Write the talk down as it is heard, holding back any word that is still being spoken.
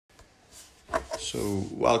So,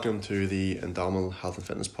 welcome to the Indomitable Health and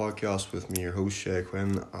Fitness Podcast with me, your host, Shay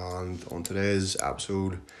Quinn. And on today's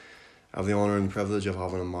episode, I have the honour and privilege of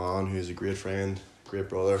having a man who is a great friend, great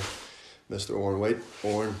brother, Mr. Oren White.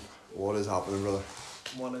 Oren, what is happening, brother?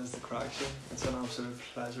 What is the crack, Shay? It's an absolute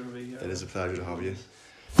pleasure to be here. It is a pleasure to have you.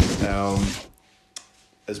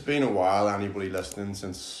 It's been a while, anybody listening,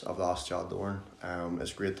 since I've last chatted to Oren.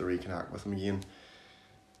 It's great to reconnect with him again.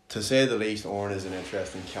 To say the least, Oren is an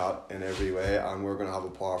interesting cat in every way, and we're going to have a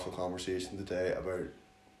powerful conversation today about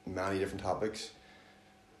many different topics.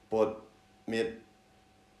 But, mate,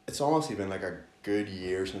 it's honestly been like a good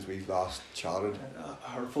year since we've last chatted. A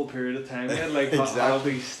hurtful period of time, yeah. Like, Exactly. how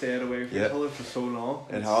we stayed away from each other for so long.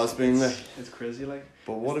 It has been, like. It's crazy, like.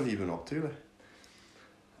 But what have you been up to, like?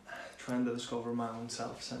 Trying to discover my own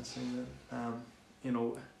self, essentially.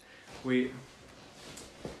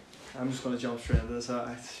 I'm just going to jump straight into this.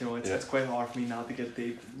 It's quite hard for me not to get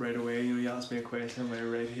deep right away. You ask me a question, I'm like,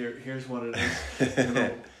 right, here's what it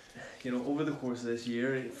is. Over the course of this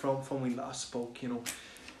year, from we last spoke, we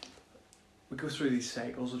go through these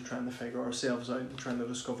cycles of trying to figure ourselves out and trying to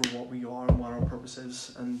discover what we are and what our purpose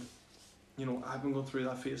is. And, I've been going through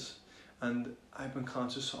that phase. And I've been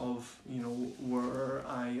conscious of, where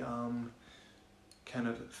I am kind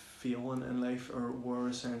of feeling in life, or where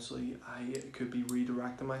essentially I could be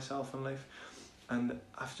redirecting myself in life. And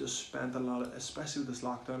I've just spent a lot of, especially with this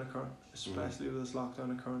lockdown occurring,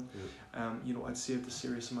 I'd saved a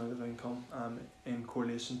serious amount of income in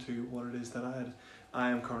correlation to what it is that I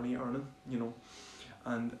am currently earning,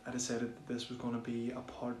 and I decided that this was going to be a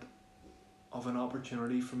part of an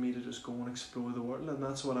opportunity for me to just go and explore the world, and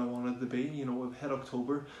that's what I wanted to be. We've hit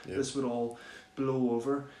October, This would all blow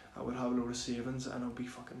over, I would have a load of savings and I'd be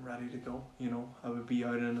fucking ready to go. I would be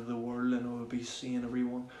out into the world and I would be seeing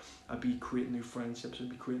everyone. I'd be creating new friendships, I'd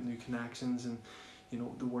be creating new connections, and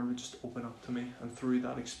the world would just open up to me, and through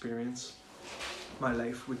that experience my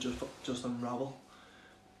life would just unravel.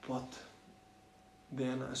 But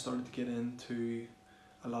then I started to get into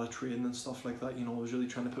a lot of trading and stuff like that. I was really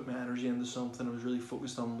trying to put my energy into something. I was really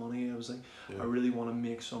focused on money. I was like, I really want to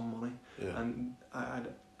make some money. And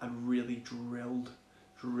I'd really drilled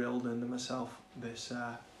into myself this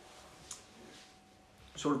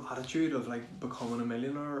sort of attitude of like becoming a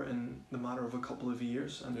millionaire in the matter of a couple of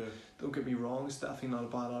years. And don't get me wrong, it's definitely not a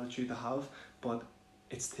bad attitude to have, but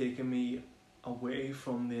it's taken me away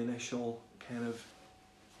from the initial kind of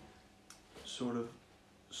sort of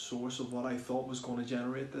source of what I thought was going to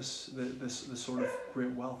generate this sort of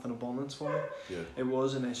great wealth and abundance for me. It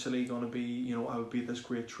was initially going to be, I would be this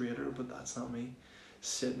great trader, but that's not me.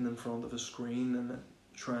 Sitting in front of a screen and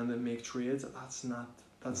trying to make trades, that's not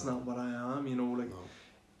what I am.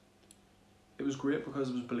 It was great because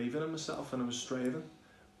I was believing in myself and I was striving,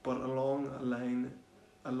 but along that line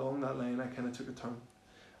I kind of took a turn,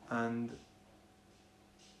 and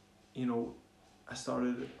I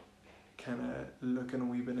started kind of looking a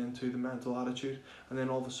wee bit into the mental attitude, and then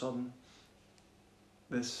all of a sudden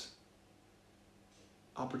this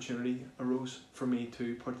opportunity arose for me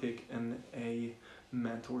to partake in a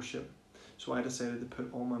mentorship. So I decided to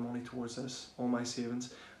put all my money towards this, all my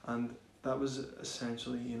savings, and that was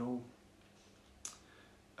essentially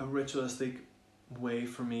a ritualistic way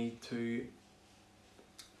for me to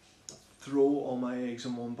throw all my eggs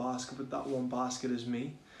in one basket, but that one basket is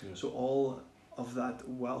me. So all of that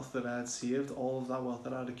wealth that I had saved, all of that wealth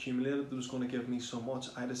that I had accumulated that was going to give me so much,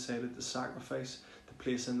 I decided to sacrifice, to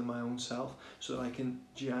place into my own self, so that I can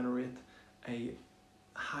generate a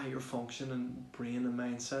higher functioning brain and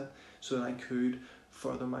mindset, so that I could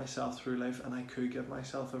further myself through life and I could give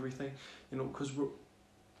myself everything. Because we're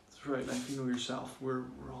throughout life, yourself, we're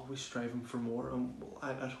always striving for more, and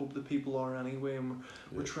I'd hope that people are anyway, and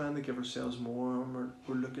we're trying to give ourselves more, and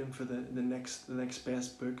we're looking for the next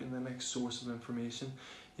best book and the next source of information,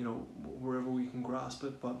 wherever we can grasp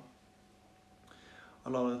it. But a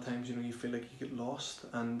lot of the times, you feel like you get lost,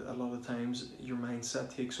 and a lot of times your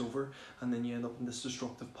mindset takes over, and then you end up in this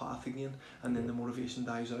destructive path again, and then the motivation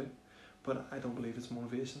dies out. But I don't believe it's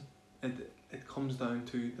motivation. It comes down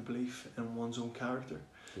to the belief in one's own character.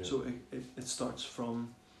 So it starts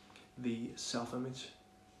from the self-image,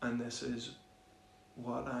 and this is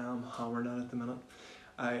what I am hammering at the minute.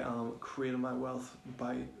 I am creating my wealth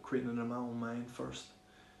by creating it in my own mind first.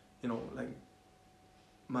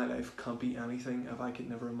 My life can't be anything if I could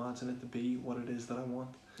never imagine it to be what it is that I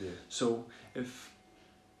want. So if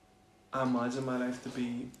I imagine my life to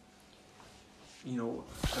be an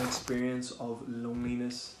experience of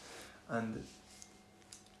loneliness and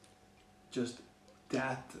just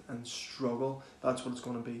death and struggle, that's what it's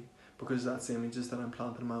going to be, because that's the images that I'm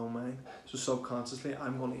planting in my own mind. So subconsciously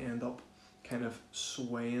I'm going to end up kind of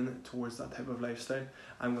swaying towards that type of lifestyle,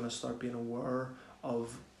 I'm going to start being aware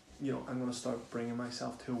of, I'm going to start bringing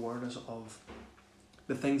myself to awareness of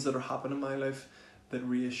the things that are happening in my life that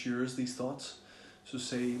reassures these thoughts. So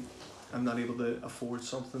say I'm not able to afford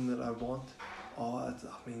something that I want,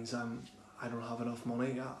 that means I don't have enough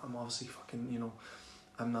money. I'm obviously fucking,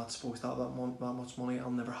 I'm not supposed to have that much money.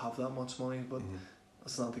 I'll never have that much money, but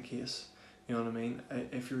that's not the case. You know what I mean?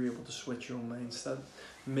 If you're able to switch your own mindset,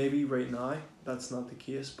 maybe right now that's not the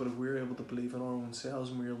case, but if we're able to believe in our own selves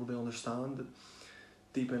and we're able to understand that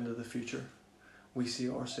deep into the future, we see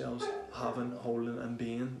ourselves having, holding and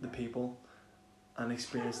being the people and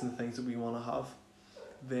experiencing the things that we want to have,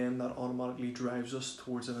 then that automatically drives us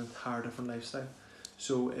towards an entire different lifestyle.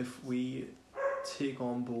 So if we take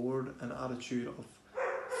on board an attitude of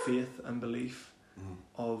faith and belief,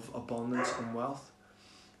 of abundance and wealth,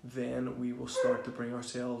 then we will start to bring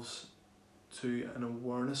ourselves to an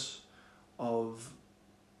awareness of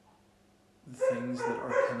the things that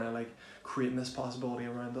are kind of like creating this possibility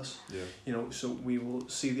around us. So we will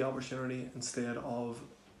see the opportunity instead of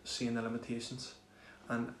seeing the limitations.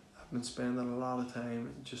 And I've been spending a lot of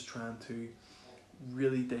time just trying to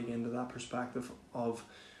really dig into that perspective of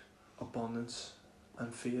abundance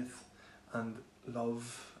and faith and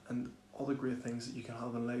love and all the great things that you can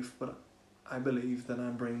have in life. But I believe that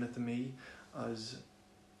I'm bringing it to me as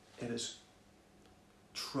it is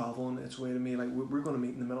traveling its way to me. Like we're going to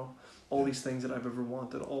meet in the middle. All these things that I've ever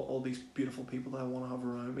wanted, all these beautiful people that I want to have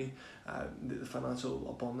around me, the financial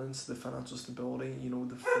abundance, the financial stability,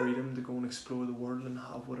 the freedom to go and explore the world and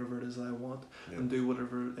have whatever it is that I want and do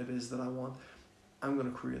whatever it is that I want. I'm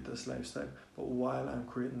going to create this lifestyle. But while I'm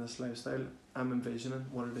creating this lifestyle, I'm envisioning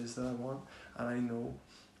what it is that I want. And I know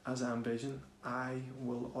as I envision, I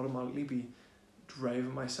will automatically be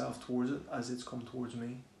driving myself towards it as it's come towards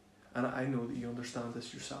me. And I know that you understand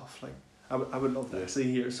this yourself. Like, I would love to actually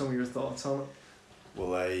hear some of your thoughts on it.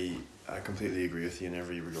 Well, I completely agree with you in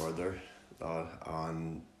every regard there.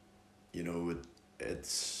 And,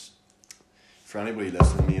 it's... For anybody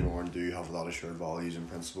listening, me and Oren do have a lot of shared values and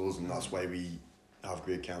principles, and that's why we have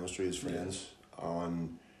great chemistry as friends.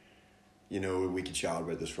 And, we could chat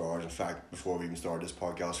about this for hours. In fact, before we even started this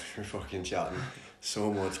podcast, we were fucking chatting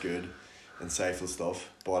so much good, insightful stuff.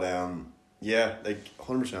 But,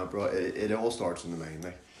 100%, bro, it all starts in the mind.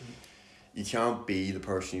 Like, you can't be the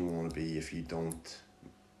person you want to be if you don't,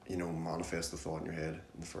 manifest the thought in your head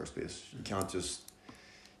in the first place. You can't just,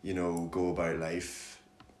 go about life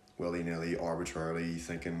willy-nilly, arbitrarily,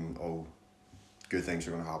 thinking, oh, good things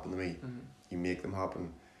are going to happen to me. You make them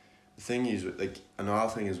happen. The thing is, like, another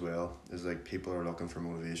thing as well is, like, people are looking for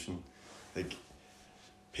motivation. Like,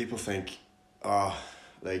 people think, I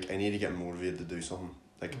need to get motivated to do something.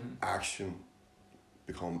 Like, action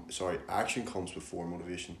comes before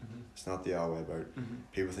motivation. It's not the other way about.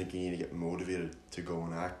 People think you need to get motivated to go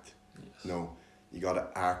and act. Yes. No, you gotta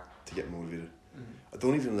act to get motivated. I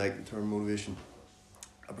don't even like the term motivation.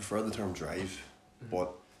 I prefer the term drive.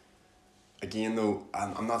 But again, though,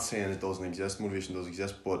 I'm not saying it doesn't exist. Motivation does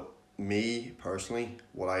exist, but me personally,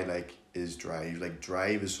 what I like is drive. Like,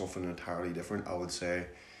 drive is something entirely different. I would say,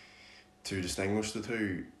 to distinguish the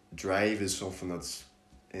two, drive is something that's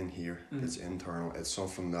in here. It's internal. It's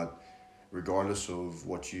something that, regardless of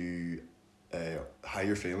what you how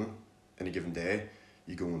you're feeling in a given day,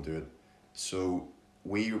 you go and do it. So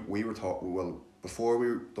we were taught, well, before we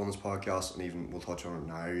done this podcast, and even we'll touch on it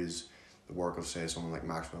now, is the work of, say, someone like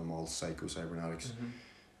Maxwell Maltz, Psycho-Cybernetics.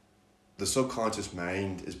 The subconscious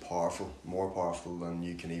mind is powerful, more powerful than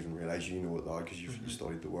you can even realise. You know it, lad, because you've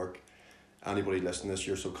studied the work. Anybody listening to this,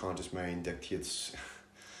 your subconscious mind dictates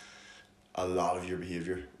a lot of your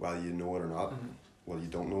behaviour, whether you know it or not. Well, you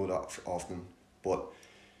don't know that often, but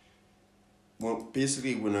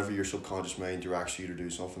basically whenever your subconscious mind directs you to do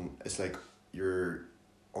something, it's like you're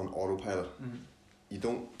on autopilot. You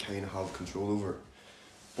don't kind of have control over it.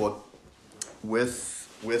 But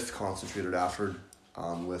with concentrated effort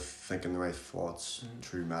and with thinking the right thoughts,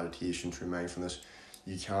 through meditation, through mindfulness,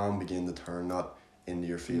 you can begin to turn that into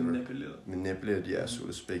your favour. Manipulate, so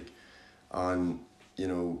to speak. And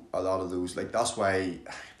a lot of those, like, that's why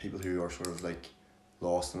people who are sort of like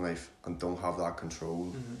lost in life and don't have that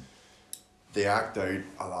control, they act out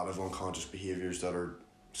a lot of unconscious behaviours that are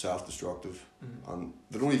self-destructive, and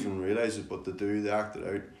they don't even realise it, but they act it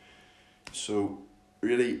out. So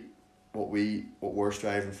really what we're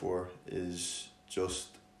striving for is just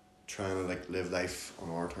trying to, like, live life on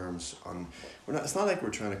our terms, and it's not like we're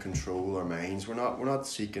trying to control our minds. We're not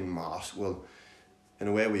seeking in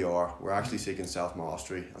a way we are. We're actually seeking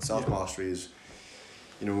self-mastery. And self-mastery is,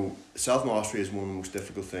 self-mastery is one of the most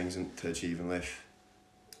difficult things to achieve in life.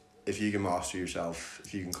 if you can master yourself,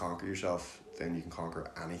 if you can conquer yourself, then you can conquer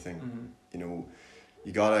anything. Mm-hmm. You know,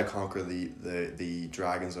 you gotta conquer the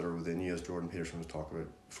dragons that are within you, as Jordan Peterson was talking about,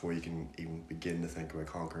 before you can even begin to think about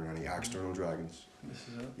conquering any external dragons. This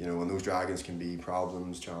is it. You know, and those dragons can be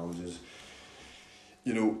problems, challenges.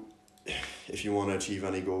 You know, if you want to achieve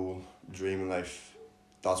any goal, dream in life,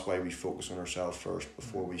 that's why we focus on ourselves first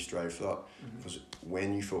before we strive for that. Mm-hmm. Because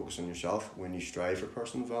when you focus on yourself, when you strive for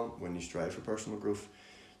personal development, when you strive for personal growth,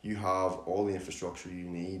 you have all the infrastructure you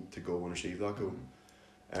need to go and achieve that goal.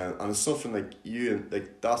 Mm-hmm. And it's something like you,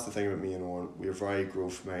 like that's the thing about me and Owen. We're very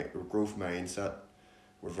growth mindset.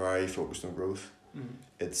 We're very focused on growth. Mm-hmm.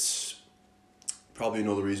 It's probably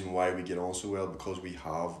another reason why we get on so well, because we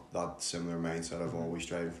have that similar mindset of always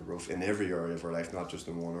striving for growth in every area of our life, not just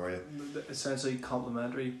in one area. Essentially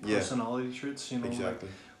complementary personality traits, you know. Exactly.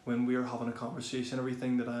 Like when we are having a conversation,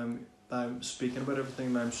 everything that I'm speaking about,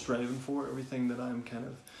 everything that I'm striving for, everything that I'm kind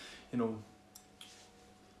of, you know,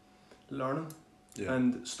 learning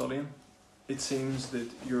and studying, it seems that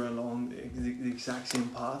you're along the exact same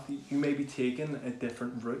path. You may be taking a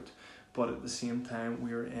different route, but at the same time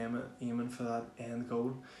we are aiming for that end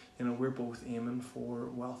goal. You know, we're both aiming for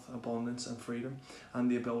wealth, abundance and freedom,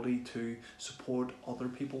 and the ability to support other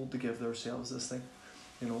people to give themselves this thing.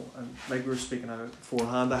 You know, and like we were speaking out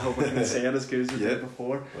beforehand, I hope I can say it as good as we did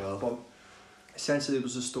before. Well, but essentially it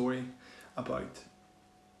was a story about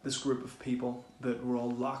this group of people that were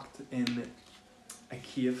all locked in a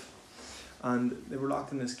cave, and they were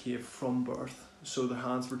locked in this cave from birth. So their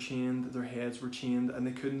hands were chained, their heads were chained, and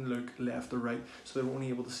they couldn't look left or right, so they were only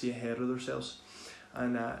able to see ahead of themselves.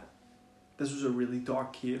 And this was a really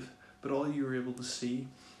dark cave, but all you were able to see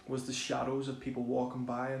was the shadows of people walking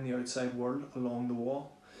by in the outside world along the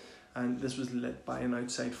wall, and this was lit by an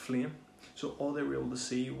outside flame. So all they were able to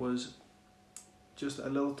see was just a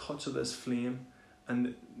little touch of this flame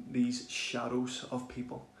and these shadows of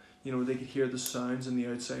people. You know, they could hear the sounds in the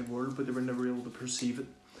outside world, but they were never able to perceive it,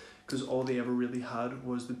 because all they ever really had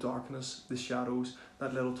was the darkness, the shadows,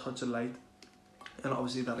 that little touch of light, and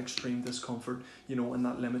obviously that extreme discomfort, you know, and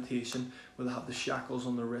that limitation where they have the shackles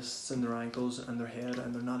on their wrists and their ankles and their head,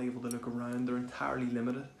 and they're not able to look around. They're entirely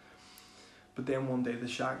limited. But then one day the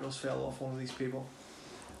shackles fell off one of these people,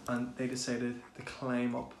 and they decided to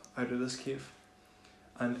climb up out of this cave,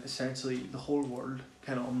 and essentially the whole world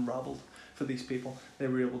kind of unraveled for these people. They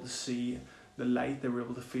were able to see the light, they were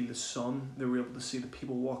able to feel the sun, they were able to see the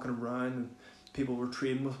people walking around, and people were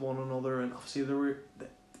trading with one another, and obviously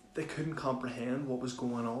they couldn't comprehend what was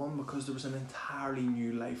going on, because there was an entirely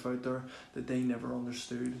new life out there that they never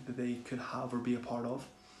understood that they could have or be a part of.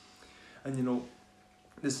 And you know,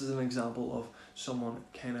 this is an example of someone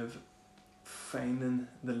kind of finding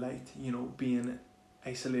the light, you know, being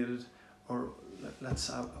isolated, or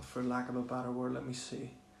let's for lack of a better word, let me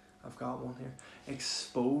see, I've got one here,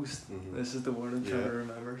 exposed. This is the word I'm trying to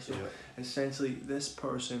remember. So essentially this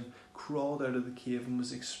person crawled out of the cave and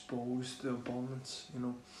was exposed to abundance, you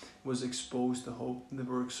know, was exposed to hope. They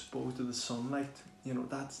were exposed to the sunlight. You know,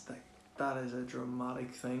 that is a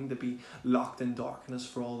dramatic thing, to be locked in darkness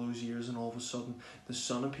for all those years and all of a sudden the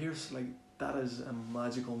sun appears. Like, that is a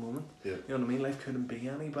magical moment. You know what I mean? Life couldn't be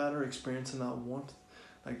any better, experiencing that warmth.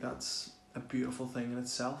 Like, that's a beautiful thing in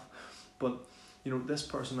itself. But you know, this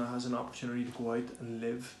person now has an opportunity to go out and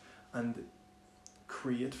live and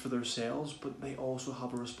create for themselves, but they also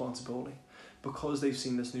have a responsibility, because they've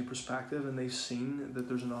seen this new perspective and they've seen that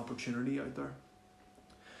there's an opportunity out there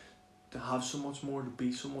to have so much more, to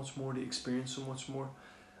be so much more, to experience so much more.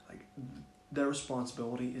 Like, their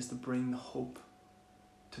responsibility is to bring the hope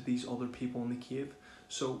to these other people in the cave.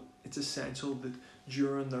 So it's essential that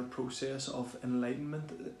during their process of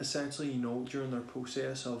enlightenment, essentially, you know, during their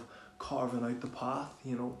process of carving out the path,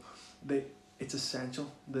 you know, it's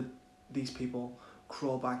essential that these people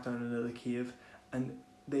crawl back down into the cave, and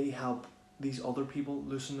they help these other people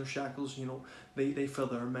loosen their shackles. You know, they fill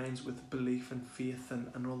their minds with belief and faith and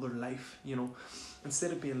another life, you know,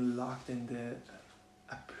 instead of being locked into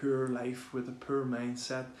a poor life with a poor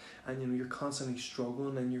mindset, and you know, you're constantly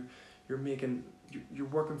struggling, and you're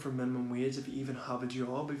working for minimum wage if you even have a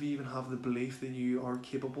job, if you even have the belief that you are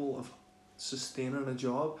capable of sustaining a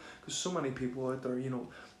job. Because so many people out there, you know,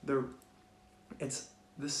 it's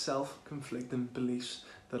the self-conflicting beliefs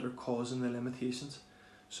that are causing the limitations.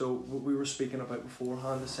 So what we were speaking about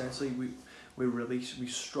beforehand, essentially we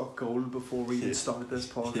struck gold before we even started this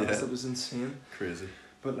podcast. It was insane, crazy.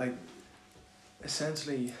 But like,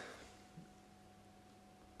 essentially,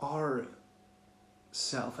 our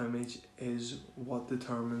self-image is what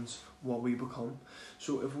determines what we become.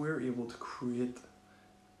 So if we're able to create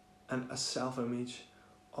a self-image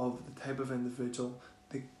of the type of individual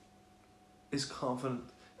that is confident,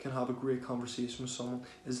 can have a great conversation with someone,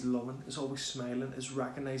 is loving, is always smiling, is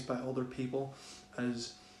recognised by other people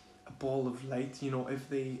as a ball of light. You know, if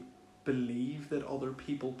they believe that other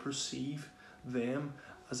people perceive them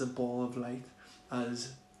as a ball of light,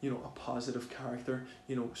 as, you know, a positive character,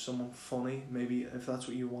 you know, someone funny, maybe if that's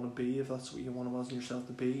what you want to be, if that's what you want to imagine yourself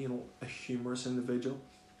to be, you know, a humorous individual.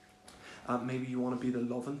 Maybe you want to be the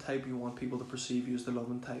loving type, you want people to perceive you as the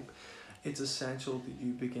loving type. It's essential that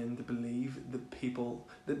you begin to believe that people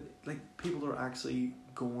are actually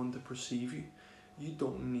going to perceive you. You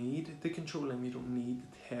don't need to control them, you don't need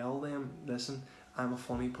to tell them, listen, I'm a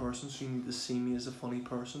funny person, so you need to see me as a funny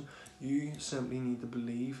person. You simply need to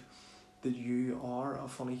believe that you are a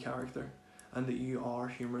funny character, and that you are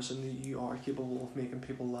humorous, and that you are capable of making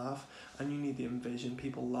people laugh, and you need to envision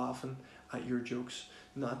people laughing at your jokes,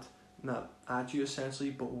 not at you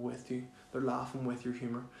essentially, but with you. They're laughing with your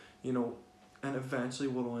humour, you know, and eventually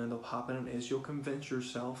what will end up happening is you'll convince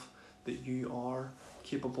yourself that you are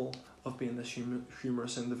capable of being this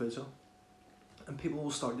humorous individual, and people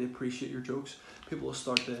will start to appreciate your jokes, people will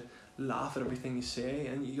start to laugh at everything you say,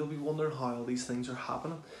 and you'll be wondering how all these things are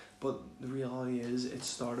happening. But the reality is, it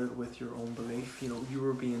started with your own belief. You know, you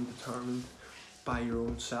were being determined by your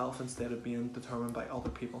own self instead of being determined by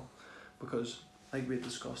other people. Because, like we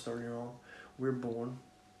discussed earlier on, we're born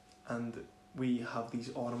and we have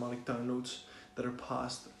these automatic downloads that are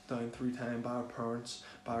passed down through time by our parents,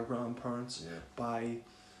 by our grandparents, by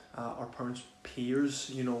our parents'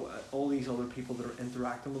 peers, you know, all these other people that are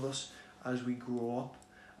interacting with us as we grow up.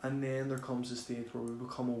 And then there comes a stage where we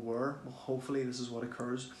become aware. Well, hopefully this is what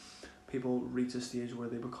occurs. People reach a stage where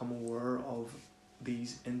they become aware of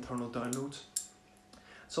these internal downloads.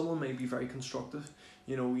 Someone may be very constructive.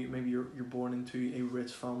 You know, maybe you're born into a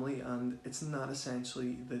rich family, and it's not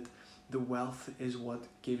essentially that the wealth is what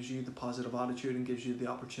gives you the positive attitude and gives you the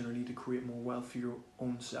opportunity to create more wealth for your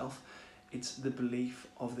own self. It's the belief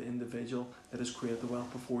of the individual that has created the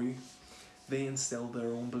wealth before you. They instill their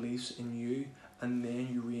own beliefs in you, and then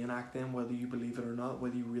you reenact them, whether you believe it or not,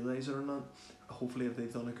 whether you realise it or not. Hopefully if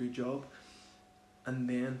they've done a good job. And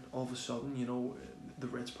then all of a sudden, you know, the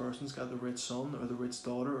rich person's got the rich son or the rich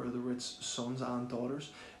daughter or the rich sons and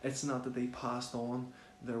daughters. It's not that they passed on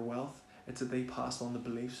their wealth, it's that they passed on the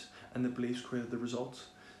beliefs, and the beliefs created the results.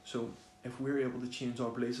 So if we're able to change our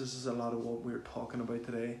beliefs, this is a lot of what we're talking about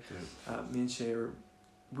today. Me and Shay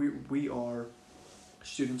we are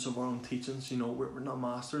students of our own teachings. You know, we're not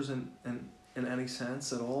masters in any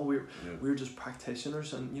sense at all. We're just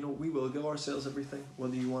practitioners, and you know, we will give ourselves everything,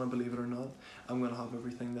 whether you want to believe it or not. I'm going to have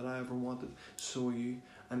everything that I ever wanted, so you.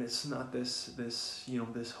 And it's not this you know,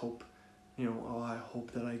 this hope, you know, oh, I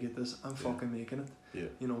hope that I get this. I'm fucking making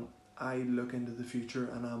it. You know, I look into the future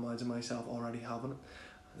and I imagine myself already having it.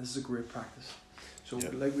 This is a great practice. So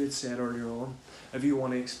like we had said earlier on, if you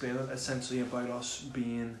want to explain it, essentially about us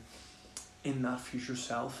being in that future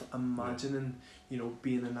self, imagining, you know,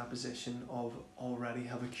 being in that position of already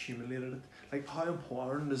have accumulated it. Like, how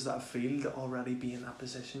important does that feel to already be in that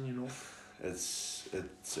position, you know? It's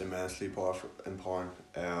immensely empowering.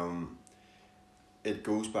 It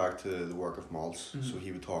goes back to the work of Maltz. So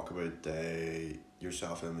he would talk about your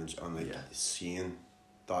self-image and like seeing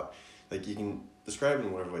that, like, you can describe it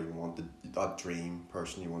in whatever way you want, that dream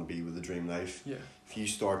person you want to be with the dream life. If you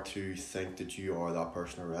start to think that you are that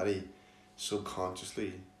person already,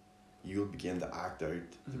 subconsciously you'll begin to act out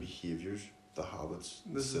the behaviours, the habits,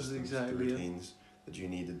 the systems, the routines that you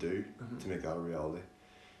need to do to make that a reality.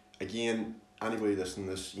 Again, anybody listening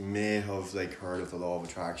to this, you may have like heard of the law of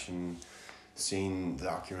attraction, seen the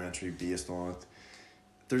documentary based on it.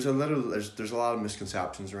 There's a lot of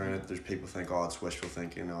misconceptions around it. There's people think, oh, it's wishful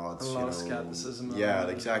thinking, oh, it's, a lot of skepticism. Yeah,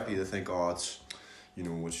 exactly. They think, oh, it's, you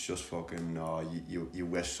know, it's just fucking, you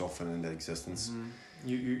wish something into existence.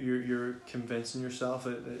 You're convincing yourself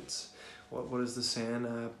it's what is the saying?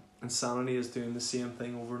 Insanity is doing the same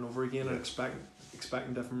thing over and over again and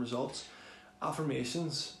expecting different results.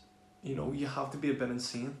 Affirmations, you know, you have to be a bit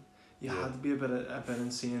insane. You have to be a bit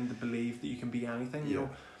insane to believe that you can be anything. You know,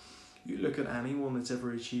 you look at anyone that's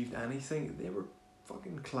ever achieved anything, they were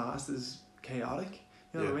fucking classed as chaotic.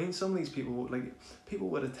 You know what I mean? Some of these people, like, people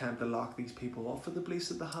would attempt to lock these people up for the beliefs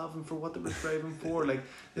that they have and for what they were striving for. Like,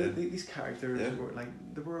 these characters were, like,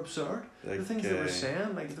 they were absurd. Like, the things they were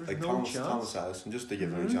saying, like, there's no chance. Thomas Edison, just to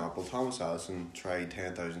give an example, Thomas Edison tried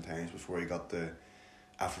 10,000 times before he got the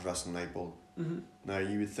effervescent light bulb. Now,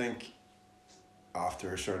 you would think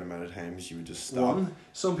after a certain amount of times you would just stop.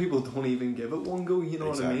 Some people don't even give it one go, you know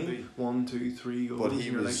what I mean? 1, 2, 3 goes. But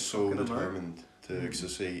he was like, so determined to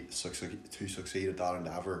succeed at that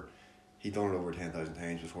endeavour. He done it over 10,000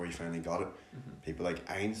 times before he finally got it. People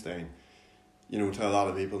like Einstein, you know, to a lot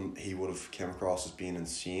of people, he would have came across as being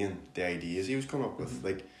insane. The ideas he was coming up with,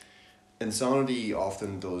 like, insanity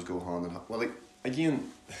often does go hand in hand. Well, like, again,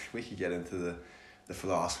 we could get into the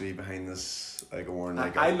philosophy behind this, like, or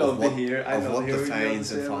like, I love what, to hear. I of love what to hear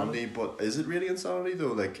defines insanity. But is it really insanity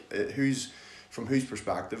though? Like, from whose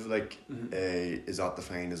perspective, like, is that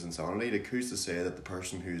defined as insanity? Like, who's to say that the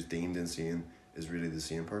person who's deemed insane is really the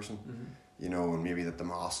same person? You know, and maybe that the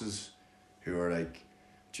masses who are like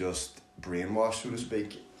just brainwashed, so to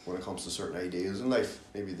speak, when it comes to certain ideas in life,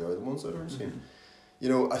 maybe they're the ones that are insane. You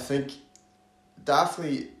know, I think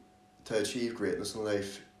definitely to achieve greatness in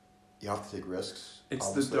life, you have to take risks. It's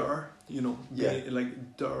obviously. the dare, you know,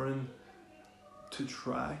 like daring to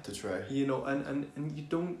try. You know, and you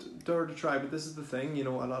don't dare to try, but this is the thing, you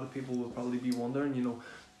know, a lot of people will probably be wondering, you know,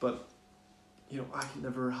 but, you know, I could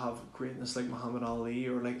never have greatness like Muhammad Ali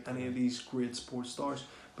or like any of these great sports stars,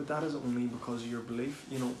 but that is only because of your belief,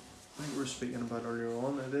 you know, like we were speaking about earlier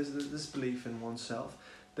on, this belief in oneself,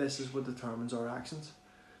 this is what determines our actions.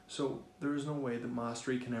 So there is no way that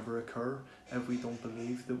mastery can ever occur if we don't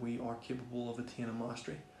believe that we are capable of attaining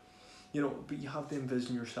mastery. You know, but you have to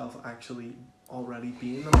envision yourself actually already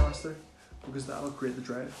being the master, because that'll create the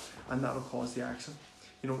drive and that'll cause the action.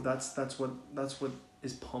 You know, that's what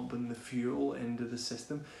is pumping the fuel into the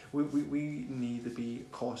system. We need to be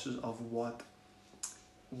cautious of what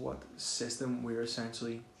system we're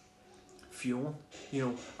essentially fueling. You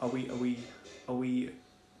know, are we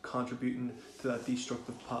contributing to that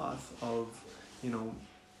destructive path of, you know,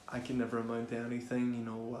 I can never amount to anything, you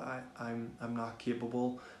know, I'm not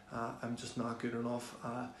capable, I'm just not good enough,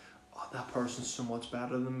 that person's so much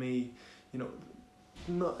better than me, you know.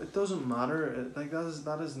 No, it doesn't matter, like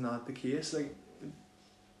that is not the case. Like,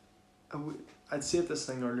 I'd said this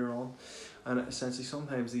thing earlier on, and essentially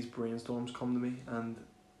sometimes these brainstorms come to me and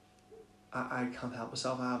I can't help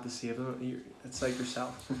myself, I have to save them. It's like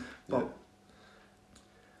yourself. But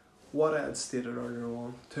what I had stated earlier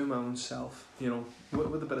on to my own self, you know,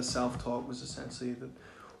 with a bit of self-talk, was essentially that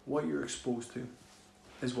what you're exposed to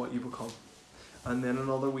is what you become. And then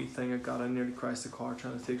another wee thing, I got in nearly crashed the car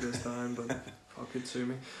trying to take this down, but fuck it, sue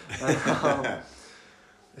me.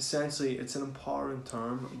 Essentially, it's an empowering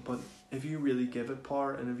term, but if you really give it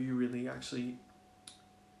power and if you really actually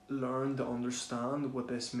learn to understand what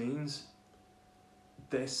this means,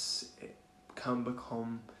 this can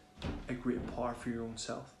become a great power for your own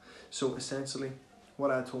self. So essentially,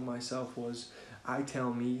 what I told myself was, I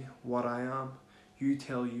tell me what I am, you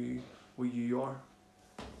tell you what you are.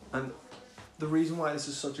 And the reason why this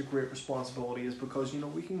is such a great responsibility is because, you know,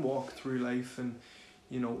 we can walk through life and,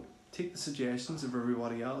 you know, take the suggestions of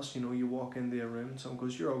everybody else. You know, you walk into a room and someone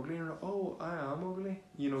goes, you're ugly, and you're like, oh, I am ugly.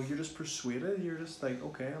 You know, you're just persuaded, you're just like,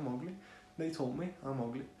 okay, I'm ugly. They told me I'm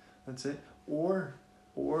ugly. That's it. Or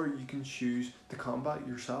you can choose to combat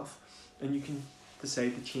yourself, and you can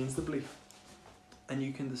decide to change the belief, and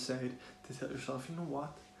you can decide to tell yourself, you know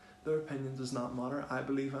what, their opinion does not matter, I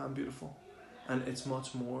believe I'm beautiful. And it's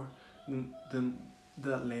much more than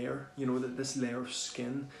that layer, you know, that this layer of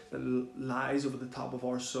skin that lies over the top of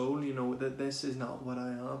our soul, you know, that this is not what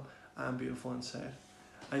I'm beautiful inside.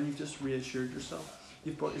 And you've just reassured yourself,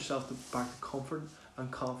 you've brought yourself back to comfort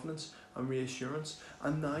and confidence and reassurance,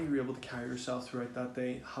 and now you're able to carry yourself throughout that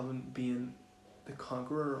day, having been the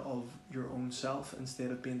conqueror of your own self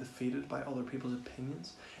instead of being defeated by other people's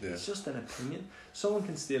opinions. It's just an opinion. Someone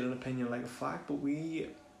can state an opinion like a fact, but we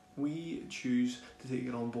choose to take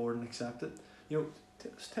it on board and accept it. You know,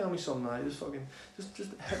 just tell me something now. Just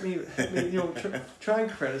hit me. You know, try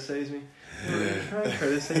and criticize me. You know, try and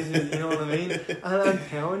criticize me. You know what I mean? And I'm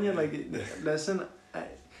telling you, like, listen,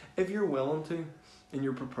 if you're willing to, and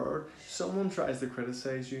you're prepared, someone tries to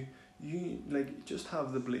criticize you, you like just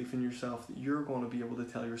have the belief in yourself that you're going to be able to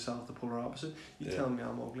tell yourself the polar opposite. You tell me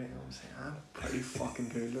I'm ugly, and I'm saying I'm pretty fucking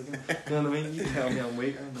good looking. You know what I mean? You tell me I'm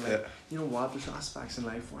weak, and I'm like, you know what? There's aspects in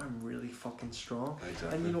life where I'm really fucking strong.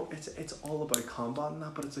 Exactly. And you know, it's all about combating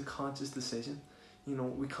that, but it's a conscious decision. You know,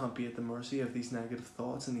 we can't be at the mercy of these negative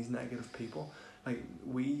thoughts and these negative people. Like,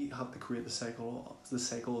 we have to create the cycle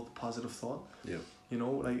of the positive thought. Yeah. You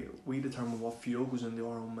know, like, we determine what fuel goes into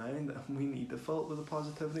our own mind, and we need to fill it with the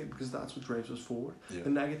positivity, because that's what drives us forward. Yeah. The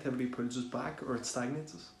negativity pulls us back, or it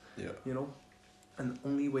stagnates us. Yeah. You know, and the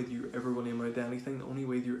only way that you're ever going to amount to anything, the only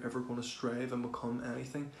way that you're ever going to strive and become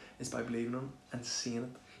anything, is by believing in it and seeing it.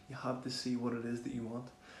 You have to see what it is that you want,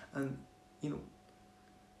 and you know,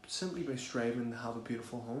 simply by striving to have a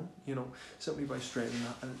beautiful home, you know, simply by striving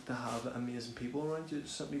to have amazing people around you,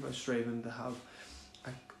 simply by striving to have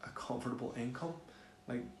a comfortable income.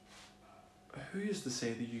 Like, who is to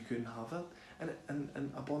say that you couldn't have that?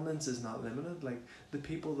 And abundance is not limited. Like, the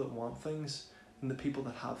people that want things And the people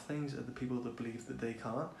that have things are the people that believe that they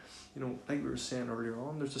can't. You know, like we were saying earlier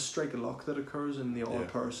on, there's a streak of luck that occurs in the odd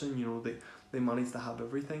person. You know, they manage to have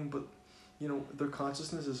everything, but you know, their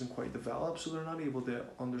consciousness isn't quite developed, so they're not able to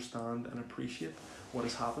understand and appreciate what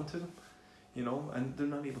has happened to them. You know, and they're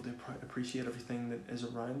not able to appreciate everything that is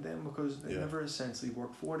around them because they never essentially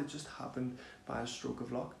worked for it. It just happened by a stroke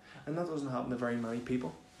of luck, and that doesn't happen to very many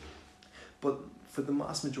people. But for the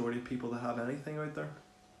mass majority of people that have anything out there,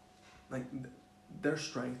 like, their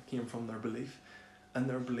strength came from their belief, and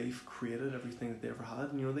their belief created everything that they ever had.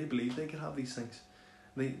 And you know, they believed they could have these things.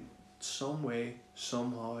 They, some way,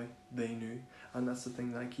 somehow, they knew. And that's the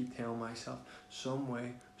thing that I keep telling myself. Some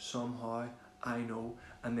way, somehow, I know.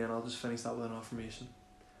 And then I'll just finish that with an affirmation.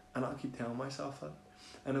 And I'll keep telling myself that.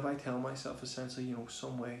 And if I tell myself essentially, you know,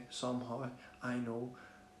 some way, somehow, I know.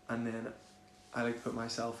 And then I like to put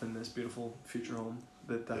myself in this beautiful future home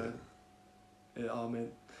that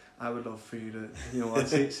I would love for you to, you know,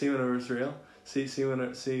 see whenever it's real. See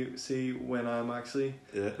when I'm actually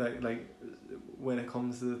like when it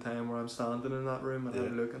comes to the time where I'm standing in that room and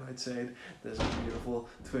I'm looking outside, there's a beautiful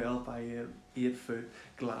 12 by 8 foot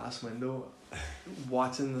glass window,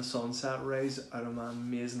 watching the sunset rise out of my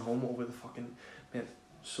amazing home over the fucking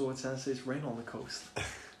so essentially it's right on the coast,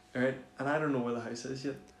 right? And I don't know where the house is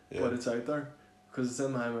yet, but it's out there. Because it's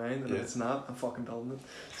in my mind, and if it's not, I'm fucking building it.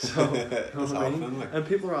 So, you know what I mean? Like. And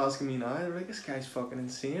people are asking me now, they're like, this guy's fucking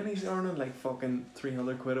insane. He's earning like fucking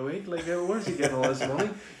 300 quid a week. Like, where's he getting all this money?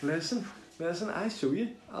 Listen, I'll show you.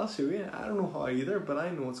 I don't know how either, but I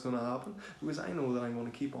know what's going to happen. Because I know that I'm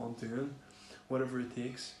going to keep on doing whatever it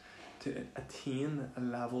takes to attain a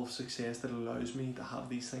level of success that allows me to have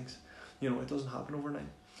these things. You know, it doesn't happen overnight.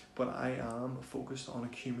 But I am focused on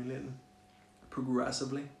accumulating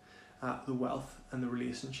progressively the wealth and the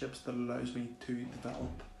relationships that allows me to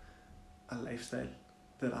develop a lifestyle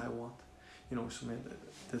that I want. You know, so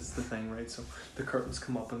that's the thing, right? So the curtains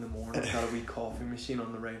come up in the morning, got a wee coffee machine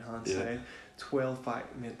on the right hand side, 12 by,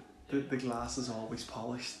 the glass is always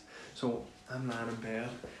polished. So I'm lying in bed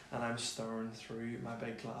and I'm staring through my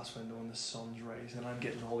big glass window and the sun's rising and I'm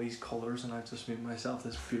getting all these colours and I've just made myself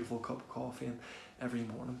this beautiful cup of coffee, and every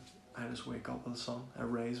morning I just wake up with the sun, I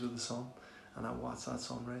rise with the sun, and I watch that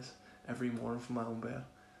sunrise every morning from my own bed,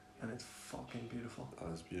 and it's fucking beautiful.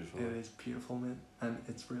 That is beautiful. It is beautiful, man, and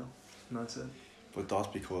it's real, and that's it. But that's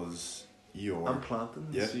because I'm planting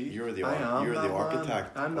the seed. You're the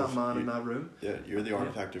architect. I'm that man in that room. Yeah, you're the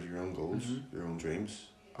architect of your own goals, your own dreams,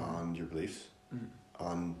 and your beliefs.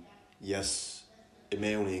 And yes, it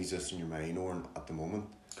may only exist in your mind or at the moment.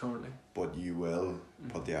 Currently. But you will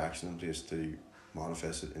put the action in place to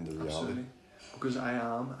manifest it into reality. Absolutely. Because I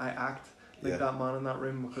act like that man in that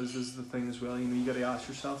room, because this is the thing as well, you know, you got to ask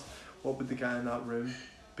yourself, what would the guy in that room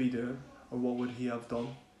be doing, or what would he have done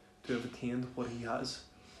to have attained what he has?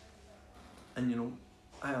 And you know,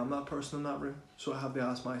 I am that person in that room, so I have to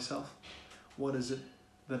ask myself, what is it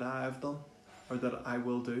that I have done, or that I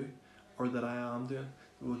will do, or that I am doing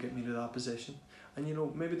that will get me to that position? And you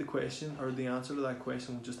know, maybe the question or the answer to that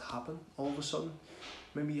question will just happen all of a sudden.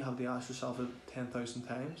 Maybe you have to ask yourself it 10,000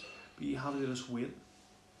 times, but you have to just wait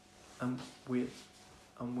and wait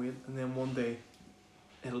and wait, and then one day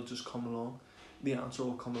it'll just come along. The answer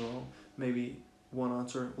will come along. Maybe one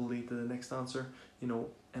answer will lead to the next answer, you know,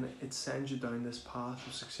 and it sends you down this path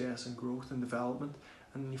of success and growth and development,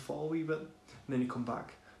 and then you fall a wee bit, and then you come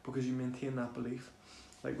back because you maintain that belief.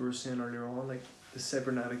 Like we were saying earlier on, like the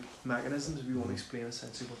cybernetic mechanisms, if you want to explain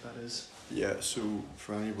essentially what that is. Yeah, so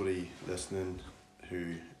for anybody listening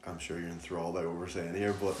who I'm sure you're enthralled by what we're saying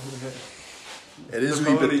here, but it is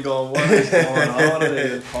really going, what is going on? What are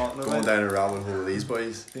they talking going down a rabbit hole of these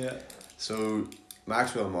boys. Yeah. So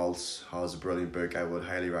Maxwell Maltz has a brilliant book. I would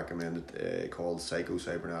highly recommend it, called Psycho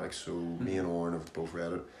Cybernetics. So me and Oren have both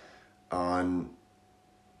read it. And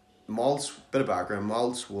Maltz, bit of background,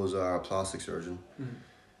 Maltz was a plastic surgeon.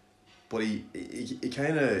 But he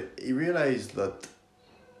realised that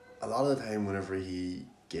a lot of the time whenever he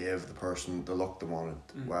gave the person the look they wanted,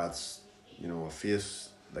 whether it's, you know, a face,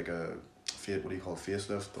 like a what do you call it,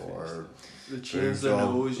 facelift, or the change the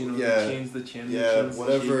nose, you know, change the chin,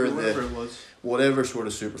 whatever it was, whatever sort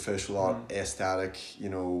of superficial aesthetic, you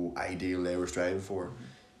know, ideal they were striving for.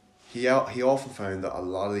 He often found that a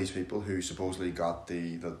lot of these people who supposedly got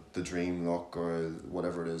the dream look or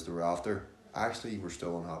whatever it is they were after actually were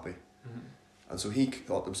still unhappy. And so he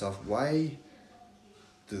thought to himself, why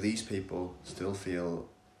do these people still feel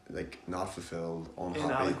like not fulfilled, unhappy,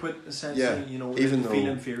 inadequate, essentially, you know, even they feel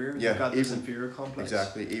inferior, they've got this inferior complex.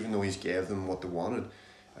 Exactly, even though he's gave them what they wanted.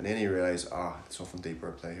 And then he realised, it's something deeper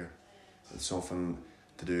at play here. It's something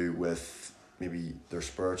to do with maybe their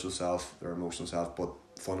spiritual self, their emotional self, but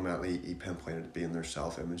fundamentally he pinpointed being their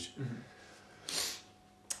self-image.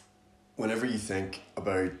 Whenever you think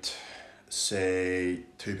about, say,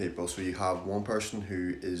 two people, so you have one person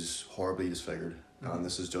who is horribly disfigured, and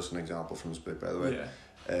this is just an example from his book, by the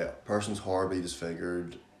way. Person's horribly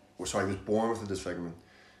disfigured, or sorry, was born with a disfigurement.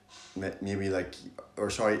 Maybe like,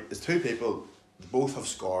 or sorry, it's two people, both have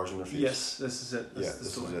scars on their face. Yes, this is it.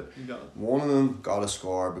 This is it. You got it. One of them got a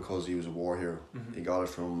scar because he was a war hero. He got it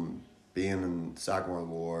from being in the Second World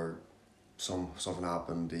War. Something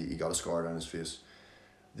happened, he got a scar down his face.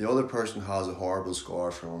 The other person has a horrible scar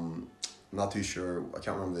from, I'm not too sure, I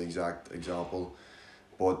can't remember the exact example,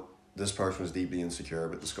 but this person was deeply insecure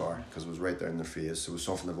about the scar because it was right there in their face. It was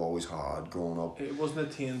something they've always had growing up. It wasn't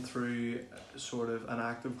attained through sort of an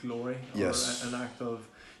act of glory, or an act of,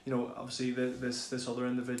 you know, obviously this other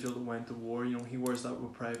individual that went to war, you know, he wears that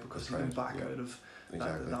with pride because he came back out of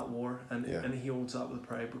that war, and he holds that with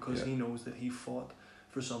pride because he knows that he fought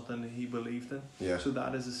for something that he believed in. So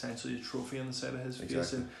that is essentially a trophy on the side of his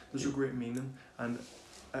face, and there's a great meaning and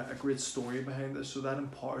a great story behind this, so that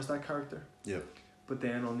empowers that character. But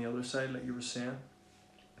then on the other side, like you were saying,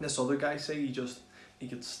 this other guy, say he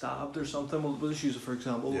gets stabbed or something. We'll just use it for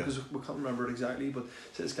example because we can't remember it exactly, but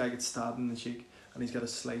say this guy gets stabbed in the cheek and he's got a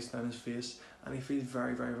slice down his face, and he feels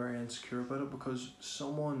very, very, very insecure about it because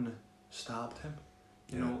someone stabbed him.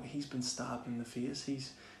 You know, he's been stabbed in the face.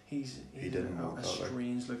 He's a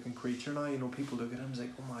strange looking creature now. You know, people look at him and say,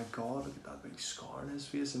 oh my god, look at that big scar on his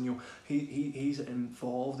face. And you know, he's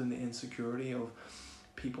involved in the insecurity of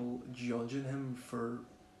people judging him for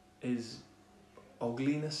his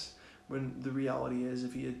ugliness, when the reality is,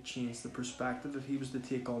 if he had changed the perspective, if he was to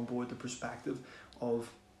take on board the perspective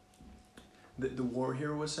of the war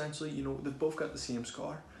hero, essentially, you know, they've both got the same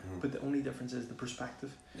scar, but the only difference is the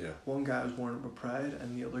perspective. One guy is worn it with pride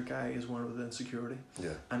and the other guy is worn it with insecurity.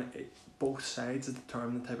 And both sides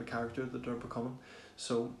determine the type of character that they're becoming.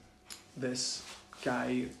 So this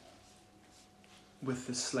guy with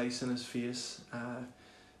the slice in his face,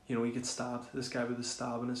 you know, he gets stabbed. This guy with the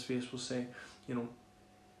stab in his face will say, you know,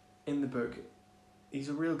 in the book, he's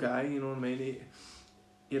a real guy, you know what I mean?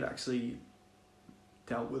 He had actually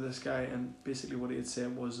dealt with this guy, and basically what he had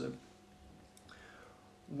said was that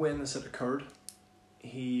when this had occurred,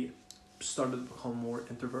 he started to become more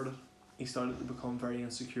introverted. He started to become very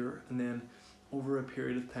insecure, and then over a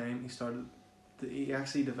period of time, he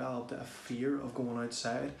actually developed a fear of going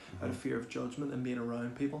outside, out of fear of judgment and being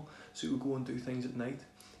around people. So he would go and do things at night.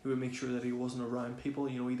 He would make sure that he wasn't around people.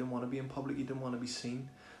 You know, he didn't want to be in public. He didn't want to be seen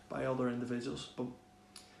by other individuals. But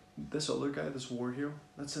this other guy, this war hero,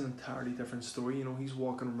 that's an entirely different story. You know, he's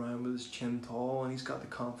walking around with his chin tall and he's got the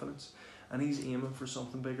confidence and he's aiming for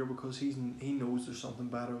something bigger because he knows there's something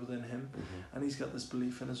better within him, and he's got this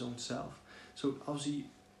belief in his own self. So obviously,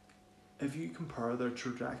 if you compare their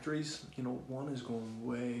trajectories, you know, one is going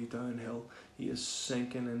way downhill. He is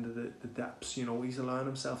sinking into the depths. You know, he's allowing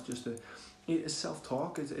himself just to... His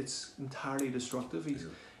self-talk, it's entirely destructive.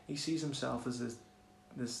 He sees himself as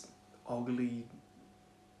this ugly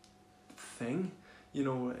thing. You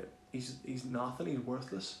know, he's nothing, he's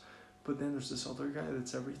worthless. But then there's this other guy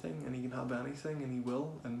that's everything, and he can have anything, and he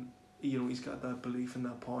will. And, you know, he's got that belief and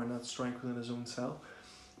that power and that strength within his own self.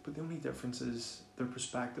 But the only difference is their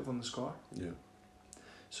perspective on the scar.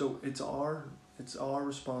 So it's our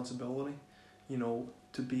responsibility, you know,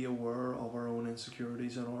 to be aware of our own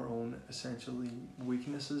insecurities and our own essentially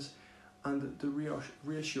weaknesses, and to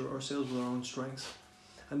reassure ourselves with our own strengths,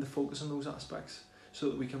 and to focus on those aspects so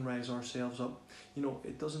that we can raise ourselves up. You know,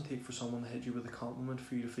 it doesn't take for someone to hit you with a compliment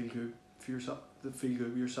for you to feel good for yourself, to feel good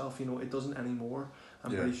with yourself. You know, it doesn't anymore.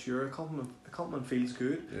 I'm pretty sure a compliment feels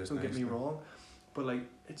good. Don't get me wrong, but like,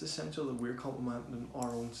 it's essential that we're complimenting our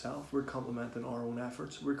own self. We're complimenting our own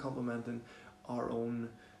efforts. We're complimenting our own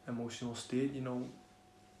emotional state. You know,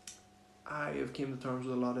 I have came to terms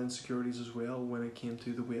with a lot of insecurities as well when it came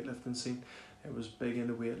to the weightlifting scene. It was big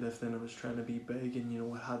into weightlifting. I was trying to be big, and you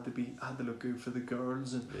know, I had to look good for the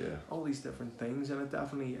girls and all these different things. And I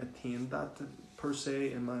definitely attained that per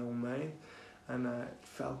se in my own mind, and it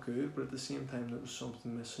felt good. But at the same time, there was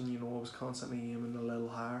something missing. You know, I was constantly aiming a little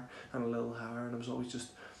higher and a little higher, and I was always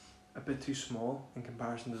just a bit too small in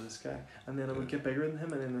comparison to this guy. And then I would get bigger than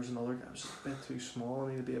him, and then there's another guy who was just a bit too small.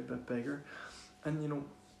 I need to be a bit bigger, and you know,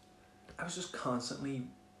 I was just constantly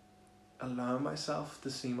allowing myself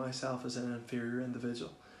to see myself as an inferior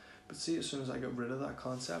individual. But see, as soon as I got rid of that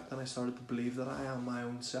concept and I started to believe that I am my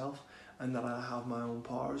own self, and that I have my own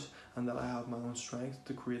powers, and that I have my own strength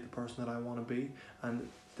to create the person that I want to be, and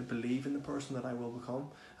to believe in the person that I will become,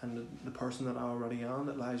 and the person that I already am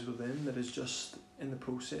that lies within, that is just in the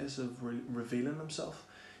process of revealing himself.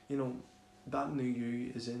 You know, that new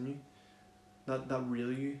you is in you. That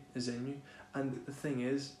real you is in you. And the thing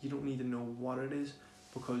is, you don't need to know what it is,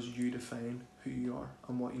 because you define who you are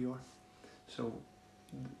and what you are. So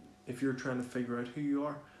if you're trying to figure out who you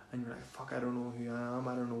are and you're like, fuck, I don't know who I am,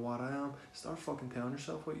 I don't know what I am, start fucking telling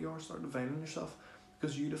yourself what you are, start defining yourself,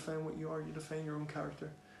 because you define what you are, you define your own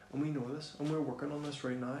character. And we know this, and we're working on this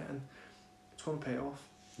right now, and it's going to pay off.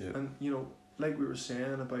 Yeah. And you know, like we were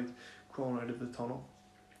saying about crawling out of the tunnel,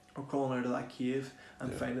 or crawling out of that cave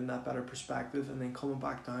and finding that better perspective, and then coming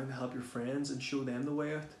back down to help your friends and show them the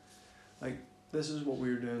way out. Like, this is what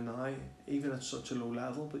we're doing now, even at such a low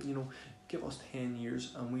level. But you know, give us 10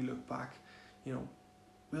 years and we look back, you know,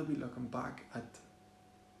 we'll be looking back at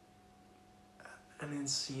an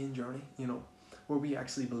insane journey, you know, where we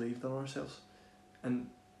actually believed in ourselves, and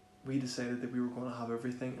we decided that we were going to have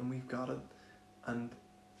everything, and we've got it, and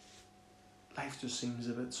life just seems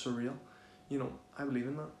a bit surreal. You know, I believe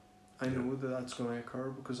in that. I know that that's going to occur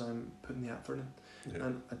because I'm putting the effort in,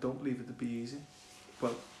 and I don't believe it to be easy.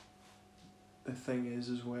 But the thing is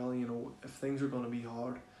as well, you know, if things are going to be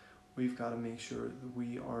hard, we've got to make sure that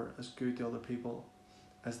we are as good to other people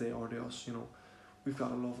as they are to us. You know, we've got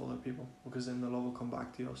to love other people, because then the love will come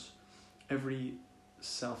back to us. Every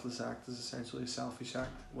selfless act is essentially a selfish act,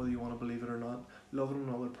 whether you want to believe it or not. Loving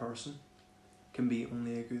another person can be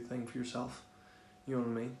only a good thing for yourself. You know what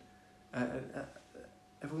I mean?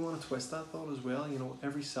 If we want to twist that thought as well, you know,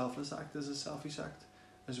 every selfless act is a selfish act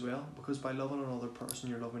as well, because by loving another person,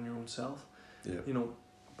 you're loving your own self. You know,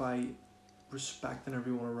 by respecting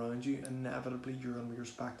everyone around you, inevitably you're going to be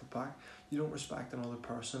respected back. You don't respect another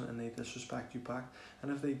person and they disrespect you back,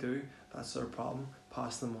 and if they do, that's their problem,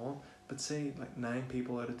 pass them on. But say like 9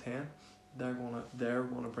 people out of 10, they're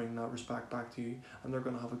gonna bring that respect back to you, and they're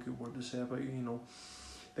gonna have a good word to say about you. You know,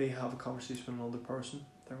 they have a conversation with another person,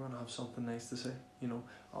 they're gonna have something nice to say. You know,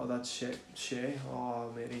 oh, that's Shay,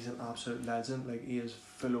 oh mate, he's an absolute legend, like he is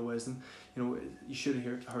full of wisdom. You know, you should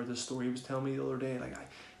have heard the story he was telling me the other day. Like,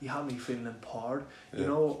 he had me feeling empowered. You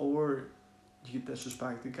know, or you could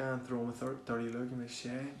disrespect the guy and throw him a dirty look and be like,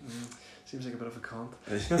 Shay, seems like a bit of a cunt.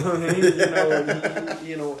 You know what I mean?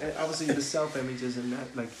 You know, obviously the self-image is in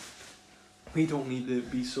that, like, we don't need to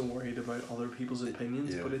be so worried about other people's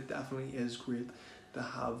opinions, but it definitely is great to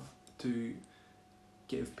have to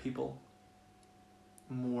give people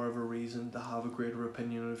more of a reason to have a greater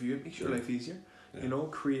opinion of you. It makes your life easier. You know,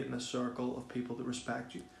 creating a circle of people that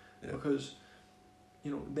respect you, because,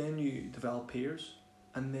 you know, then you develop peers,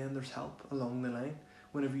 and then there's help along the line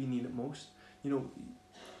whenever you need it most. You know,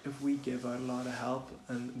 if we give out a lot of help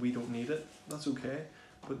and we don't need it, that's okay.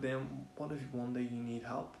 But then what if one day you need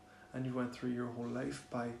help and you went through your whole life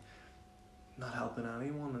by not helping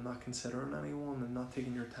anyone and not considering anyone and not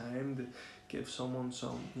taking your time to give someone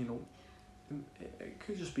some, you know, it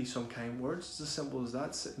could just be some kind words. It's as simple as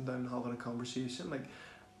that, sitting down and having a conversation. Like,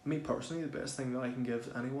 me personally, the best thing that I can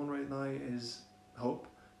give anyone right now is hope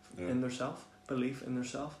in themselves, belief in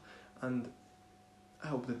themselves, and I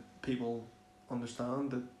hope that people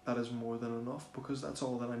understand that that is more than enough, because that's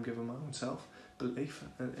all that I'm giving my own self, belief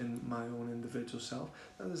in my own individual self.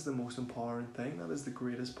 That is the most empowering thing. That is the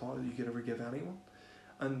greatest part that you could ever give anyone.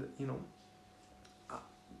 And, you know,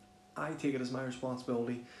 I take it as my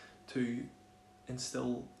responsibility to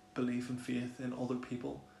instill belief and faith in other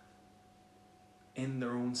people, in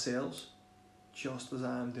their own selves, just as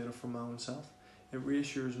I am doing it for my own self. It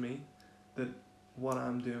reassures me that what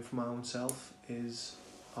I'm doing for my own self is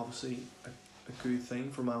obviously a good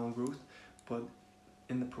thing for my own growth, but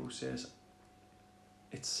in the process,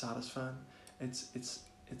 it's satisfying,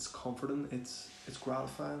 it's comforting, it's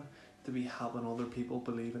gratifying to be helping other people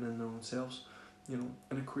believing in their own selves. You know,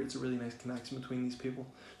 and it creates a really nice connection between these people.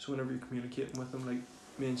 So whenever you're communicating with them, like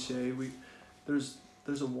me and Shay, there's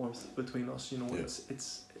a warmth between us. You know,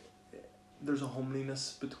 it's there's a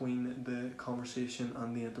homeliness between the conversation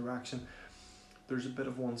and the interaction. There's a bit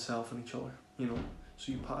of oneself in each other. You know,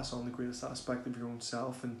 so you pass on the greatest aspect of your own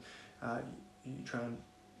self, and you try and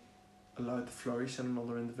allow it to flourish in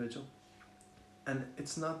another individual. And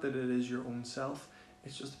it's not that it is your own self;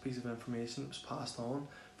 it's just a piece of information that was passed on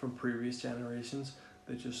from previous generations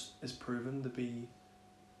that just is proven to be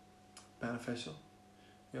beneficial.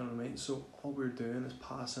 You know what I mean? So all we're doing is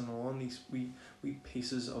passing on these wee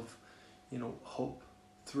pieces of, you know, hope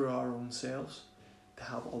through our own selves to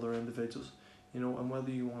help other individuals. You know, and whether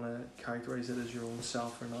you want to characterize it as your own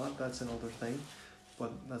self or not, that's another thing.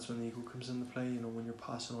 But that's when the ego comes into play. You know, when you're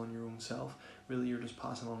passing on your own self, really you're just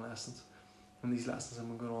passing on lessons. And these lessons have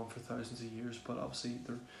been going on for thousands of years, but obviously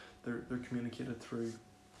they're communicated through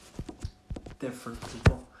different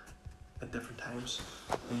people, at different times,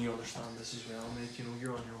 and you understand this as well, mate. You know,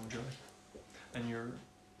 you're on your own journey, and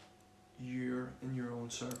you're in your own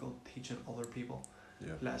circle teaching other people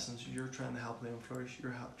lessons. You're trying to help them flourish.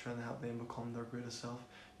 You're trying to help them become their greatest self.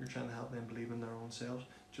 You're trying to help them believe in their own selves,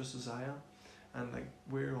 just as I am. And like,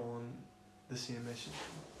 we're on the same mission,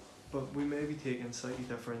 but we may be taking slightly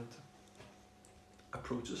different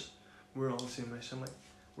approaches. We're on the same mission. Like,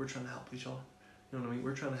 we're trying to help each other. You know what I mean?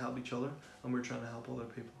 We're trying to help each other, and we're trying to help other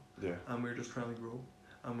people. Yeah. And we're just trying to grow,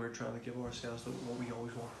 and we're trying to give ourselves what we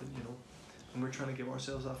always wanted, you know. And we're trying to give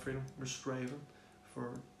ourselves that freedom. We're striving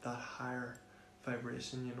for that higher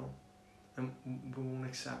vibration, you know. And we won't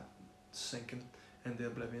accept sinking into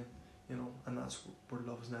oblivion, you know. And that's where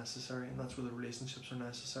love is necessary, and that's where the relationships are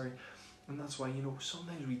necessary. And that's why, you know,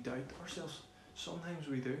 sometimes we doubt ourselves. Sometimes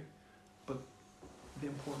we do. But the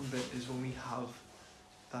important bit is when we have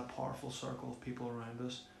that powerful circle of people around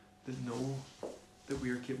us that know that we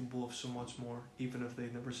are capable of so much more, even if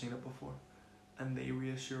they've never seen it before. And they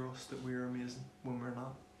reassure us that we're amazing when we're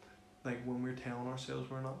not. Like, when we're telling ourselves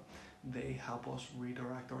we're not, they help us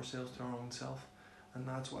redirect ourselves to our own self. And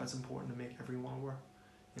that's why it's important to make everyone aware,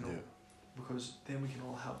 you know, because then we can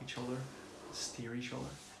all help each other steer each other.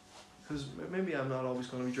 Because maybe I'm not always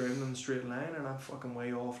going to be driving in a straight line, and I'm fucking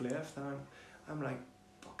way off left, and I'm like,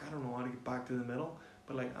 fuck, I don't know how to get back to the middle,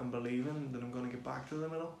 but like, I'm believing that I'm going to get back to the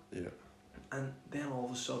middle. Yeah. And then all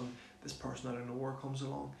of a sudden, this person out of nowhere comes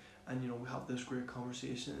along, and you know, we have this great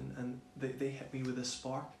conversation, and they hit me with a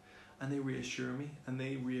spark, and they reassure me, and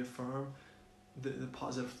they reaffirm the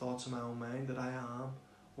positive thoughts in my own mind that I am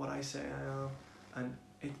what I say I am. And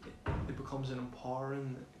it becomes an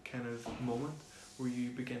empowering kind of moment where you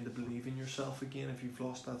begin to believe in yourself again if you've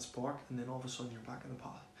lost that spark, and then all of a sudden you're back in the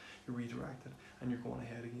path, you're redirected, and you're going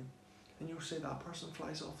ahead again. And you'll say that person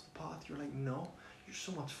flies off the path, you're like, no, you're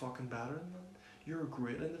so much fucking better than that. You're a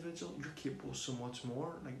great individual, you're capable of so much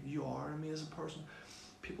more, like, you are an amazing person.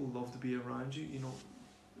 People love to be around you, you know.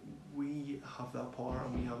 We have that power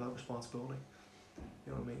and we have that responsibility,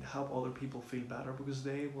 you know what I mean, to help other people feel better, because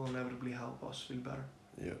they will inevitably help us feel better.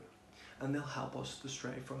 Yeah. And they'll help us to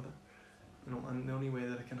strive further, you know. And the only way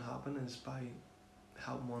that it can happen is by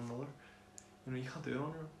helping one another. You know, you can't do it on your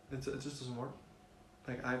own. It just doesn't work.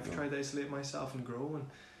 Like, I've tried to isolate myself and grow, and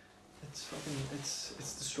it's fucking, it's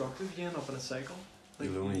destructive. You end up in a cycle. Like,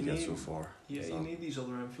 You'll only get so far. Yeah, you need these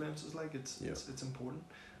other influences. Like, it's important.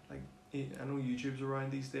 Like, I know YouTube's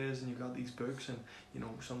around these days, and you've got these books, and you know,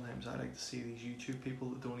 sometimes I like to see these YouTube people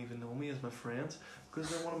that don't even know me as my friends, because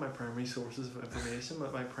they're one of my primary sources of information,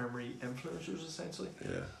 my primary influencers essentially.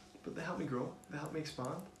 Yeah. But they help me grow. They help me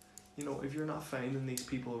expand. You know, if you're not finding these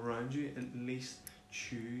people around you, at least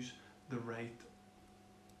choose the right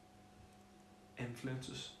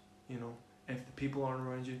influences. You know, if the people aren't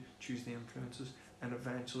around you, choose the influences, and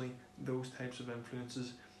eventually those types of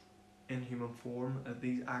influences in human form,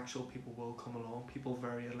 these actual people will come along. People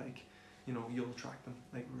very alike, you know, you'll attract them.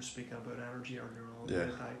 Like we were speaking about energy earlier on.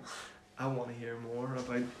 Yeah. I want to hear more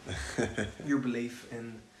about your belief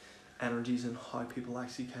in energies and how people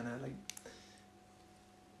actually kind of like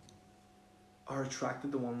are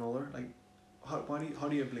attracted to one another. Like, how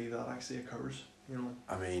do you believe that actually occurs? You know.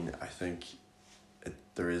 I mean, I think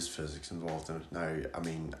there is physics involved in it. Now, I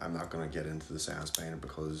mean, I'm not going to get into the science behind it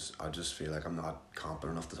because I just feel like I'm not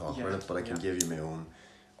competent enough to talk about it, but I can give you my own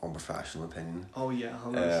unprofessional opinion. Oh yeah,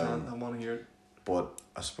 100%. I want to hear it. But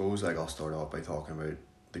I suppose like I'll start off by talking about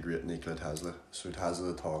the great Nikola Tesla. So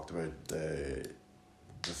Tesla talked about the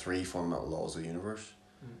three fundamental laws of the universe: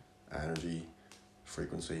 energy,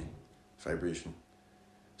 frequency, vibration.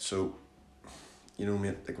 So, you know,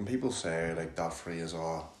 mate, like when people say like that phrase,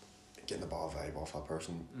 getting a bad vibe off that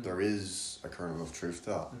person, there is a kernel of truth to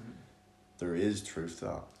that. There is truth to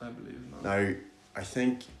that. I believe in that. Now, I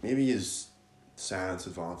think maybe as science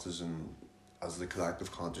advances and as the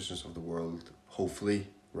collective consciousness of the world hopefully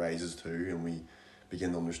rises too, and we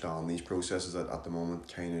begin to understand these processes that at the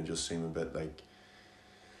moment kind of just seem a bit like,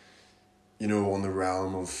 you know, on the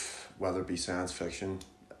realm of whether it be science fiction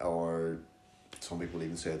or some people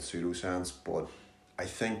even say it's pseudoscience, but I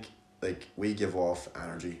think like we give off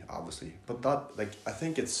energy obviously, but that like I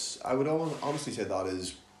think I would honestly say that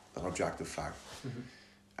is an objective fact.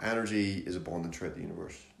 Energy is abundant throughout the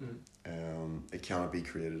universe. It cannot be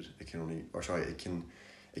created. It can't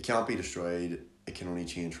be destroyed. It can only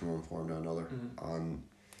change from one form to another. And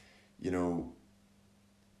you know,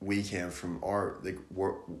 we came from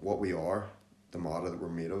what we are, the matter that we're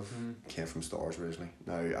made of, came from stars originally.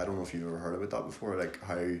 Now I don't know if you've ever heard about that before, like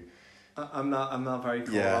how. I'm not very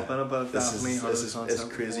caught up in it, but I've definitely heard of the concept. It's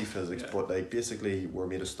crazy before. physics, but like basically we're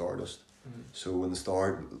made of stardust. So when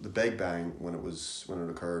the Big Bang, when it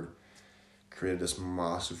occurred, created this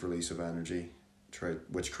massive release of energy,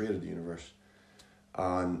 which created the universe.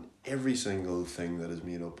 And every single thing that is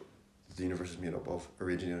made up, the universe is made up of,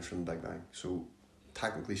 originated from the Big Bang. So,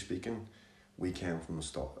 technically speaking, we came from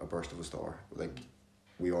a burst of a star. Like,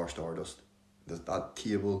 we are stardust. That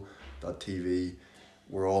table, that TV,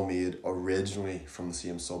 we're all made originally from the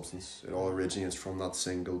same substance. It all originates from that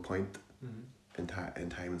single point in time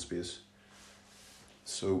and space.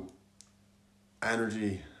 So,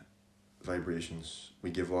 energy, vibrations,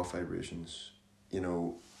 we give off vibrations. You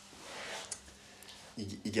know,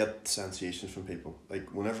 you get sensations from people.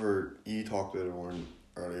 Like, whenever you talked about it, Oren,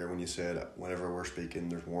 earlier, when you said whenever we're speaking,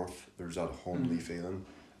 there's warmth, there's that homely feeling.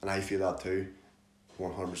 And I feel that too,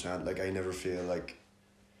 100%. Like, I never feel like,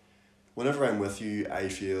 whenever I'm with you, I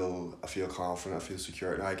feel confident, I feel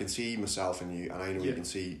secure. Now, I can see myself in you, and I know you can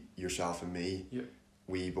see yourself in me. Yeah.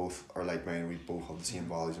 We both are like mine, we both have the same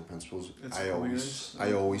values and principles. It's I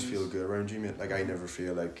always feel good around you, mate. Like, I never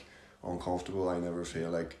feel like uncomfortable. I never feel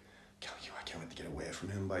like I can't wait to get away from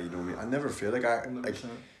him, but you know what I mean? I never feel like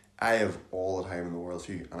I have all the time in the world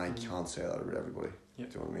for you, and I can't say that about everybody. Yeah.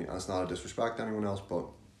 Do you know what I mean? And it's not a disrespect to anyone else, but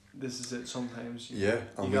this is it. Sometimes you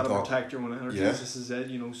gotta protect your own energy. Yeah. This is it.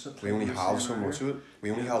 You know, we only have so much of it.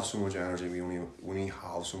 We only have so much energy. We only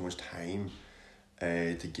have so much time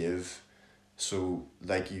to give. So,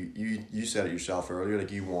 like you said it yourself earlier,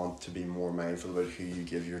 like, you want to be more mindful about who you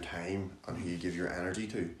give your time and who you give your energy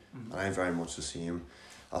to. And I'm very much the same.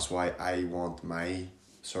 That's why I want my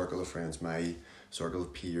circle of friends, my circle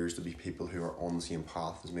of peers, to be people who are on the same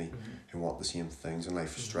path as me, who want the same things in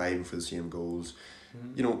life, striving for the same goals.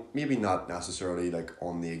 You know, maybe not necessarily like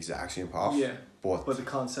on the exact same path. Yeah. But the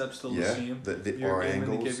concept's still the same. Our end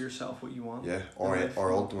goals, to give yourself what you want. Yeah,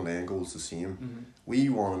 our ultimate end goal is the same. We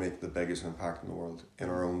want to make the biggest impact in the world in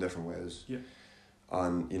our own different ways. Yeah.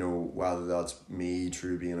 And, you know, whether that's me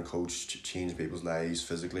through being a coach, changing people's lives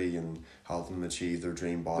physically and helping them achieve their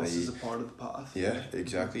dream body. This is a part of the path. Yeah,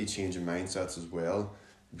 exactly. Changing mindsets as well,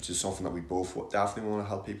 which is something that we both definitely want to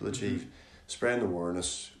help people achieve. Spreading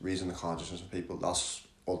awareness, raising the consciousness of people, that's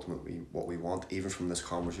ultimately what we want. Even from this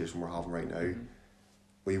conversation we're having right now,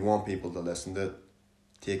 we want people to listen to it,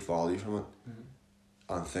 take value from it,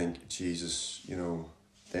 and think, Jesus, you know,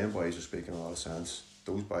 them boys are speaking a lot of sense.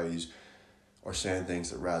 Those boys are saying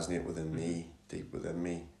things that resonate within me, deep within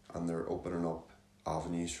me, and they're opening up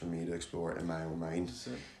avenues for me to explore in my own mind.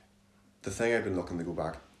 The thing I've been looking to go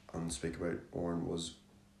back and speak about, Oren, was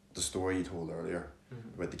the story you told earlier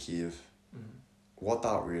about the cave. What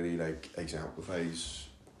that really exemplifies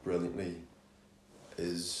brilliantly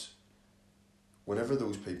is whenever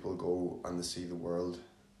those people go and they see the world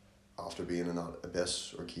after being in that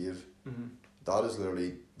abyss or cave, that is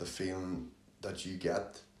literally the feeling that you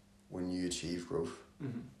get when you achieve growth.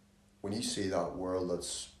 When you see that world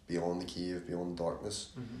that's beyond the cave, beyond the darkness,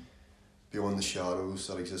 beyond the shadows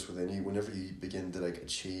that exist within you, whenever you begin to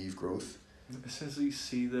achieve growth, essentially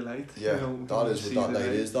see the light. Yeah, you know, that is what that light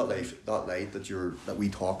is. That light that we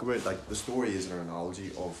talk about. Like, the story is an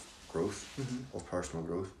analogy of growth, of personal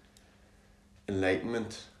growth.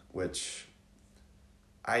 Enlightenment, which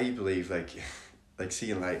I believe,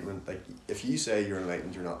 see enlightenment, if you say you're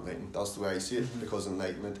enlightened, you're not enlightened. That's the way I see it, because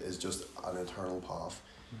enlightenment is just an eternal path.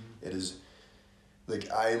 It is,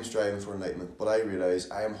 I am striving for enlightenment, but I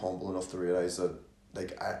realise, I am humble enough to realise that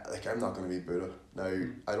I'm not going to be Buddha. Now,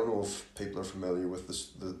 I don't know if people are familiar with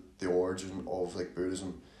the origin of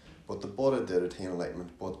Buddhism, but the Buddha did attain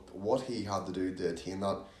enlightenment, but what he had to do to attain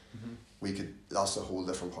that, that's a whole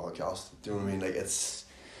different podcast. Do you know what I mean?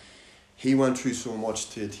 He went through so much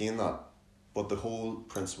to attain that, but the whole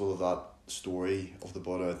principle of that story of the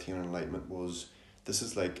Buddha attaining enlightenment was, this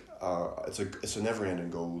is it's a never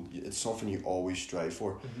ending goal. It's something you always strive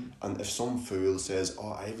for. And if some fool says,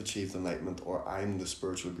 oh, I've achieved enlightenment, or I'm the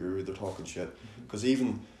spiritual guru, they're talking shit. Because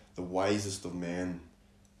even the wisest of men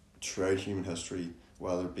throughout human history,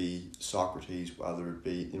 whether it be Socrates, whether it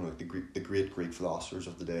be the great Greek philosophers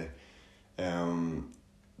of the day,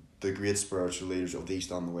 the great spiritual leaders of the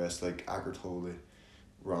East and the West, like Eckhart Tolle,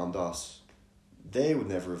 Ram Dass, they would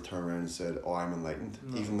never have turned around and said, oh, I'm enlightened.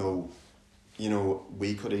 No. Even though,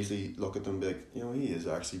 we could easily look at them and be like, he is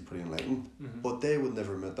actually pretty enlightened. But they would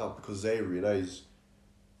never admit that, because they realise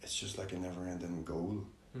it's just a never-ending goal.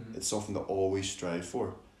 It's something to always strive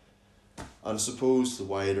for. And I suppose the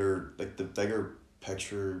wider, the bigger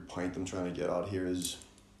picture point I'm trying to get at here is,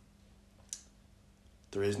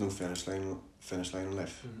 there is no finish line in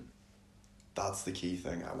life. That's the key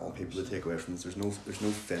thing I want people to take away from this. There's no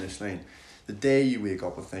finish line. The day you wake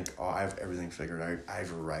up and think, oh, I have everything figured out,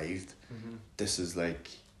 I've arrived, this is I've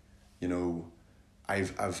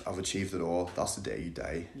achieved it all, that's the day you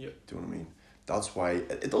die. Yep. Do you know what I mean? that's why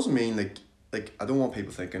it doesn't mean like I don't want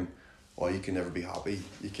people thinking, oh, you can never be happy,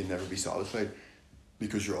 you can never be satisfied,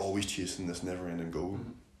 because you're always chasing this never ending goal,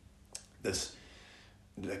 this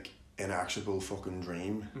like inactionable fucking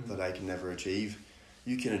dream that I can never achieve.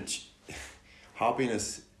 You can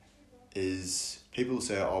happiness is, people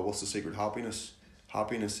say, oh, what's the secret? Happiness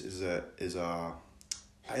is a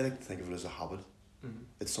I like to think of it as a habit.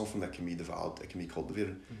 It's something that can be developed, it can be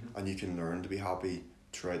cultivated, and you can learn to be happy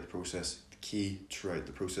throughout the process. The key throughout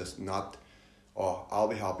the process, not, oh, I'll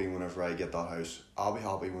be happy whenever I get that house, I'll be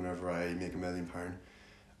happy whenever I make £1 million,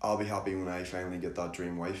 I'll be happy when I finally get that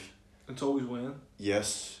dream wife. It's always when.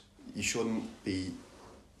 Yes, you shouldn't be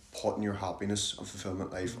putting your happiness and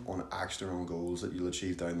fulfillment life on external goals that you'll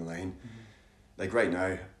achieve down the line. Like right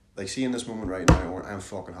now, like see in this moment right now, I'm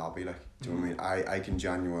fucking happy. Like, do you know what I mean? I can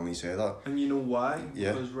genuinely say that. And you know why?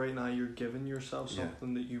 Yeah. Because right now you're giving yourself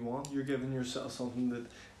something that you want. You're giving yourself something that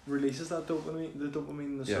releases that dopamine, the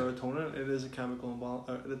serotonin. It is a chemical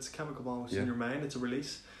balance. It's a chemical balance in your mind. It's a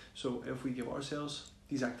release. So if we give ourselves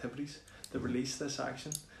these activities that release this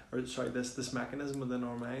action, this mechanism within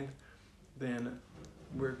our mind, then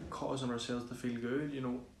we're causing ourselves to feel good. You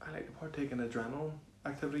know, I like to partake in adrenaline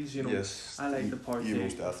activities. You know, yes, I like to partake. You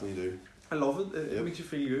most definitely do. I love it. It makes you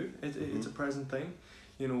feel good. It's a present thing.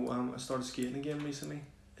 You know, I started skating again recently.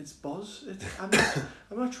 It's buzz. I'm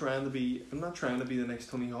not trying to be the next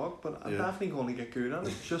Tony Hawk, but I'm definitely going to get good at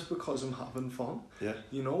it just because I'm having fun. Yeah.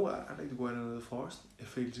 You know, I like to go out into the forest. It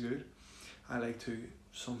feels good. I like to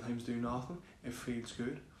sometimes do nothing. It feels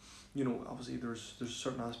good. You know, obviously there's a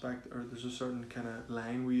certain aspect, or there's a certain kind of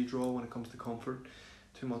line where you draw when it comes to comfort.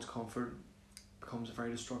 Too much comfort becomes a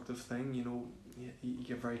very destructive thing. You know, you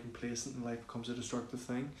get very complacent and life becomes a destructive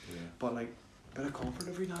thing. Yeah. But like a bit of comfort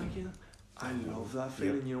every now and again, I love that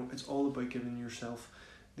feeling. You know, it's all about giving yourself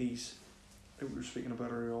these, like we were speaking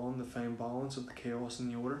about earlier on, the fine balance of the chaos and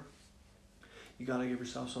the order. You gotta give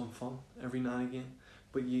yourself some fun every now and again,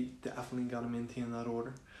 but you definitely gotta maintain that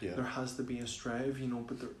order. Yeah. There has to be a strive, you know,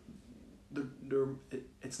 but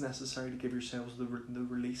it's necessary to give yourselves the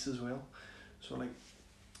release as well. So like,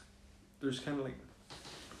 there's kind of like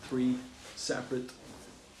 3 separate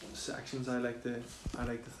sections I like to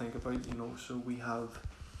think about. You know, so we have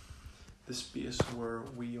the space where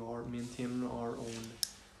we are maintaining our own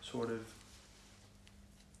sort of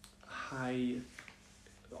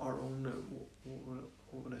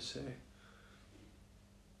what would I say?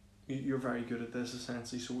 You're very good at this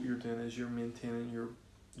essentially. So what you're doing is you're maintaining your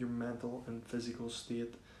mental and physical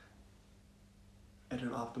state at an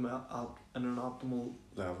optimal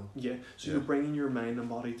level. Yeah. So you're bringing your mind and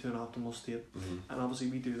body to an optimal state, and obviously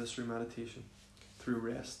we do this through meditation, through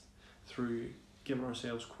rest, through giving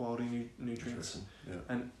ourselves quality nutrients,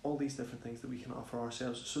 and all these different things that we can offer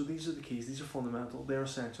ourselves. So these are the keys. These are fundamental. They're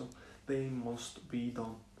essential. They must be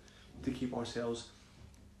done to keep ourselves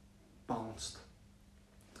balanced.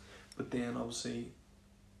 But then obviously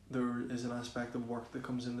there is an aspect of work that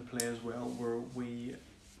comes into play as well, where we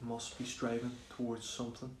must be striving towards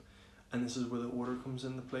something, and this is where the order comes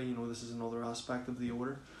into play. You know, this is another aspect of the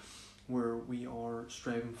order, where we are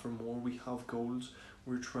striving for more. We have goals,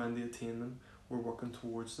 we're trying to attain them, we're working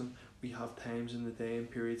towards them. We have times in the day and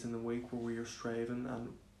periods in the week where we are striving and,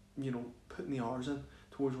 you know, putting the hours in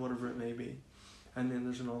towards whatever it may be. And then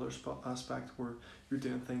there's another aspect where you're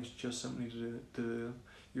doing things just simply to do them.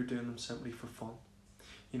 You're doing them simply for fun.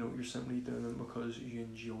 You know, you're simply doing them because you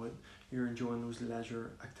enjoy it. You're enjoying those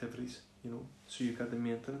leisure activities, you know. So you've got the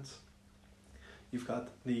maintenance, you've got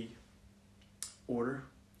the order,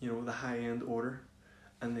 you know, the high-end order,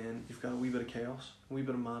 and then you've got a wee bit of chaos, a wee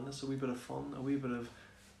bit of madness, a wee bit of fun, a wee bit of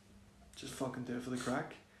just fucking do it for the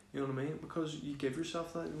crack. You know what I mean? Because you give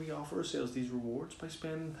yourself that. We offer ourselves these rewards by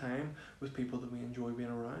spending time with people that we enjoy being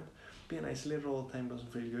around. Being isolated all the time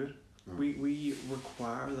doesn't feel good. We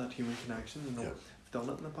require that human connection. You know, I've done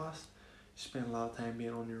it in the past. You spend a lot of time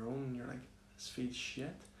being on your own, and you're like, this feels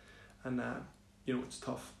shit. And you know, it's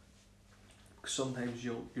tough. Because sometimes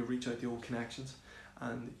you'll reach out to old connections,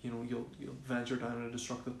 and you know you'll venture down a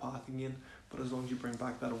destructive path again. But as long as you bring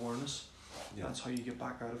back that awareness, that's how you get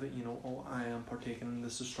back out of it. You know, oh, I am partaking in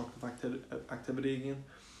this destructive activity again.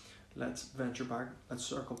 Let's venture back. Let's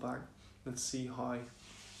circle back. Let's see how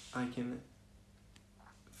I can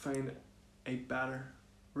find a better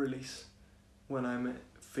release when I'm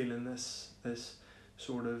feeling this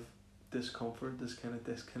sort of discomfort, this kind of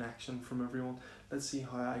disconnection from everyone. Let's see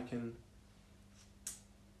how I can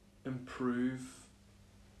improve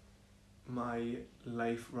my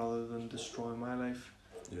life rather than destroy my life.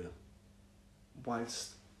 Yeah.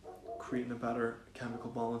 Whilst creating a better chemical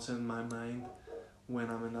balance in my mind when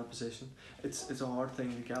I'm in that position. It's a hard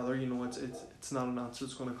thing to gather, you know. It's not an answer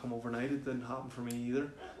that's going to come overnight. It didn't happen for me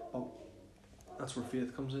either. But that's where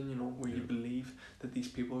faith comes in, you know, where you believe that these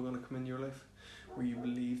people are going to come in your life, where you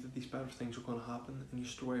believe that these better things are going to happen, and you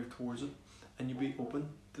strive towards it, and you be open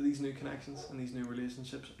to these new connections and these new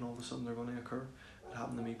relationships, and all of a sudden they're going to occur. It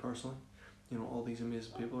happened to me personally. You know, all these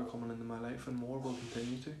amazing people are coming into my life, and more will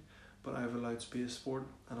continue to. But I've allowed space for it,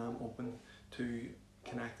 and I'm open to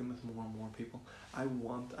connecting with more and more people.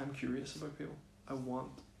 I'm curious about people. I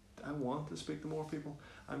want to speak to more people.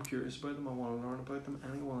 I'm curious about them. I want to learn about them.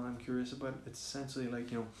 Anyone I'm curious about. It's essentially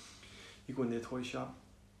like, you know, you go into a toy shop,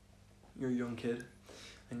 you're a young kid,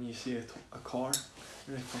 and you see a car,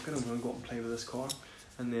 you're like, fuck it, I'm going to go up and play with this car.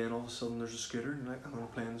 And then all of a sudden there's a scooter, and you're like, I'm going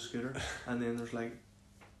to play on the scooter. And then there's like,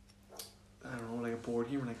 I don't know, like a board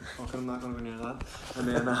game, like, fuck it, I'm not going to go near that. And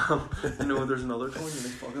then, you know, there's another toy, and you're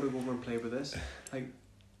like, fuck it, I'll go over and play with this. Like,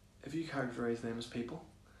 if you characterise them as people,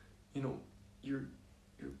 you know, you're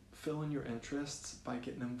filling your interests by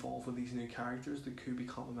getting involved with these new characters that could be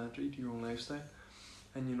complementary to your own lifestyle.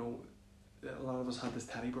 And, you know, a lot of us had this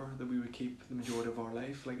teddy bear that we would keep the majority of our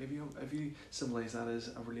life. Like, if you symbolise that as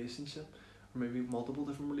a relationship, or maybe multiple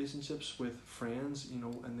different relationships with friends, you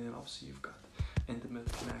know, and then obviously you've got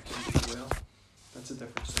intimate connections as well, that's a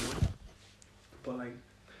different story. But like,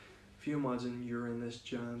 if you imagine you're in this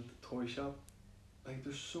giant toy shop, like,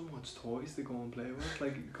 there's so much toys to go and play with.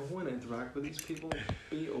 Like, go and interact with these people.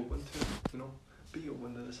 Be open to it, you know. Be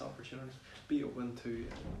open to this opportunity. Be open to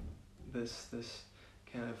this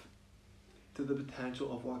kind of, to the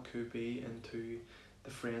potential of what could be, and to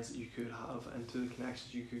the friends that you could have, and to the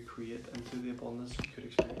connections you could create, and to the abundance you could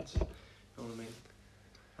experience. You know what I mean?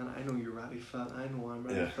 And I know you're ready for that. I know I'm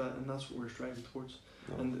ready for that, and that's what we're striving towards.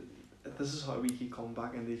 No. And this is how we keep coming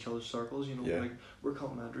back into each other's circles, you know. Like, we're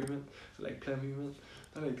complementary, man. Like, play me, man.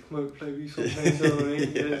 I like to come out and play with you sometimes, you know what I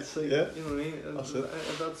mean? It's like, you know what I mean? That's the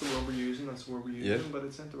word we're using, that's the word we're using, but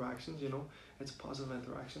it's interactions, you know. It's a positive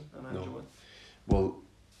interaction, and I enjoy it. Well,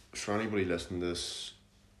 for anybody listening to this,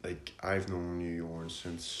 like, I've known you, Oren,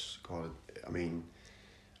 since, God, I mean,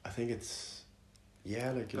 I think it's, like,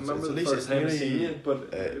 it's, I remember the first time I seen you,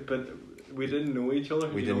 but we didn't know each other.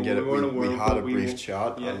 We didn't get it. We had a brief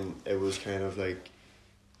chat, and it was kind of like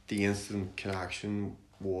the instant connection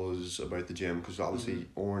was about the gym, because obviously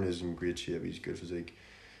Oren is in great shape. He's good physique,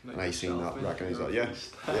 like, and I seen that, recognise that. Yeah,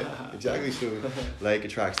 exactly. So like,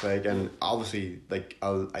 attracts like, and obviously like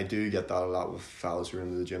I do get that a lot with fellas who are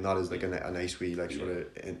into the gym. That is like a nice wee, like, sort of,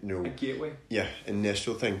 you know, a gateway. Yeah,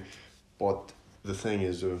 initial thing. But the thing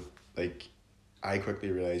is, like, I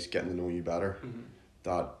quickly realised, getting to know you better,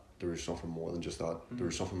 that there was something more than just that. There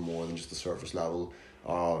was something more than just the surface level.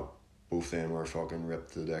 Both them are fucking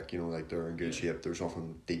ripped to the deck, you know, like, they're in good shape. There's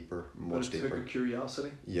something deeper, much deeper. But it took a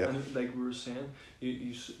curiosity. Yeah. And like we were saying,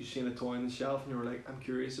 you seen a toy on the shelf, and you were like, I'm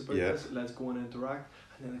curious about this, let's go and interact.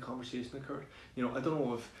 And then the conversation occurred. You know, I don't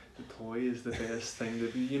know if the toy is the best thing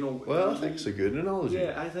to be, you know. Well, I think it's a good analogy.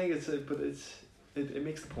 Yeah, I think it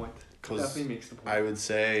makes the point. It definitely makes the point. I would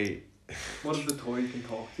say, what if the toy can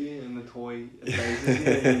talk to you, and the toy advises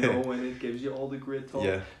you, and, you know, and it gives you all the great talk,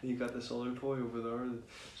 and you got this other toy over there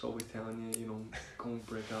that's always telling you, you know, go and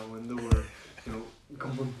break that window, or, you know,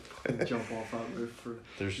 come and jump off that roof. Or,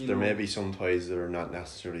 there may be some toys that are not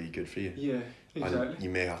necessarily good for you. Yeah, exactly. And you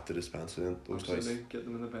may have to dispense those toys. Get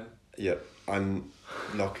them in the bed. Yeah, and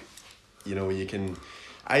look, you know, you can.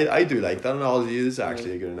 I do like that analogy. It's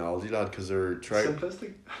actually a good analogy, lad, because they're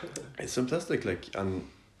simplistic. It's simplistic, like, and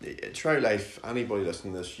throughout life, anybody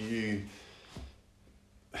listening to this, you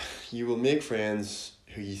will make friends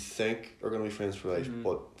who you think are going to be friends for life,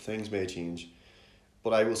 but things may change.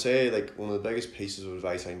 But I will say, like, one of the biggest pieces of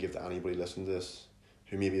advice I can give to anybody listening to this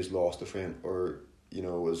who maybe has lost a friend, or, you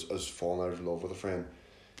know, has fallen out of love with a friend,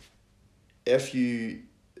 if you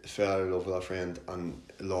fell out of love with that friend and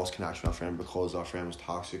lost connection with that friend because that friend was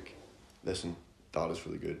toxic, listen, that is for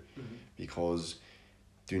the good. Because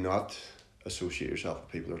do not associate yourself with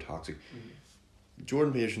people that are toxic.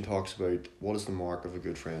 Jordan Peterson talks about what is the mark of a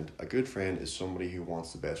good friend. A good friend is somebody who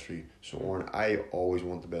wants the best for you. So, Oren, I always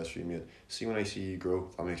want the best for you, mate. See, when I see you grow,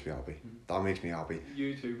 that makes me happy. That makes me happy.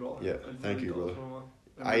 You too, brother. Yeah, thank you, brother.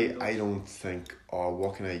 I don't think,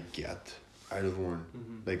 what can I get out of Oren?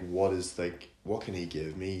 Like, what can he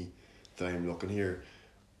give me that I'm looking here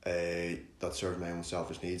that serves my own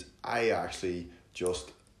selfish needs? I actually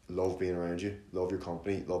just love being around you, love your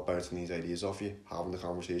company, love bouncing these ideas off you, having the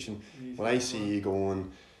conversation. When I see you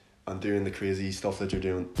going and doing the crazy stuff that you're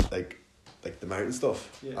doing, like the mountain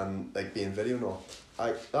stuff, and like being video and all,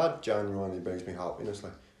 that genuinely brings me happiness.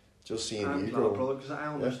 Like, just seeing I'm you glad, grow. brother, because I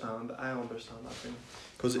understand that thing.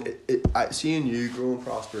 Because seeing you grow and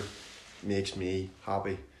prosper makes me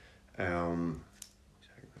happy. That's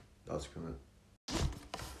gonna.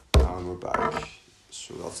 And we're back.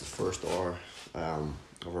 So that's the first hour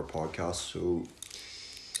of our podcast. So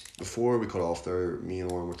before we cut off there, me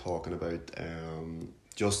and Oren were talking about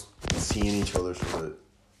just seeing each other sort of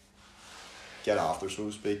get after, so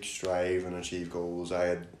to speak, strive and achieve goals. I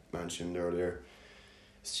had mentioned earlier,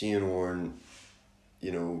 seeing Oren,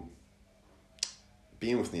 you know,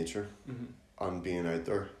 being with nature and being out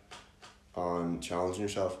there and challenging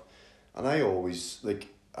yourself. And I always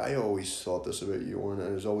thought this about you, Oren,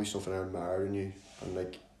 and there's always something I admired in you. And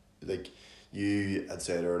like you had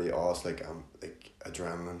said earlier, it's like I'm like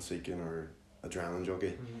adrenaline seeking or adrenaline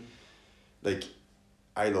junkie. Like,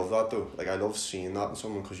 I love that though. Like, I love seeing that in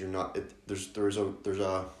someone, because you're not. There's a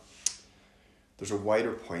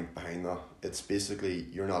wider point behind that. It's basically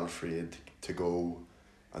you're not afraid to go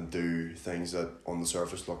and do things that on the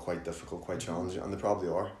surface look quite difficult, quite challenging, and they probably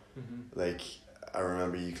are. Like, I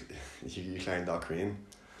remember you climbed that crane,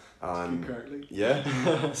 and yeah,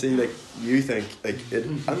 see, like, you think like it.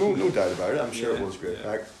 I know, no doubt about it. I'm sure it was great.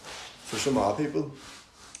 Yeah. Like, for some other people,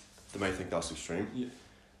 they might think that's extreme,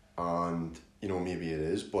 and you know, maybe it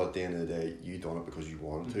is, but at the end of the day, you done it because you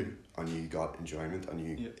wanted to, and you got enjoyment, and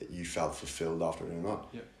you felt fulfilled after doing that.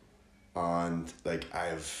 And like, I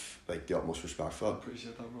have like the utmost respect for that.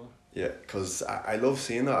 Appreciate that, bro. Yeah, because I love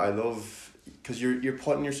seeing that. I love, because you're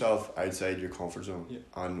putting yourself outside your comfort zone.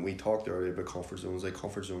 And we talked earlier about comfort zones. Like,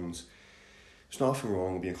 comfort zones, there's nothing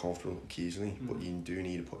wrong with being comfortable occasionally, but you do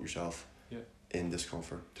need to put yourself in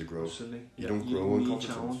discomfort to grow. Absolutely. You don't grow in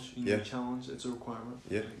comfort zones. You need challenge. It's a requirement.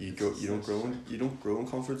 Yeah, you don't grow in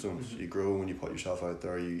comfort zones. You grow when you put yourself out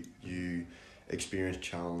there. You experience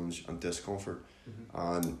challenge and discomfort,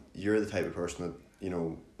 and you're the type of person that, you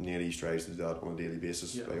know, nearly strives to do that on a daily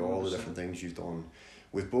basis. Like, all the different things you've done.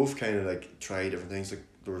 We've both kind of like tried different things. Like,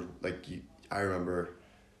 there was like I remember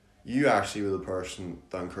you actually were the person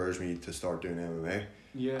that encouraged me to start doing MMA.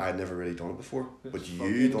 Yeah, I'd never really done it before, but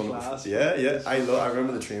you done it before. I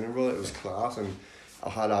remember the training, bro. It was class, and I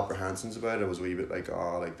had apprehensions about it. I was a wee bit like, do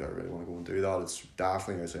I really want to go and do that? It's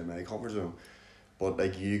definitely outside my comfort zone. But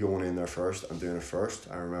like, you going in there first and doing it first,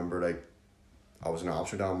 I remember like, I was in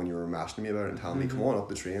Amsterdam when you were messaging me about it and telling me, come on up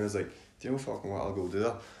the train. I was like, do you know fucking what, I'll go do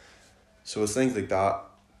that. So it's things like that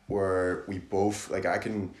where we both, like, I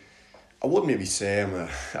wouldn't maybe say I'm an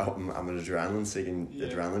adrenaline seeking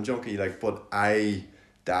adrenaline junkie, like, but I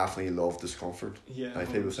definitely love discomfort. Yeah,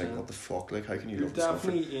 like, people think, what the fuck, like, how can you love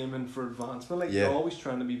discomfort? You're definitely aiming for advancement, like, you're always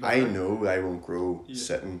trying to be better. I know I won't grow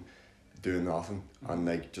sitting doing nothing and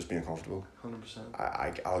like just being comfortable.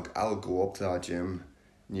 100%. I'll go up to that gym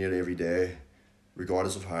nearly every day,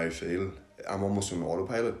 regardless of how I feel. I'm almost on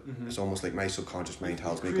autopilot. It's almost like my subconscious mind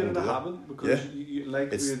tells me go and do that. Created a habit, because you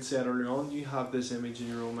like we had said earlier on, you have this image in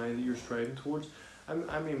your own mind that you're striving towards.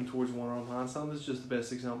 I'm aiming towards one-arm handstand. This is just the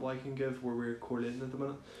best example I can give where we're coordinating at the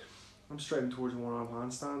minute. I'm striving towards a one-arm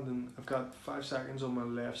handstand, and I've got 5 seconds on my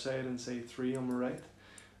left side and say 3 on my right.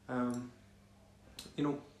 You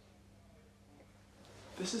know,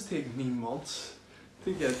 this has taken me months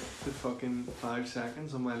to get the fucking 5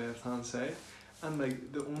 seconds on my left hand side, and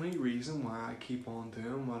like, the only reason why I keep on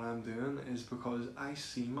doing what I'm doing is because I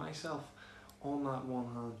see myself on that one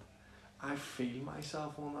hand. I feel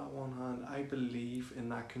myself on that one hand. I believe in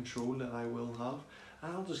that control that I will have,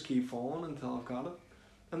 and I'll just keep falling until I've got it.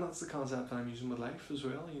 And that's the concept that I'm using with life as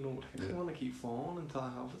well. You know, I want to keep falling until I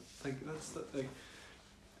have it. Like, that's the, like,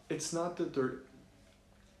 it's not that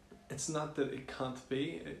it can't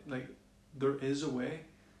be. Like, there is a way.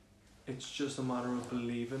 It's just a matter of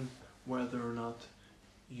believing whether or not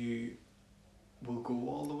you will go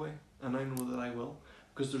all the way. And I know that I will,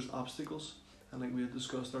 because there's obstacles, and like we had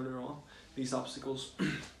discussed earlier on, these obstacles,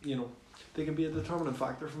 you know, they can be a determining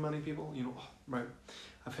factor for many people. You know, right,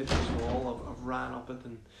 I've hit this wall, I've ran up it,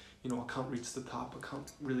 and you know, I can't reach the top. I can't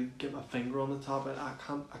really get my finger on the top. I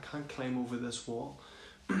can't climb over this wall.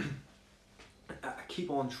 I keep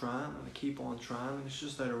on trying and I keep on trying, and it's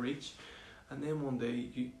just out of reach. And then one day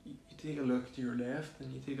you take a look to your left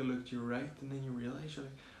and you take a look to your right, and then you realise you're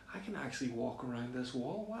like, I can actually walk around this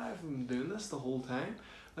wall. Why have I been doing this the whole time?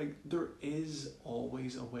 Like, there is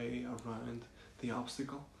always a way around the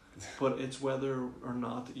obstacle, but it's whether or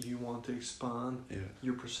not you want to expand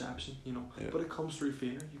your perception, you know. But it comes through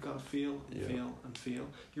feeling. You gotta feel, feel, and feel.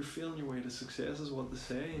 You're feeling your way to success, is what they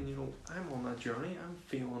say. And you know, I'm on that journey. I'm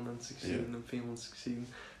feeling and succeeding and feeling and succeeding.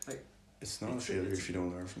 Like, it's not a failure if you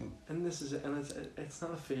don't learn from it. And this is it. And it's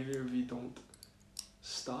not a failure if you don't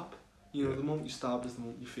stop. You know, the moment you stop is the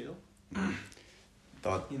moment you fail.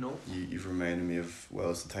 That, you know. you've reminded me of, well,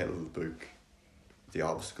 it's the title of the book, The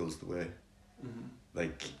Obstacle's the Way. Mm-hmm.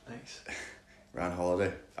 Like, Nice. Ryan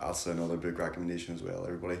Holiday, that's another book recommendation as well,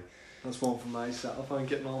 everybody. That's one for myself. I'm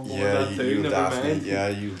getting on board Yeah, with that too. you'll Never definitely, mind. yeah,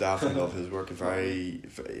 you'll definitely love his work.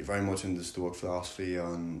 Very much into Stoic philosophy,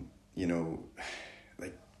 and you know,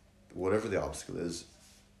 like, whatever the obstacle is,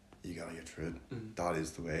 you gotta get through it. Mm-hmm. That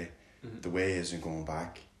is the way. Mm-hmm. The way isn't going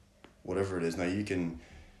back. Whatever it is, now you can,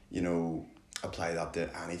 you know, apply that to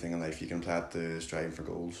anything in life. You can apply it to striving for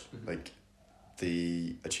goals. Mm-hmm. Like,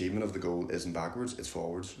 the achievement of the goal isn't backwards; it's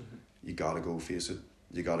forwards. Mm-hmm. You gotta go face it.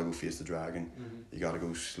 You gotta go face the dragon. Mm-hmm. You gotta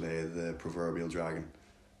go slay the proverbial dragon,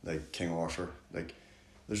 like King Arthur. Like,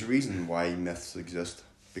 there's a reason why myths exist,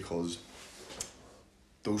 because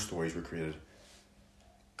those stories were created,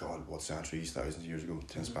 God, what, centuries, thousands of years ago,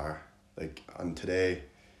 to inspire. Like, and today,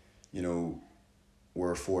 you know,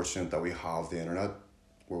 we're fortunate that we have the internet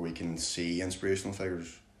where we can see inspirational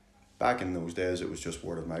figures. Back in those days, it was just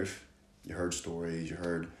word of mouth. You heard stories, you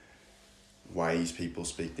heard wise people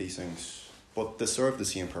speak these things, but they serve the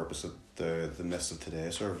same purpose that the myths of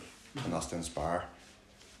today serve, and that's to inspire.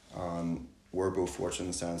 And we're both fortunate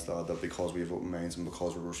in the sense that because we have open minds and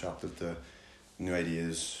because we're receptive to new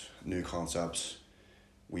ideas, new concepts,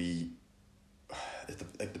 the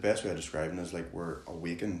best way of describing it is like we're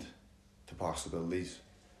awakened to possibilities,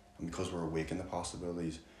 and because we're awakened to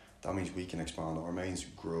possibilities, that means we can expand our minds,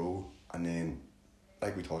 grow, and then,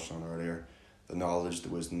 like we touched on earlier, the knowledge, the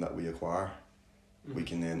wisdom that we acquire, we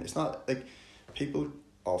can then, it's not like, people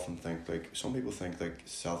often think, like, some people think like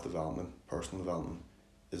self-development, personal development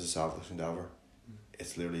is a selfless endeavour.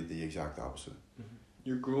 It's literally the exact opposite.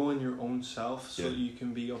 You're growing your own self so Yeah. you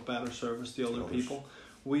can be of better service to other others. people.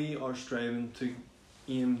 We are striving to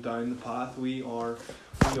aim down the path. We are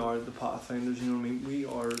the pathfinders, you know what I mean?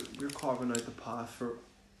 We're carving out the path for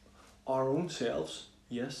our own selves,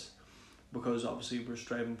 yes, because obviously we're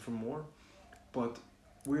striving for more, but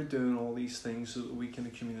we're doing all these things so that we can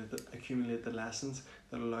accumulate the lessons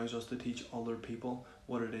that allows us to teach other people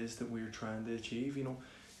what it is that we're trying to achieve. You know,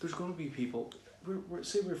 there's going to be people, we're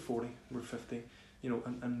say we're 40, we're 50, you know,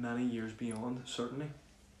 and many years beyond, certainly,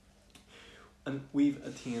 and we've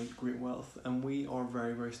attained great wealth and we are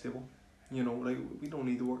very, very stable. You know, like, we don't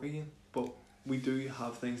need to work again, but we do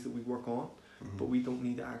have things that we work on, but we don't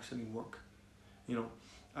need to actually work. You know,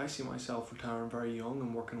 I see myself retiring very young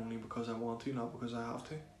and working only because I want to, not because I have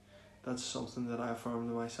to. That's something that I affirm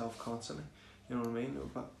to myself constantly. You know what I mean?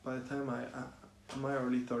 But by the time in my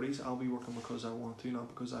early 30s, I'll be working because I want to, not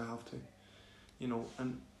because I have to. You know,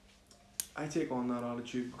 and I take on that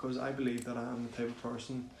attitude because I believe that I am the type of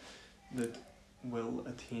person that will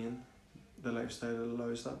attain the lifestyle that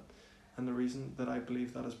allows that. And the reason that I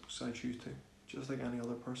believe that is because I choose to, just like any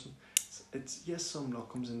other person. It's yes, some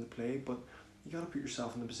luck comes into play, but you gotta put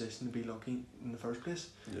yourself in the position to be lucky in the first place.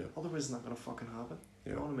 Yeah. Otherwise, it's not gonna fucking happen.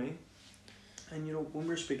 Yeah. You know what I mean? And you know, when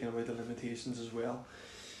we're speaking about the limitations as well,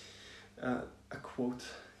 a quote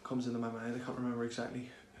comes into my mind. I can't remember exactly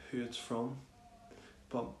who it's from,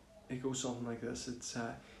 but it goes something like this. It's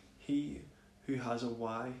he who has a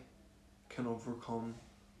why can overcome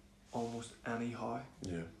almost any how.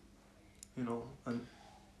 Yeah. You know, and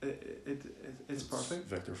it's perfect.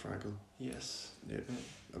 Viktor Frankl. Yes. Yeah.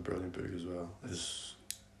 A brilliant book as well. His,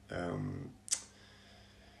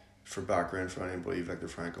 for background for anybody, Viktor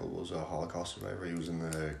Frankl was a Holocaust survivor. He was in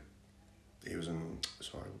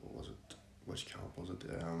sorry, what was it? Which camp was it?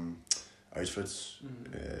 Auschwitz.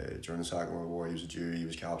 During the Second World War, he was a Jew. He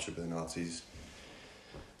was captured by the Nazis,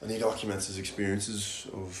 and he documents his experiences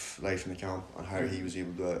of life in the camp and how he was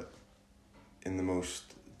able to, in the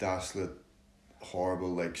most desolate,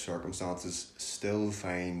 horrible like circumstances, still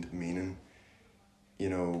find meaning. You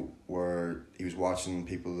know, where he was watching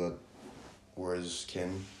people that were his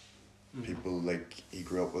kin, people like he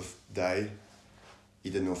grew up with, die. He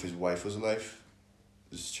didn't know if his wife was alive,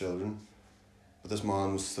 his children, but this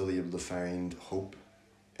man was still able to find hope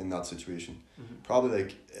in that situation.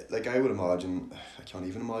 Probably like I would imagine, I can't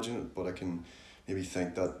even imagine it, but I can maybe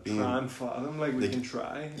think that being try and fathom, like we can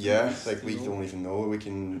try. Yeah, like we don't even know. We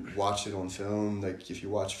can watch it on film. Like if you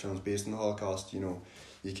watch films based on the Holocaust, you know,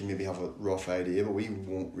 you can maybe have a rough idea, but we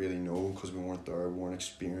won't really know because we weren't there. We weren't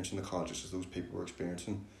experiencing the consciousness those people were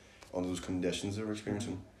experiencing under those conditions they were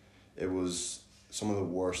experiencing. It was some of the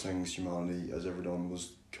worst things humanity has ever done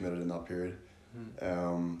was committed in that period.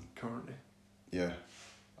 Currently. Yeah,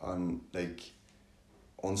 and like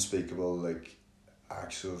unspeakable like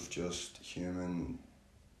acts of just human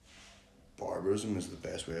barbarism is the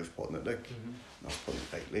best way of putting it. Like, not putting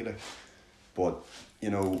it lightly, like, but you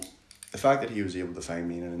know, the fact that he was able to find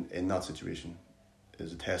meaning in that situation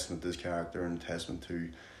is a testament to his character and a testament to,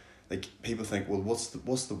 like, people think, well, what's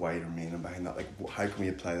the wider meaning behind that? Like, how can we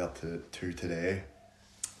apply that to today,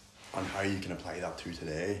 and how you can apply that to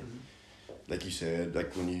today? Like you said,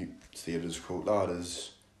 like when you stated his quote, that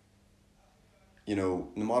is, you know,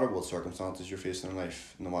 no matter what circumstances you're facing in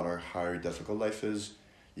life, no matter how difficult life is,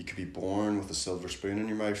 you could be born with a silver spoon in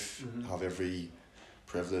your mouth, have every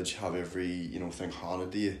privilege, have every, you know, thing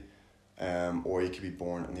handed to you, or you could be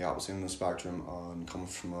born on the opposite end of the spectrum and come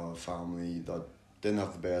from a family that didn't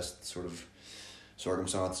have the best sort of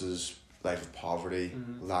circumstances, life of poverty,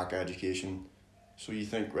 lack of education. So you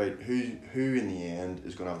think, right, who in the end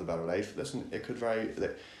is going to have the better life? Listen, it could vary.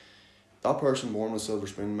 That person born with a silver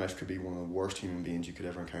spoon in their mouth could be one of the worst human beings you could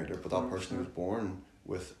ever encounter, but that person who was born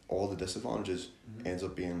with all the disadvantages ends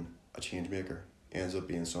up being a change maker, ends up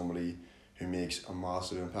being somebody who makes a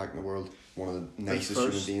massive impact in the world, one of the nicest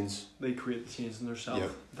human beings. They create the change in themselves.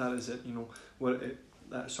 Yep. That is it, you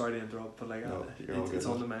know. Sorry to interrupt, but like it's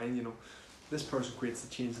on the mind, you know. This person creates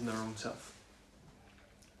the change in their own self.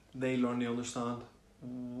 They learn to understand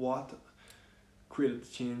what created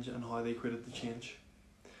the change and how they created the change.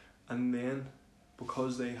 And then,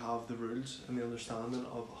 because they have the rules and the understanding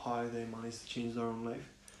of how they manage to change their own life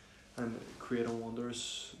and create a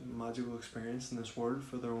wondrous, magical experience in this world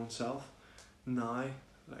for their own self, now,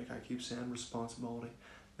 like I keep saying, responsibility.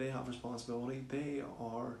 They have responsibility. They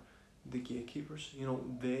are the gatekeepers. You know,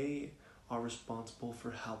 they are responsible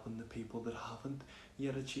for helping the people that haven't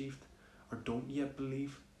yet achieved or don't yet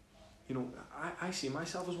believe. You know, I see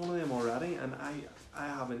myself as one of them already, and I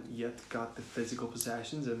haven't yet got the physical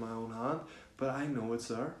possessions in my own hand, but I know it's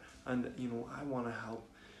there, and you know, I want to help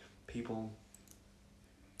people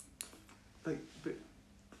like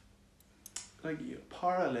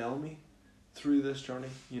parallel me through this journey.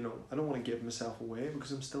 You know, I don't want to give myself away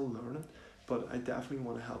because I'm still learning, but I definitely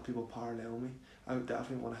want to help people parallel me. I would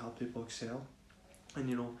definitely want to help people excel, and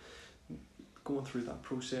you know, going through that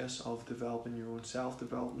process of developing your own self,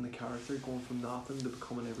 developing the character, going from nothing to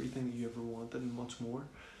becoming everything that you ever wanted and much more.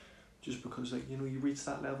 Just because, like, you know, you reach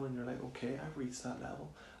that level and you're like, okay, I've reached that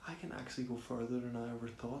level. I can actually go further than I ever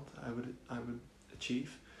thought I would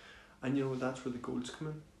achieve. And you know, that's where the goals come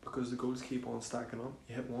in, because the goals keep on stacking up.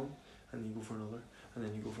 You hit one and you go for another, and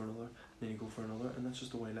then you go for another, and then you go for another, and that's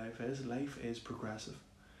just the way life is. Life is progressive.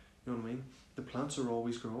 You know what I mean? The plants are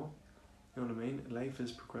always growing. You know what I mean? Life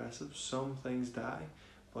is progressive. Some things die,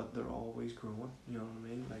 but they're always growing. You know what I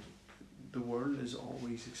mean? Like, the world is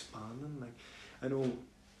always expanding. Like, I know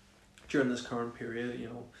during this current period, you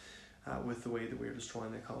know, with the way that we're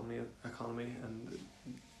destroying the economy and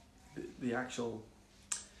the actual,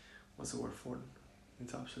 what's the word for it?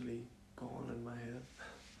 It's absolutely gone in my head.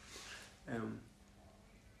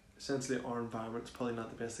 Essentially, our environment's probably not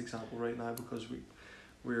the best example right now, because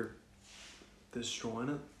we're destroying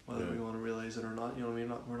it, whether we want to realise it or not. You know what I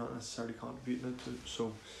mean? We're not necessarily contributing it to,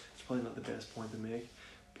 so it's probably not the best point to make.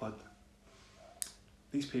 But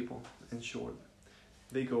these people, in short,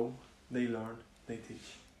 they go, they learn, they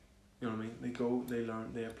teach. You know what I mean? They go, they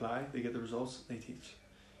learn, they apply, they get the results, they teach.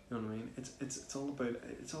 You know what I mean? It's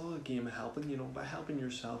all a game of helping. You know, by helping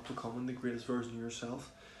yourself becoming the greatest version of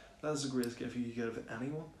yourself, that is the greatest gift you give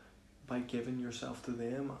anyone. By giving yourself to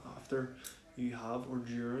them after you have, or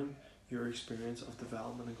during your experience of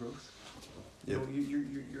development and growth. You know,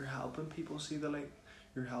 you're helping people see the light.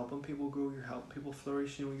 You're helping people grow. You're helping people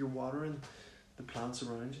flourish. You know, you're watering the plants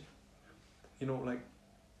around you. You know, like,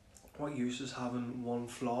 what use is having one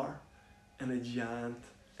flower in a giant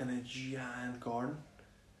garden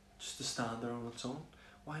just to stand there on its own?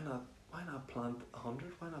 Why not plant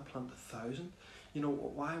 100? Why not plant 1,000? You know,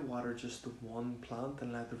 why water just the one plant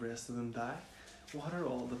and let the rest of them die? Water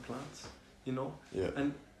all the plants. You know,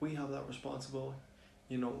 and we have that responsibility.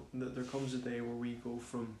 You know, there comes a day where we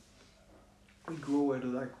grow out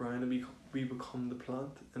of that ground and we become the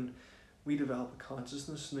plant, and we develop a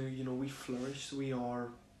consciousness. Now, you know, we flourish. We've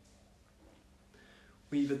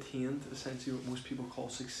attained essentially what most people call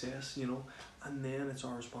success. You know, and then it's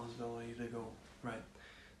our responsibility to go, right,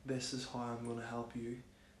 this is how I'm going to help you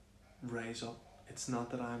rise up. It's not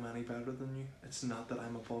that I'm any better than you. It's not that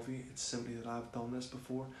I'm above you. It's simply that I've done this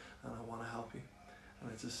before and I want to help you.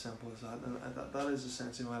 And it's as simple as that. And that is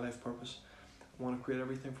essentially my life purpose. I want to create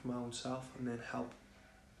everything for my own self, and then help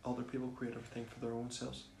other people create everything for their own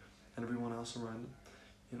selves and everyone else around them.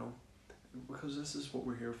 You know, because this is what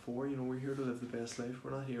we're here for. You know, we're here to live the best life.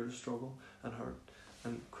 We're not here to struggle and hurt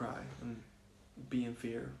and cry and be in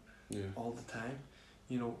fear all the time.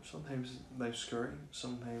 You know, sometimes life's scary,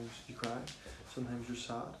 sometimes you cry, sometimes you're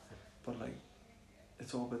sad, but like,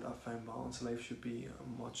 it's all about that fine balance. Life should be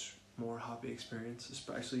a much more happy experience,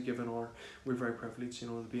 especially given we're very privileged,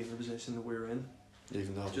 to be in the position that we're in.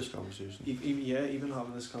 Even to have this conversation. Even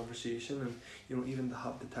having this conversation, and even to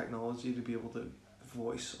have the technology to be able to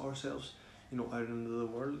voice ourselves, out into the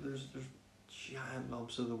world. There's giant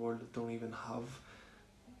lumps of the world that don't even have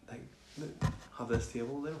this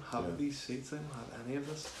table. They don't have these seats. They don't have any of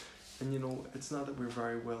this. And it's not that we're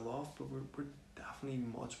very well off, but we're definitely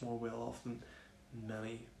much more well off than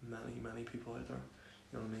many people out there.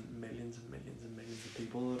 You know what I mean? Millions and millions and millions of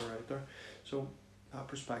people that are out there. So that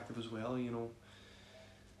perspective as well,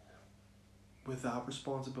 with that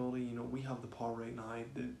responsibility, we have the power right now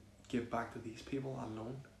to give back to these people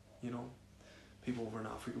alone. People over in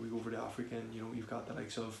Africa, we go over to Africa, and you've got the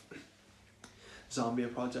likes of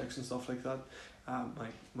Zambia projects and stuff like that.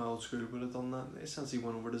 My old school would have done that. They essentially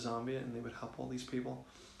went over to Zambia and they would help all these people.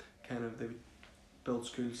 They would build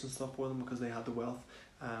schools and stuff for them because they had the wealth.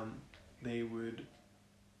 They would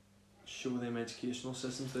show them educational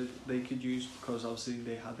systems that they could use because obviously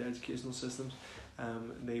they had the educational systems.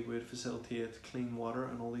 They would facilitate clean water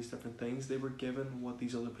and all these different things. They were given what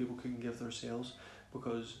these other people couldn't give themselves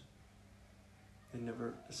because they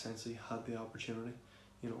never essentially had the opportunity,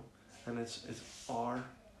 and it's our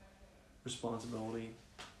responsibility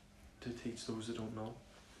to teach those that don't know.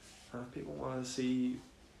 And if people want to see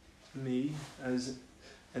me as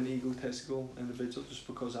an egotistical individual just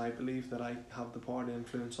because I believe that I have the power to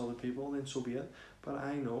influence other people, then so be it. But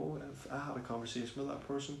I know if I had a conversation with that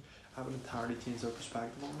person, I would entirely change their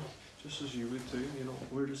perspective on me, just as you would too.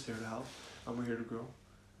 We're just here to help and we're here to grow,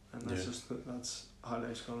 and that's how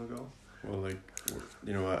life's gonna go. Well,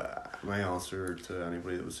 my answer to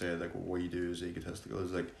anybody that would say what we do is egotistical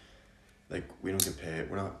is we don't get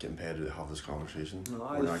paid. We're not getting paid to have this conversation. No,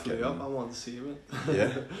 I want to see it.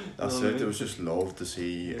 Yeah, that's it. It was just love to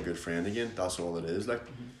see a good friend again. That's all it is.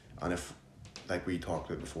 And if we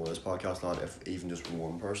talked about before this podcast, lad, if even just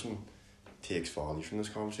one person takes value from this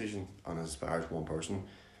conversation and inspires one person,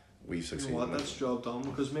 we've succeeded. That's job done,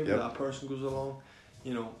 because maybe that person goes along,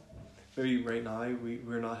 maybe right now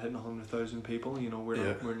we're not hitting 100,000 people.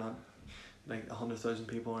 We're not 100,000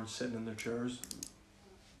 people aren't sitting in their chairs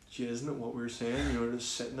jizzing at what we're saying. We're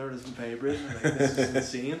just sitting there just vibrating this is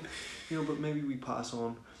insane. But maybe we pass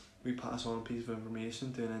on a piece of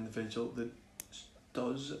information to an individual that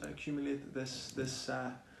does accumulate this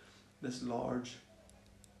large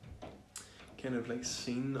kind of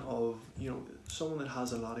scene of someone that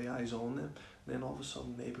has a lot of eyes on them. Then all of a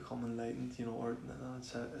sudden they become enlightened, or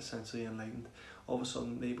that's essentially enlightened. All of a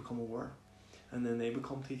sudden they become aware, and then they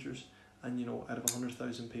become teachers. And out of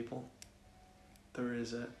 100,000 people, there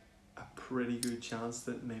is a pretty good chance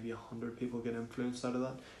that maybe 100 people get influenced out of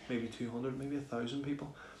that. Maybe 200, maybe 1,000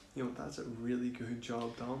 people. That's a really good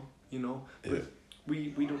job done. But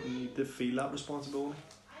we don't need to feel that responsibility.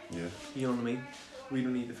 Yeah. You know what I mean? We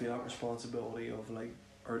don't need to feel that responsibility of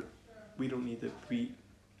or we don't need to be,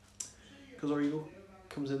 because our ego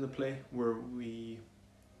comes into play where we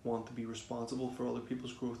want to be responsible for other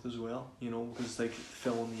people's growth as well, because it's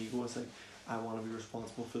filling the ego. It's I want to be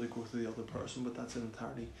responsible for the growth of the other person, but that's an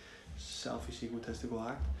entirely selfish, egotistical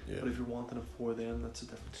act. Yeah. But if you're wanting it for them, that's a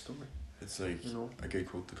different story. It's a good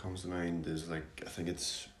quote that comes to mind is I think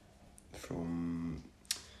it's from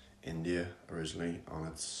India originally, and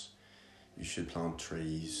it's, you should plant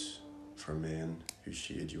trees for men whose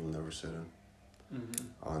shade you will never sit in.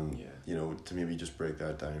 Mm-hmm. And to maybe just break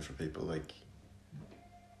that down for people,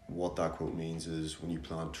 what that quote means is when you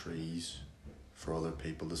plant trees for other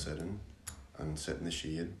people to sit in and sit in the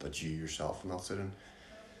shade that you yourself will not sit in,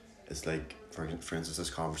 it's for instance, this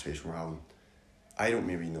conversation we're having,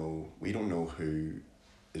 we don't know who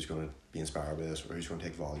is going to be inspired by this or who's going to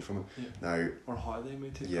take value from it. Yeah. Now, or how they may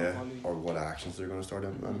take value. Or what actions they're going to start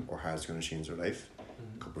implementing, or how it's going to change their life.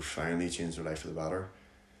 Could profoundly change their life for the better.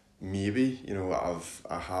 Maybe,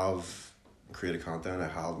 I have created content, I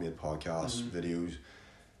have made podcasts, videos,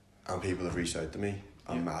 and people have reached out to me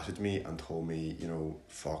and messaged me and told me,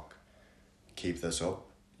 keep this up.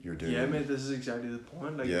 You're doing. Yeah, mate, this is exactly the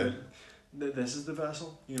point. This is the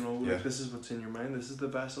vessel. This is what's in your mind. This is the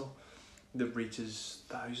vessel that reaches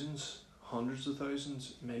thousands, hundreds of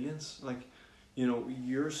thousands, millions.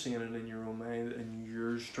 You're seeing it in your own mind and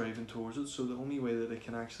you're striving towards it. So the only way that it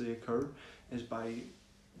can actually occur is by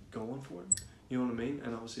going for it. You know what I mean?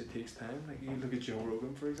 And obviously it takes time. You look at Joe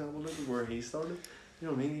Rogan, for example, where he started. You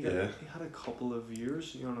know what I mean? He had a couple of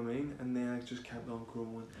years, you know what I mean? And then it just kept on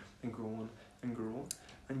growing and growing and growing.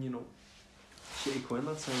 And Shay Quinn,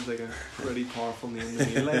 that sounds like a pretty powerful name to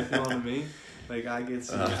me, you know what I mean? I can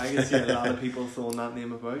see a lot of people throwing that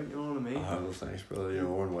name about, you know what I mean? Well, thanks, brother.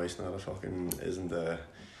 Owen Weiss isn't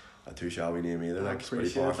a too shabby name either. I Like, it's pretty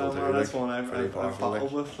appreciate powerful that, too. man. That's Like, one I've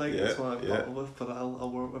battled with. Like, yeah, that's one I've yeah. battled with, but I'll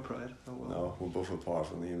wear it with pride. I will. No, we both have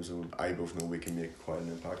powerful names, and I both know we can make quite an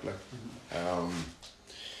impact. Like,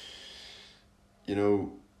 you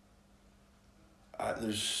know,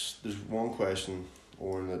 there's one question,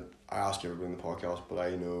 Oren, that I ask everybody in the podcast, but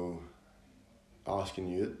I know asking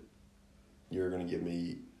you it, you're going to give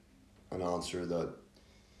me an answer that,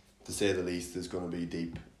 to say the least, is going to be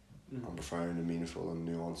deep and profound and meaningful and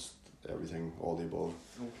nuanced, everything, all the above.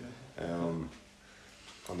 Okay. And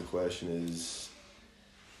the question is,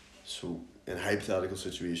 so in a hypothetical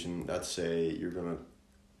situation, let's say you're going to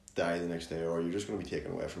die the next day, or you're just going to be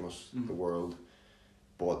taken away from us, the world,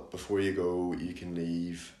 but before you go, you can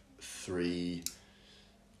leave 3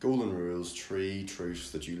 golden rules, 3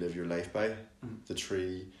 truths that you live your life by, the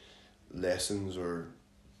 3 lessons, or,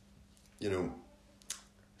 you know,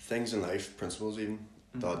 things in life, principles even,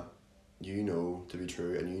 that you know to be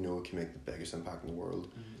true and you know can make the biggest impact in the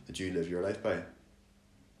world, that you live your life by.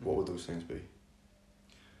 What would those things be?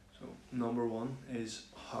 So number 1 is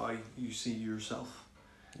how you see yourself,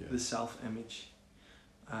 the self-image.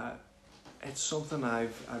 It's something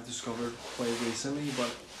I've discovered quite recently, but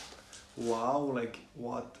wow, like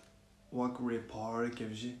what great power it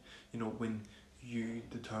gives you, you know, when you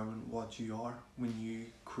determine what you are, when you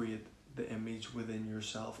create the image within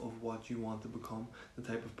yourself of what you want to become, the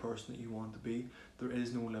type of person that you want to be. There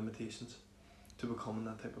is no limitations to becoming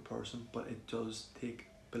that type of person, but it does take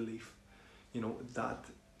belief, you know, that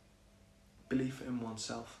belief in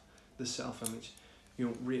oneself, the self-image, you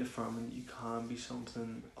know, reaffirming that you can be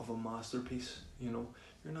something of a masterpiece. You know,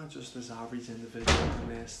 you're not just this average individual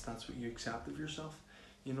unless that's what you accept of yourself.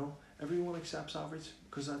 You know, everyone accepts average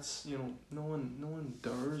because that's, you know, no one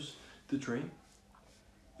dares the dream.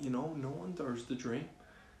 You know, no one dares the dream.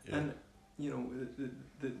 And, you know,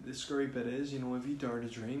 the scary bit is, you know, if you dare to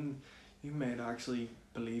dream, you might actually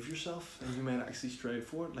believe yourself and you might actually strive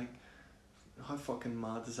for it. Like, how fucking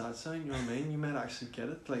mad does that sound? You know what I mean? You might actually get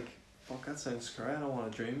it. Like, fuck, that sounds scary. I don't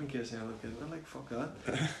want to dream in case I look at it. Like, fuck that.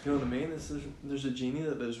 You know what I mean? There's a genie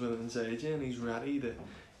that lives within inside you, and he's ready to,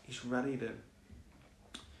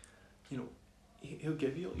 you know, he'll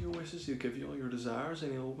give you all your wishes, he'll give you all your desires,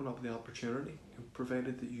 and he'll open up the opportunity,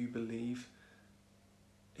 provided that you believe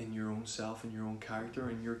in your own self and your own character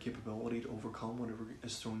and your capability to overcome whatever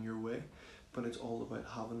is thrown your way. But it's all about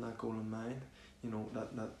having that goal in mind, you know,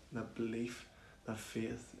 that belief, that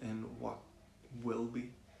faith in what will be,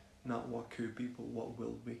 not what could be, but what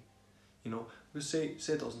will be. You know, because say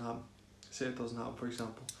it doesn't happen. Say it doesn't happen, for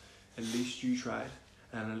example. At least you tried,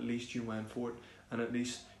 and at least you went for it, and at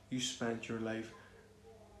least you spent your life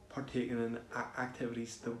partaking in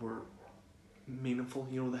activities that were meaningful.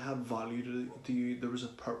 You know, they had value to you. There was a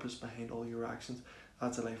purpose behind all your actions.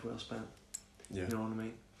 That's a life well spent. Yeah. You know what I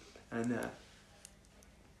mean? And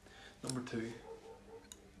number 2,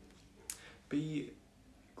 be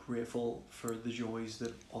grateful for the joys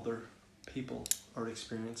that other people are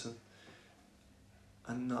experiencing,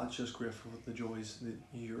 and not just grateful for the joys that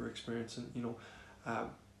you're experiencing. You know,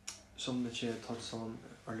 something that she had touched on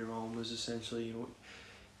earlier on was essentially, you know,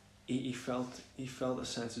 he felt a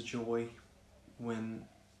sense of joy when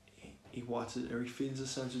he watches, or he feels a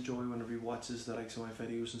sense of joy whenever he watches the likes of my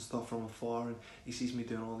videos and stuff from afar, and he sees me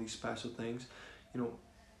doing all these special things. You know,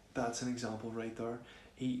 that's an example right there.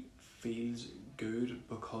 He feels good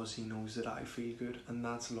because he knows that I feel good, and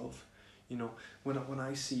that's love. You know, when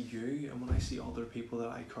I see you and when I see other people that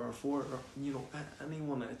I care for, or, you know,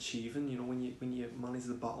 anyone achieving, you know, when you manage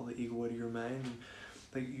to battle the ego out of your mind, and,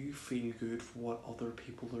 like, you feel good for what other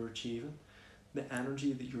people are achieving. The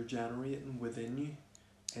energy that you're generating within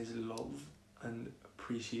you is love and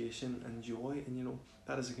appreciation and joy, and, you know,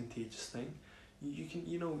 that is a contagious thing. You can,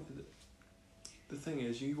 you know, the thing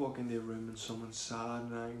is, you walk into a room and someone's sad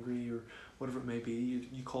and angry or whatever it may be,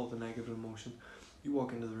 you call it a negative emotion. You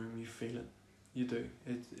walk into the room, you feel it. You do.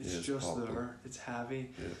 It's just popping there. It's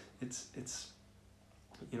heavy. Yeah. It's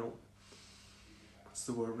you know, what's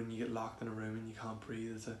the word when you get locked in a room and you can't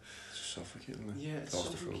breathe? It's suffocating. Yeah, it's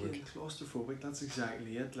suffocating, claustrophobic. That's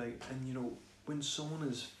exactly it. Like, and you know, when someone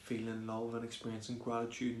is feeling love and experiencing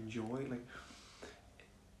gratitude and joy, like,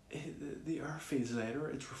 the air feels lighter.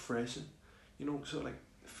 It's refreshing. You know, so like,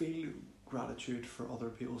 feel gratitude for other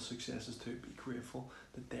people's successes too. Be grateful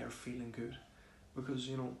that they're feeling good, because,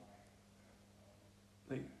 you know,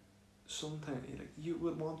 like, sometimes, like, you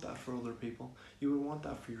would want that for other people. You would want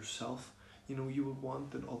that for yourself. You know, you would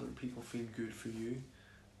want that other people feel good for you.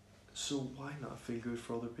 So why not feel good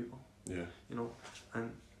for other people? Yeah. You know,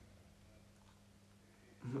 and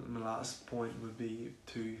my last point would be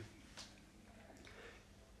to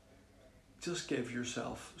just give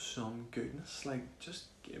yourself some goodness. Like, just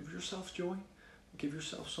give yourself joy. Give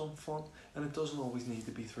yourself some fun. And it doesn't always need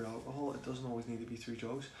to be through alcohol. It doesn't always need to be through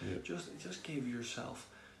drugs. Yeah. Just give yourself...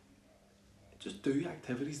 Just do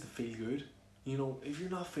activities that feel good. You know, if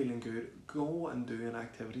you're not feeling good, go and do an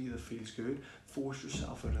activity that feels good. Force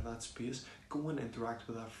yourself out of that space. Go and interact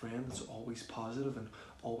with that friend that's always positive and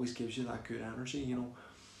always gives you that good energy, you know.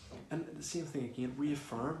 And the same thing again,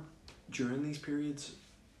 reaffirm during these periods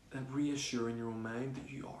and reassure in your own mind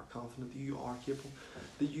that you are confident, that you are capable,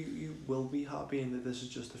 that you will be happy, and that this is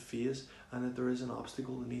just a phase, and that there is an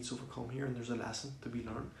obstacle that needs to overcome here, and there's a lesson to be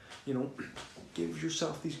learned. You know, give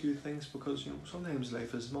yourself these good things, because, you know, sometimes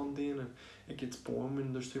life is mundane and it gets boring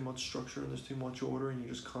when there's too much structure and there's too much order, and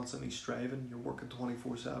you're just constantly striving, you're working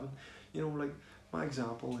 24/7. You know, like, my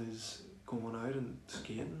example is going out and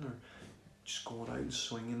skating, or just going out and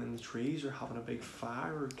swinging in the trees, or having a big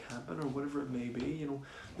fire, or camping, or whatever it may be. You know,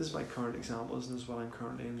 this is my current examples, and this is what I'm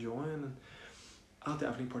currently enjoying, and I'll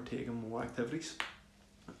definitely partake in more activities.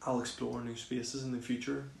 I'll explore new spaces in the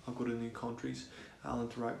future. I'll go to new countries. I'll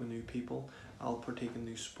interact with new people. I'll partake in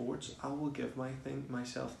new sports. I will give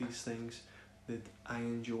myself these things that I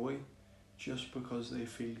enjoy, just because they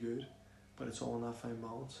feel good, but it's all in that fine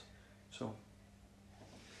balance. So,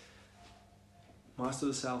 master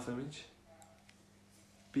the self-image.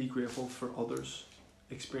 Be grateful for others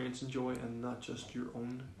experiencing joy and not just your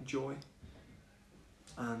own joy.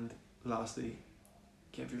 And lastly,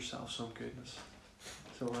 give yourself some goodness.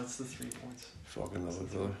 So that's the 3 points. Fucking love That's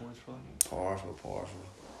it, the brother. 3 points, brother.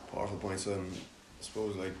 Powerful points. I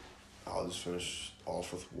suppose, like, I'll just finish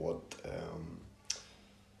off with what,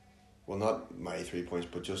 well, not my 3 points,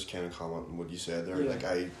 but just kind of comment on what you said there. Yeah. Like,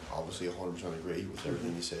 I obviously 100% agree with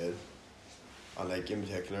everything you said. And, like, in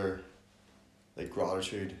particular, like,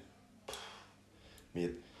 gratitude,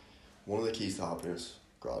 mate, one of the keys to happiness,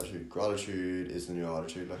 gratitude. Gratitude is the new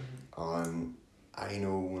attitude, like, and I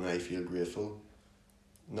know when I feel grateful,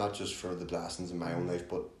 not just for the blessings in my own life,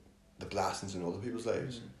 but the blessings in other people's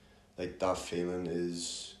lives, like, that feeling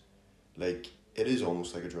is, like, it is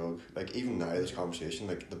almost like a drug. Like, even now, this conversation,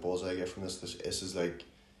 like, the buzz I get from this is like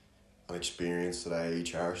an experience that I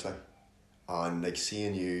cherish, like, and, like,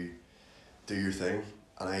 seeing you do your thing,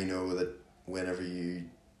 and I know that whenever you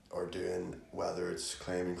are doing, whether it's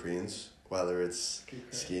climbing cranes, whether it's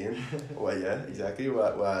skiing, well, yeah, exactly,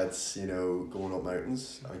 whether it's, you know, going up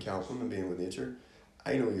mountains and camping and being with nature,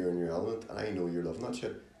 I know you're in your element, and I know you're loving that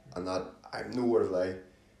shit, and that, I'm no word of lie,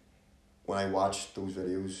 when I watched those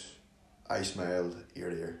videos, I smiled ear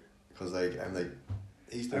to ear, because, like, I'm like,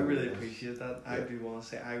 he's doing I really it. appreciate that. Yeah. I do want to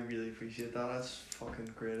say I really appreciate that. That's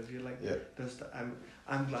fucking great of you. Like, Yeah. just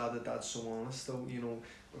I'm glad that that's so honest, though. You know,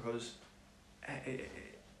 because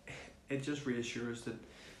it just reassures that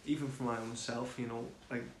even for my own self, you know,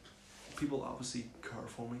 like, people obviously care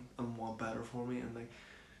for me and want better for me, and, like,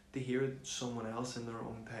 to hear that someone else in their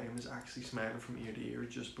own time is actually smiling from ear to ear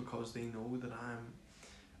just because they know that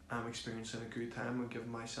I'm experiencing a good time and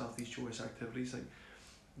giving myself these joyous activities, like,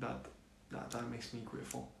 that makes me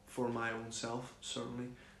grateful for my own self, certainly.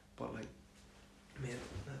 But, like, man,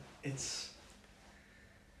 it's,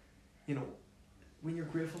 you know, when you're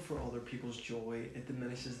grateful for other people's joy, it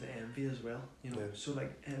diminishes the envy as well, you know. Yeah. So,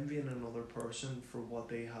 like, envying another person for what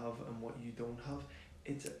they have and what you don't have,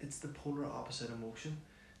 it's the polar opposite emotion.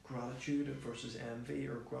 Gratitude versus envy,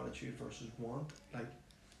 or gratitude versus want. Like,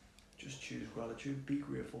 just choose gratitude. Be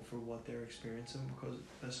grateful for what they're experiencing, because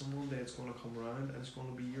listen, one day it's going to come around and it's going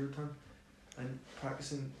to be your turn. And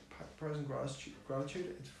practicing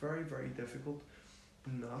gratitude, it's very, very difficult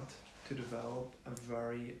not to develop a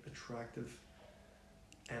very attractive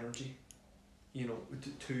energy, you know,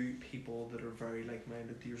 to people that are very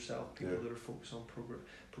like-minded to yourself, people that are focused on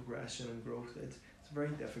progression and growth. It's very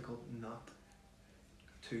difficult not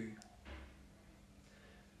to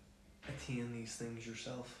attain these things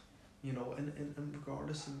yourself, you know, and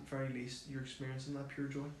regardless, at the very least, you're experiencing that pure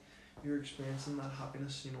joy, you're experiencing that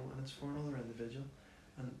happiness, you know, and it's for another individual,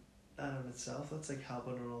 and that in itself, that's like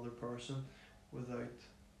helping another person without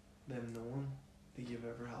them knowing that you've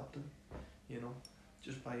ever helped them, you know,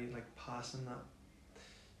 just by, like, passing that,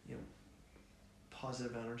 you know,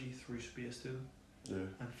 positive energy through space to them,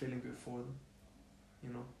 and feeling good for them,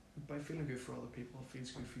 you know. By feeling good for other people, it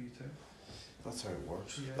feels good for you too. That's how it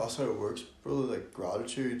works. Yeah. That's how it works, brother. Like,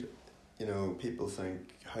 gratitude, you know, people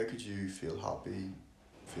think, how could you feel happy,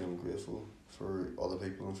 feeling grateful for other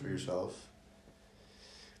people and for yourself?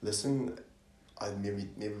 Listen, maybe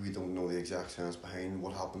we don't know the exact science behind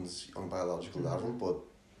what happens on a biological level,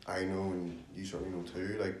 but I know, and you certainly know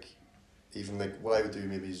too, like, even, like, what I would do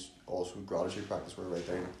maybe is also gratitude practice, where I write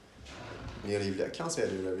down nearly, I can't say I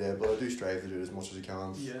do it every day, but I do strive to do it as much as I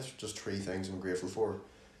can. Yeah. It's just 3 things I'm grateful for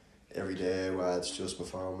every day, whether it's just my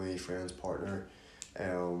family, friends, partner,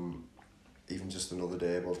 even just another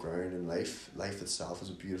day above ground in life. Life itself is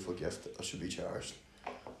a beautiful gift that should be cherished.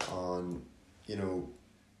 And, you know,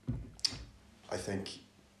 I think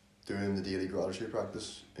doing the daily gratitude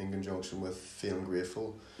practice in conjunction with feeling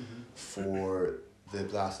grateful for the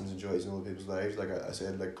blessings and joys in other people's lives, like I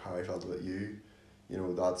said, like how I felt about you, you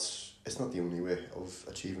know, it's not the only way of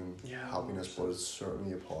achieving happiness, but it's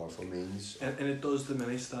certainly a powerful means. And it does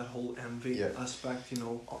diminish that whole envy aspect, you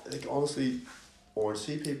know. Like, honestly, or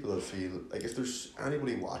see people that feel like, if there's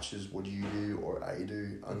anybody watches what you do or I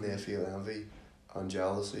do and they feel envy and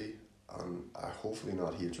jealousy and hopefully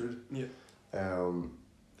not hatred, they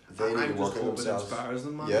need to work on themselves. It inspires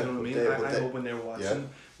them, man. Yeah, you know what I mean? I hope when they're watching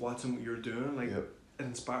what you're doing, like it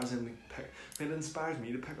inspires them to pick. I mean, it inspires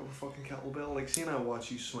me to pick up a fucking kettlebell. Like, seeing I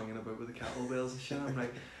watch you swinging about with the kettlebells and shit, I'm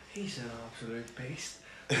like, he's an absolute beast.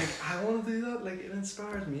 Like, I want to do that. Like, it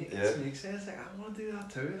inspires me. It gets me excited. Like, I want to do that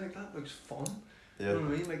too. Like, that looks fun. You know what I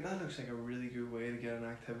mean? Like, that looks like a really good way to get an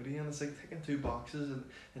activity, and it's like ticking 2 boxes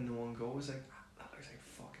in the one go. It's like, that looks like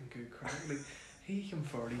fucking good crack. Like, he can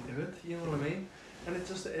fairly do it. You know what I mean? And it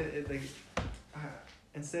just like,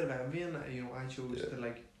 instead of envying, you know, I chose to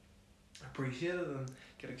like appreciate it and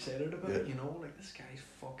get excited about it. You know, like, this guy's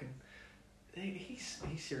fucking, he's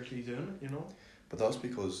seriously doing it. You know. But that's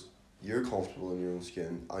because you're comfortable in your own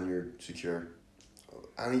skin and you're secure.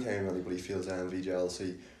 Anytime anybody feels envy,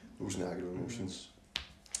 jealousy, those negative emotions,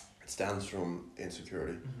 it stems from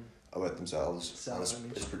insecurity about themselves. And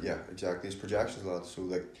exactly. It's projections a lot. So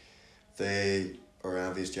like, they are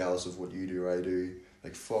envious, jealous of what you do or I do.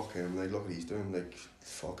 Like, fuck him. Like, look what he's doing. Like,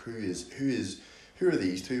 fuck, who are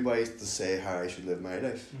these 2 boys to say how I should live my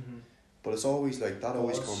life? But it's always like that.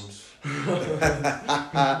 Always comes.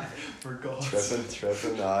 For God.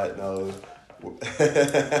 Tripping. No.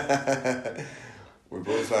 We're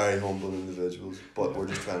both very humble individuals, but we're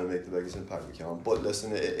just trying to make the biggest impact we can. But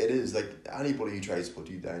listen, it is like, anybody who tries to put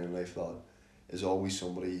you down in life, that is always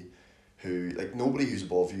somebody who, like, nobody who's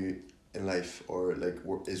above you in life or like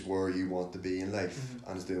is where you want to be in life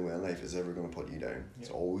and is doing well in life is ever going to put you down. It's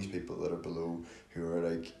always people that are below, who are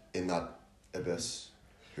like in that abyss,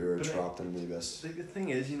 who are trapped in the abyss. Like, the thing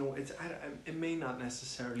is, you know, it may not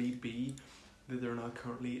necessarily be that they're not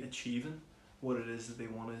currently achieving what it is that they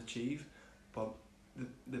want to achieve, but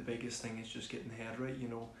the biggest thing is just getting the head right. You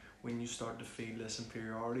know, when you start to feel this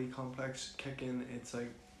inferiority complex kick in, it's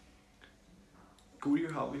like, go to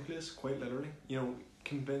your happy place, quite literally. You know,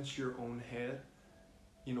 convince your own head.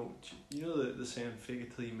 You know the saying, fake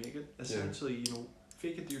it till you make it. Essentially, you know,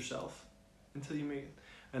 fake it to yourself until you make it.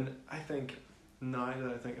 And I think, now that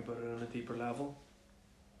I think about it on a deeper level,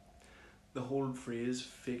 the whole phrase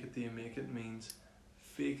fake it till you make it means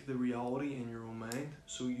fake the reality in your own mind,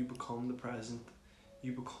 so you become the present,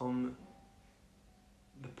 you become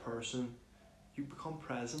the person, you become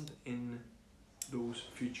present in those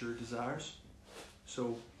future desires.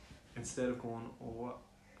 So instead of going,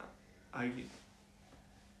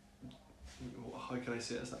 how can I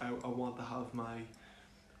say this? I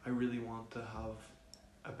really want to have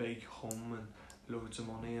a big home and loads of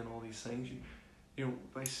money and all these things. You know,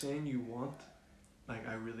 by saying you want, like,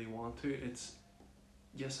 I really want to, it's,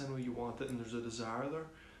 yes, I know you want it and there's a desire there,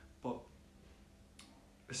 but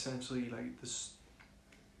essentially, like, the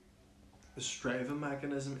striving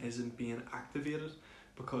mechanism isn't being activated,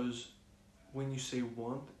 because when you say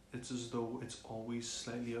want, it's as though it's always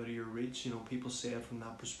slightly out of your reach. You know, people say it from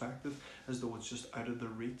that perspective, as though it's just out of their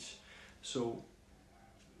reach. So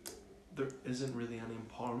there isn't really any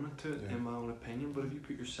empowerment to it, in my own opinion. But if you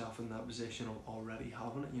put yourself in that position of already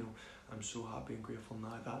having it, you know, I'm so happy and grateful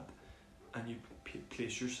now that, and you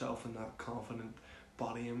place yourself in that confident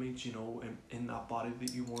body image, you know, in that body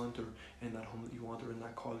that you want, or in that home that you want, or in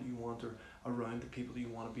that car that you want, or around the people that you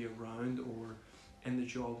want to be around, or in the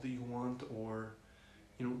job that you want, or,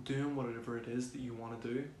 you know, doing whatever it is that you want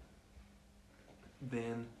to do,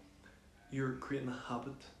 then you're creating a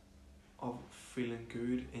habit of feeling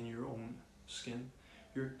good in your own skin.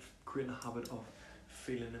 You're creating a habit of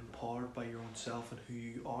feeling empowered by your own self and who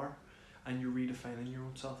you are, and you're redefining your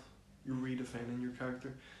own self. You're redefining your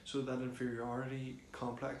character, so that inferiority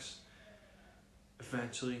complex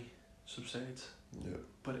eventually subsides. Yeah.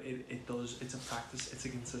 But it does, it's a practice, it's a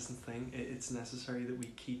consistent thing. It's necessary that we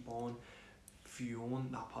keep on fueling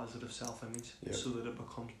that positive self-image, so that it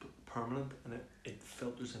becomes permanent and it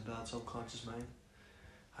filters into that subconscious mind.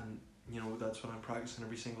 And, you know, that's what I'm practicing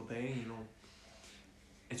every single day. You know,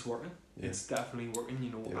 it's working. It's definitely working.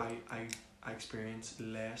 You know, I experience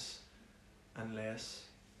less and less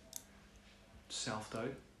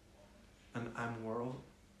self-doubt, and I'm aware of it,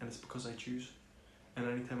 and it's because I choose. And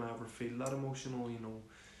anytime I ever feel that emotional,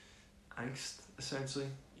 angst, essentially,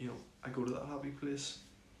 I go to that happy place,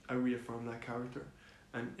 I reaffirm that character,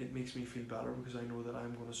 and it makes me feel better because I know that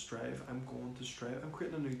I'm going to strive. I'm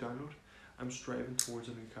creating a new download. I'm striving towards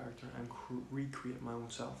a new character. I'm recreating my own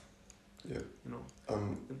self. Yeah.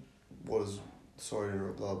 Sorry to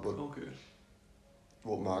interrupt that, but okay.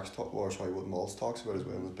 What Maltz talks about as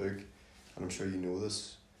well in the book, and I'm sure you know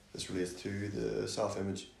this relates to the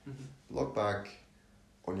self-image. Mm-hmm. Look back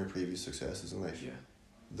on your previous successes in life. Yeah.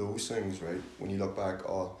 Those things, right? When you look back,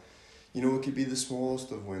 it could be the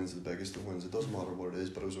smallest of wins, the biggest of wins. It doesn't matter what it is,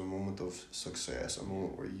 but it was a moment of success, a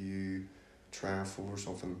moment where you triumph over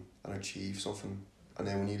something and achieve something. And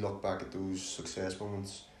then when you look back at those success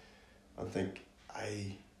moments and think,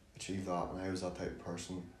 I achieved that and I was that type of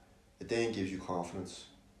person, it then gives you confidence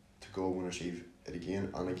to go and achieve it again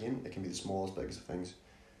and again. It can be the smallest, biggest of things.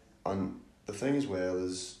 And the thing as well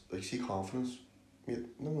is, see, confidence,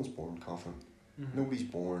 no one's born confident. Mm-hmm. Nobody's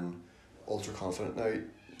born ultra confident. Now,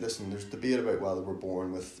 listen, there's debate about whether we're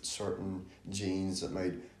born with certain genes that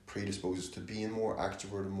might predispose us to being more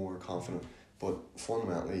extrovert and more confident. But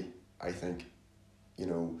fundamentally, I think,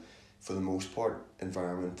 for the most part,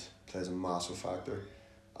 environment plays a massive factor.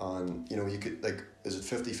 And, you could, is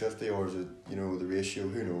it 50-50 or is it, the ratio?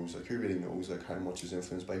 Who knows? Who really knows, how much is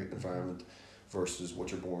influenced by environment versus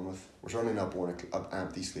what you're born with? We're certainly not born an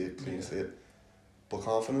empty slate, clean slate. But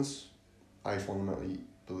confidence, I fundamentally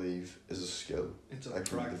believe, is a skill. It's a that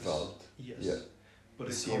can be practice. developed. Yes. Yeah. But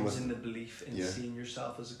it comes in the belief in seeing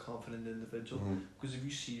yourself as a confident individual. Mm-hmm. Because if you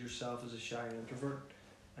see yourself as a shy introvert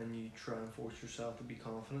and you try and force yourself to be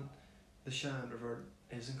confident, the shy introvert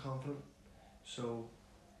isn't confident. So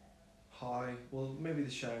maybe the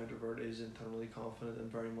shy introvert is internally confident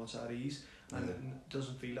and very much at ease, and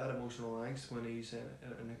doesn't feel that emotional angst when he's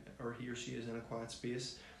or he or she is in a quiet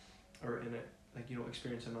space, or in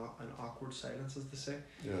experiencing an awkward silence, as they say.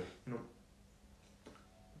 Yeah.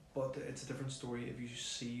 But it's a different story if you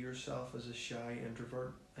see yourself as a shy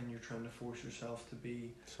introvert and you're trying to force yourself to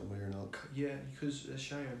be somebody you're not. Yeah, because a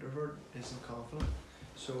shy introvert isn't confident.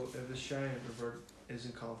 So if a shy introvert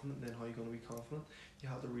isn't confident, then how are you going to be confident? You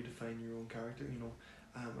have to redefine your own character.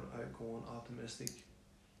 I'm an outgoing, optimistic,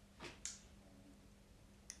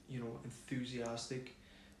 enthusiastic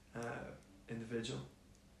individual.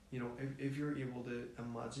 If you're able to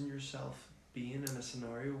imagine yourself being in a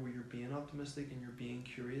scenario where you're being optimistic and you're being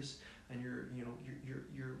curious and you're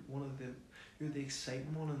the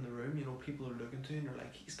exciting one in the room, people are looking to you and they're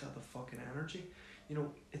like, he's got the fucking energy.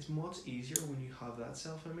 It's much easier when you have that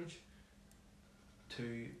self-image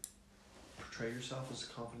to portray yourself as a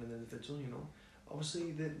confident individual.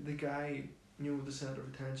 Obviously the guy, with the center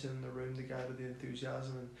of attention in the room, the guy with the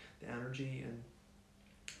enthusiasm and the energy and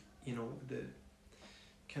the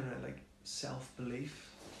kind of self-belief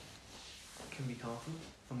can be confident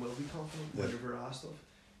and will be confident whenever asked of,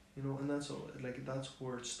 and that's all. That's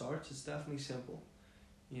where it starts. It's definitely simple,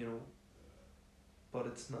 but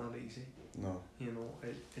it's not easy. No.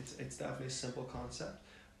 It's definitely a simple concept,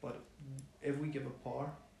 but if we give it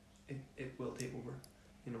power, it will take over.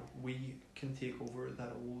 We can take over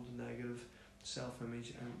that old negative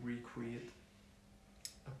self-image and recreate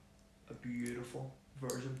a beautiful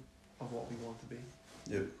version of what we want to be.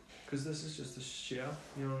 Yep. Because this is just a shell,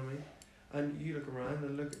 you know what I mean? And you look around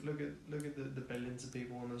and look at the billions of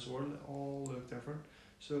people in this world, they all look different.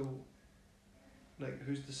 So,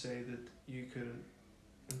 who's to say that you could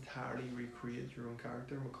entirely recreate your own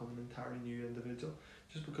character and become an entirely new individual?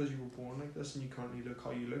 Just because you were born like this and you currently look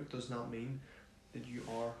how you look does not mean that you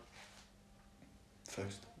are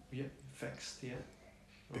fixed. Yeah, fixed, yeah.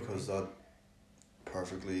 Because that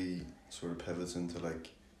perfectly sort of pivots into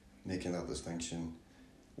making that distinction.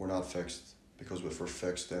 We're not fixed, because if we're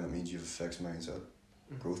fixed, then it means you have a fixed mindset,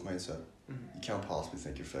 growth mindset. Mm-hmm. You can't possibly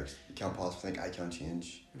think you're fixed. You can't possibly think I can't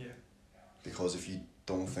change. Yeah. Because if you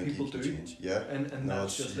don't think people you can do. change, yeah, and no,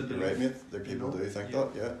 that's just the belief. Right, mate. There people do think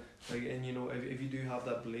that, yeah. And if you do have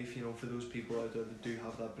that belief, for those people out there that do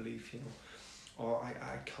have that belief, or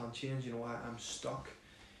I can't change, I'm stuck.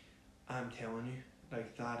 I'm telling you,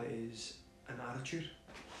 that is an attitude.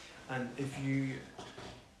 And if you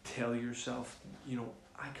tell yourself,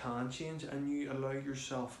 I can change, and you allow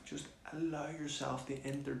yourself to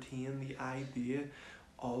entertain the idea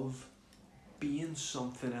of being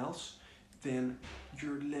something else, then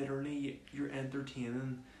you're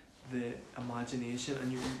entertaining the imagination,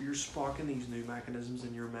 and you're sparking these new mechanisms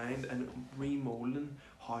in your mind and remolding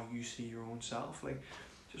how you see your own self.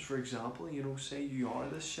 Just for example, say you are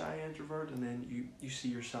this shy introvert and then you see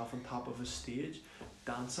yourself on top of a stage,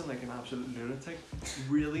 dancing like an absolute lunatic,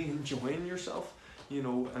 really enjoying yourself, you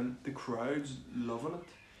know, and the crowd's loving it.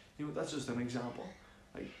 You know, that's just an example.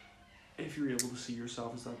 Like, if you're able to see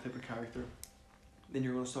yourself as that type of character, then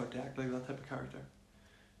you're going to start to act like that type of character.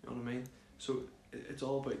 You know what I mean? So it's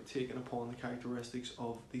all about taking upon the characteristics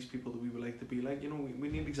of these people that we would like to be like. You know, we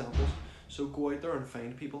need examples. So go out there and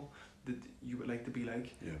find people that you would like to be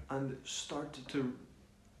like, and start to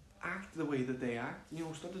act the way that they act. You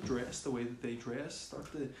know, start to dress the way that they dress.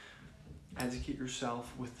 Start to educate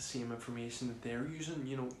yourself with the same information that they're using.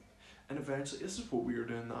 You know, and eventually, this is what we're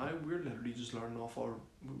doing now. We're literally just learning off we're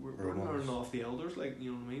learning off the elders. Like,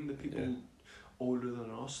 you know what I mean? The people older than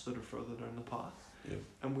us that are further down the path.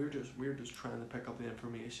 And we're just trying to pick up the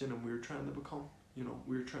information, and we're trying to become, you know,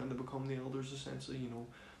 we're trying to become the elders essentially. You know,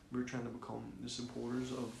 we're trying to become the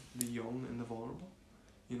supporters of the young and the vulnerable.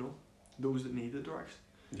 You know, those that need the direction.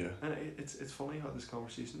 And it's funny how this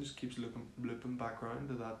conversation just keeps looping back around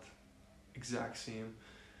to that exact same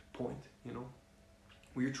point. You know,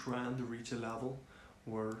 we're trying to reach a level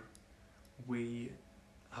where we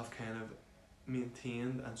have kind of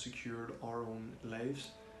maintained and secured our own lives,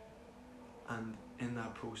 and in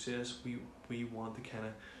that process we want to kind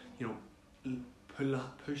of, you know,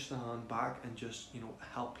 push the hand back and just, you know,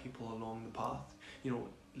 help people along the path. You know,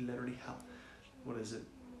 literally help. What is it?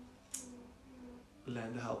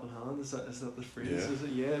 Lend a helping hand. Is that the phrase? Is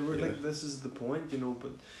it? Yeah, we're like, this is the point, you know.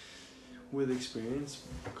 But with experience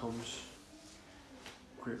comes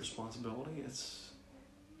great responsibility.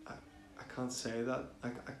 I can't say that.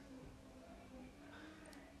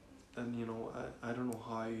 And you know, I don't know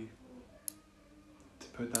how to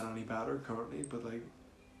put that any better currently, but like,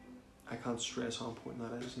 I can't stress how important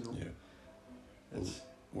that is. You know. It's,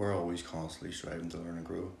 we're always constantly striving to learn and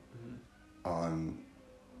grow, and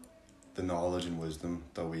the knowledge and wisdom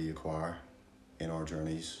that we acquire in our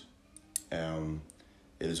journeys, it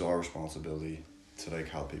is our responsibility to like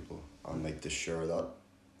help people and like to share that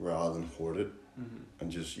rather than hoard it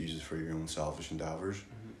and just use it for your own selfish endeavours.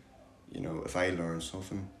 You know, if I learn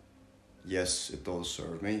something, yes, it does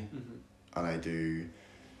serve me, and I do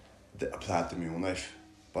apply it to my own life.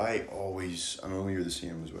 But I know you're the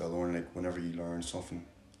same as well, Lauren. Like, whenever you learn something,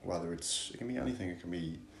 whether it can be anything, it can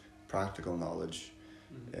be practical knowledge,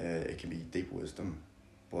 it can be deep wisdom,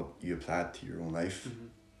 but you apply it to your own life,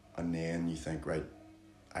 and then you think, right,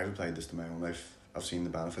 I've applied this to my own life, I've seen the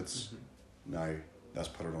benefits, now let's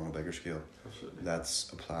put it on a bigger scale. Absolutely.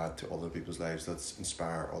 Let's apply it to other people's lives, let's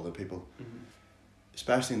inspire other people,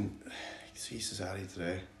 especially in society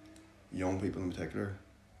today, young people in particular,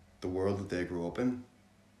 the world that they grow up in,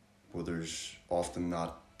 where there's often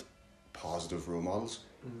not positive role models,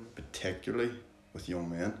 particularly with young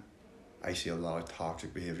men. I see a lot of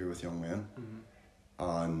toxic behaviour with young men,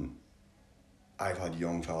 and I've had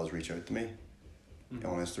young fellas reach out to me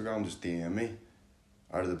on Instagram, just DM me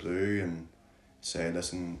out of the blue and say,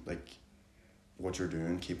 listen, like, what you're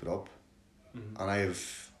doing, keep it up. And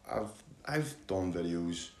I've done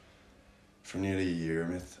videos for nearly a year,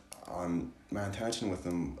 mate, and my intention with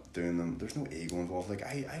them doing them, there's no ego involved. Like,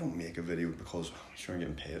 I don't make a video because I'm sure I'm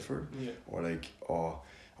getting paid for it, or like, oh,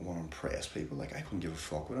 I want to impress people. Like, I couldn't give a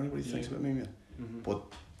fuck what anybody thinks about me, mate. But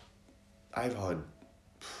I've had,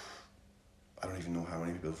 I don't even know how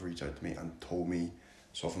many people have reached out to me and told me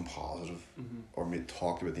something positive, or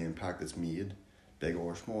talked about the impact it's made, big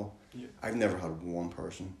or small. I've never had one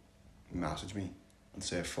person message me and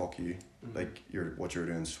say, fuck you, like, what you're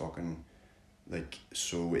doing is fucking, like,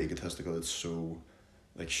 so egotistical, it's so,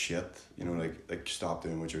 like, shit, you know, like stop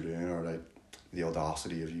doing what you're doing, or like the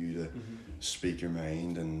audacity of you to speak your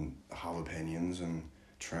mind and have opinions and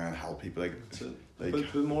try and help people, like,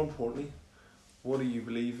 but more importantly, what do you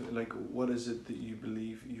believe, like, what is it that you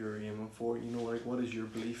believe you're aiming for, you know, like, what is your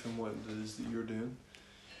belief in what it is that you're doing,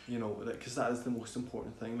 you know, like, because that is the most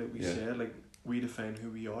important thing, like we said, like, we define who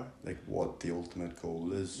we are, like what the ultimate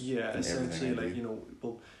goal is. Essentially, like, you know,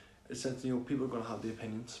 well, essentially, you know, people are going to have the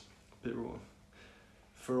opinions,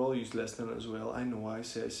 for all you listening as well, I know I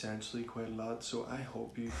say essentially quite a lot, so I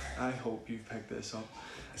hope you pick this up.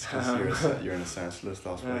 It's because you're an essentialist,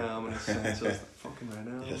 that's why. I'm an essentialist. Fucking right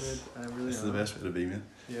now, yes. I really This is the best way to be, man.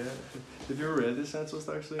 Yeah. Have you ever read The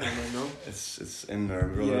Essentialist, actually? No. It's in there,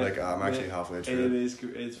 brother. Like, I'm actually halfway through. It is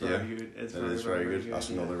good. It's very good. It's very good. That's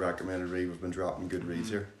another recommended read. We've been dropping good reads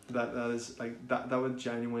here. That is like that would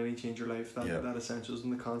genuinely change your life. That Essentials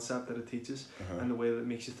and the concept that it teaches and the way that it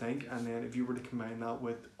makes you think. And then if you were to combine that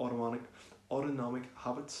with Autonomic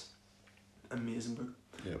Habits, amazing book.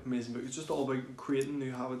 Amazing book. It's just all about creating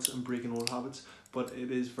new habits and breaking old habits, but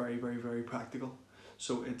it is very, very, very practical.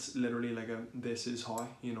 So it's literally like this is how,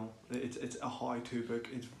 you know, it's a how-to book.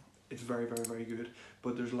 It's it's very, very, very good.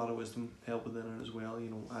 But there's a lot of wisdom held within it as well. You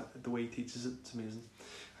know, the way he teaches it, it's amazing.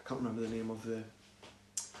 I can't remember the name of the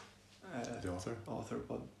author,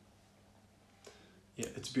 but yeah,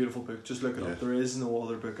 it's a beautiful book. Just look it up. There is no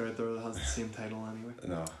other book out there that has the same title anyway.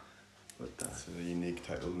 No. But it's a unique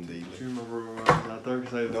title indeed. Do you remember where I was at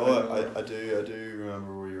there? I do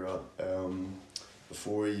remember where you're at.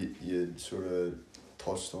 Before you sort of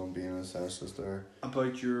touched on being a essentialist there.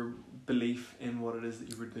 About your belief in what it is that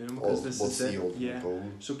you were doing, because this is it. Goal?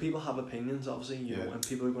 So people have opinions, obviously, you know, and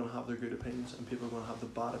people are going to have their good opinions, and people are going to have the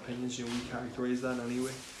bad opinions. You know, we characterize that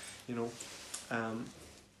anyway, you know.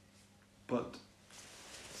 But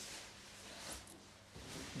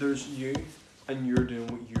there's you, and you're doing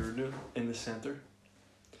what you're doing in the centre,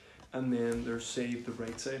 and then there's, say, the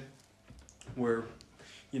right side, where,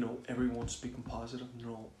 you know, everyone's speaking positive.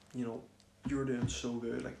 No, you know, you're doing so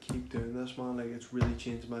good, like, keep doing this, man, like, it's really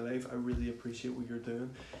changed my life. I really appreciate what you're doing.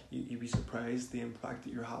 You'd be surprised the impact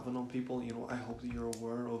that you're having on people. You know, I hope that you're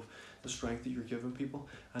aware of the strength that you're giving people.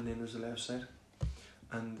 And then there's the left side,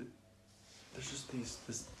 and there's just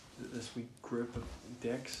this wee group of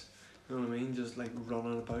dicks, you know what I mean, just like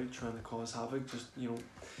running about trying to cause havoc, just, you know,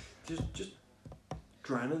 just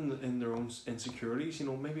drowning in their own insecurities. You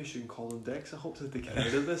know, maybe I shouldn't call them dicks. I hope that they get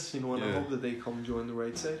out of this, you know, and I hope that they come join the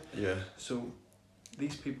right side. Yeah. So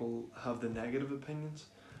these people have the negative opinions,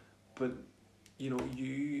 but, you know,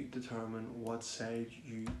 you determine what side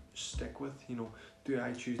you stick with. You know, do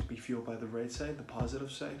I choose to be fueled by the right side, the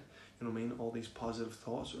positive side, you know what I mean, all these positive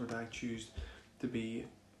thoughts, or do I choose to be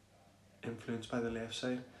influenced by the left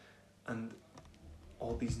side and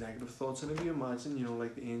all these negative thoughts? And if you imagine, you know,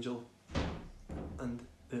 like the angel and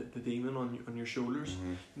the demon on your shoulders,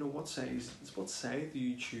 you know, what side do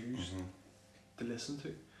you choose to listen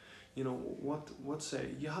to? You know, what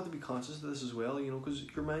side? You have to be conscious of this as well, you know, because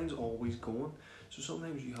your mind's always going. So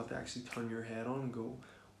sometimes you have to actually turn your head on and go,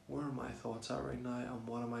 where are my thoughts at right now, and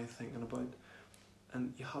what am I thinking about?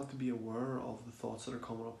 And you have to be aware of the thoughts that are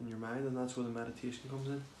coming up in your mind, and that's where the meditation comes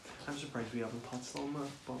in. I'm surprised we haven't touched on that.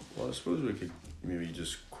 But well, I suppose we could maybe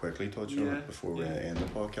just quickly touch on it before we end the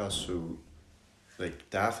podcast. So, like,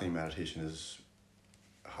 definitely meditation has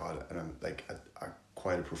had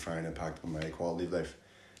quite a profound impact on my quality of life.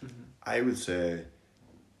 I would say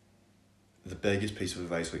the biggest piece of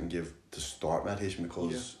advice we can give to start meditation,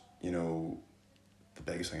 because you know, the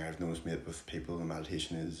biggest thing I've noticed with people in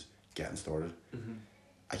meditation is getting started.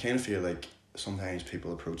 I kind of feel like sometimes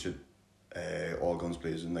people approach it all guns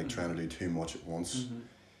blazing, like trying to do too much at once.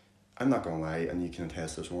 I'm not gonna lie, and you can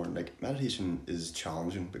attest this, Warren, like, meditation is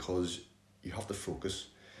challenging because you have to focus.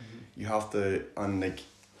 You have to, and like,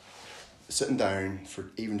 sitting down for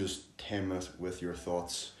even just 10 minutes with your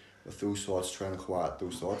thoughts, with those thoughts, trying to quiet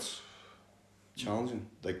those thoughts, challenging,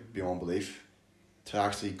 like, beyond belief. To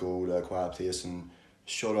actually go to a quiet place and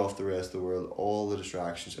shut off the rest of the world, all the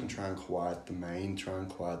distractions, and try and quiet the mind, try and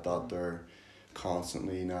quiet that there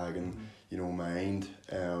constantly nagging, you know, mind.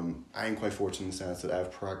 I'm quite fortunate in the sense that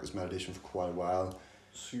I've practiced meditation for quite a while.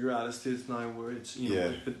 So you're at a stage now where it's, you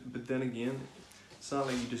know, but then again, it's not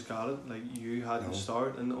like you just got it, like, you had to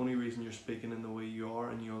start, and the only reason you're speaking in the way you are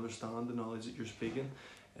and you understand the knowledge that you're speaking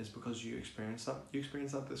is because you experienced that. You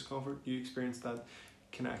experienced that discomfort, you experienced that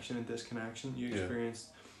connection and disconnection, you experienced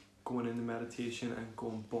going into meditation and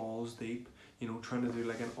going balls deep, you know, trying to do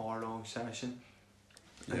like an hour-long session,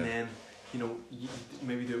 and then, you know, you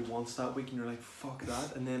maybe do it once that week and you're like, fuck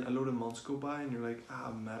that, and then a load of months go by and you're like,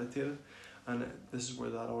 I've meditated. And this is where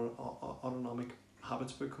that autonomic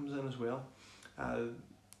habits book comes in as well.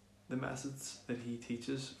 The methods that he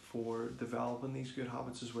teaches for developing these good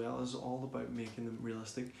habits as well is all about making them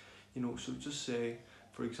realistic. You know, so just say,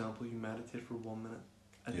 for example, you meditate for 1 minute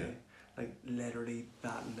a day. Like, literally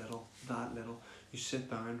that little. You sit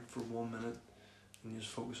down for 1 minute and you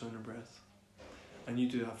just focus on your breath. And you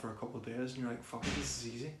do that for a couple of days and you're like, fuck, this is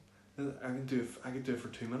easy. I could do it for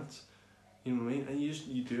 2 minutes. You know what I mean? And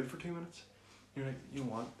you do it for 2 minutes. You're like, you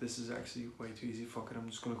know what, this is actually way too easy, fuck it, I'm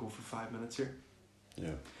just going to go for 5 minutes here.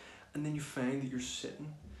 And then you find that you're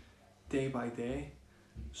sitting day by day,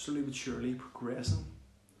 slowly but surely progressing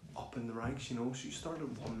up in the ranks, you know. So you started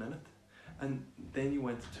at 1 minute, and then you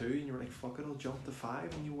went to 2, and you were like, fuck it, I'll jump to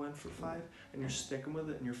 5, and you went for 5, and you're sticking with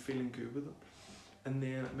it, and you're feeling good with it. And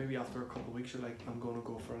then maybe after a couple of weeks, you're like, I'm going to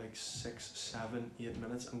go for like 6, 7, 8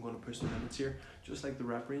 minutes, I'm going to push the limits here. Just like the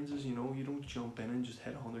rep ranges, you know, you don't jump in and just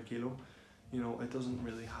hit 100 kilo. You know, it doesn't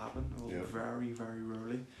really happen. Well, very, very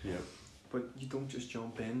rarely. But you don't just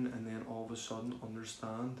jump in and then all of a sudden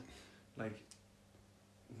understand, like,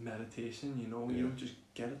 meditation, you know. You don't just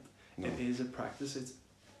get it. It is a practice.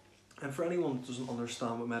 And for anyone that doesn't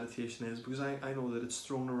understand what meditation is, because I know that it's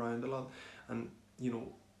thrown around a lot, and you know,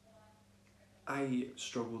 I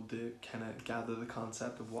struggled to kind of gather the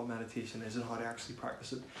concept of what meditation is and how to actually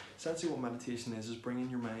practice it. Essentially what meditation is bringing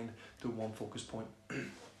your mind to one focus point.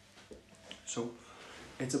 So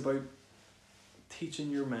it's about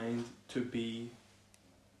teaching your mind to be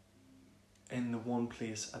in the one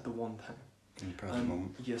place at the one time. In the present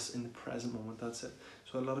moment. Yes, in the present moment, that's it.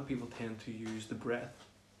 So a lot of people tend to use the breath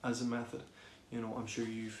as a method. You know, I'm sure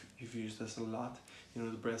you've used this a lot. You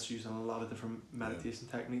know, the breath's used in a lot of different meditation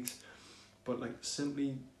techniques. But like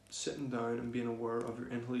simply sitting down and being aware of your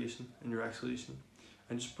inhalation and your exhalation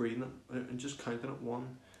and just breathing it and just counting it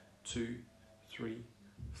 1, 2, 3,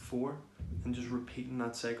 4 and just repeating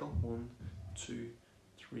that cycle 1, 2,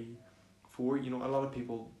 3, 4. You know, a lot of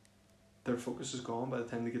people, their focus is gone by the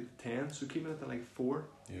time they get to 10, so keeping it at like 4,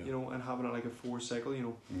 you know, and having it like a 4 cycle, you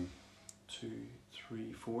know, 2,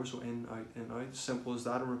 3, 4, so in, out, simple as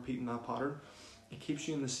that, and repeating that pattern, it keeps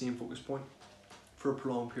you in the same focus point for a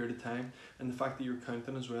prolonged period of time. And the fact that you're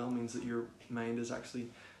counting as well means that your mind is actually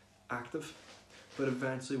active. But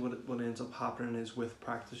eventually what ends up happening is with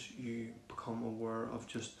practice you become aware of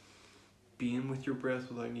just being with your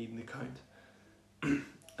breath without needing to count.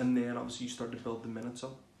 And then obviously you start to build the minutes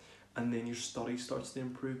up, and then your study starts to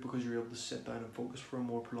improve because you're able to sit down and focus for a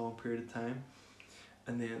more prolonged period of time.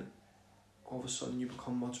 And then all of a sudden you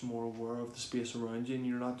become much more aware of the space around you, and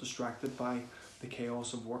you're not distracted by the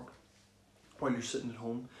chaos of work while you're sitting at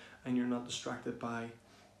home, and you're not distracted by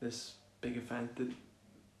this big event that,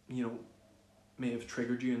 you know, may have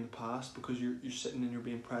triggered you in the past, because you're sitting and you're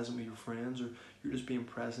being present with your friends, or you're just being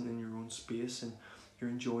present in your own space, and you're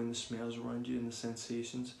enjoying the smells around you and the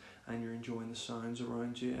sensations, and you're enjoying the sounds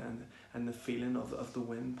around you, and the feeling of the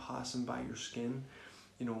wind passing by your skin.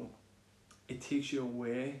 You know, it takes you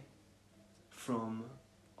away from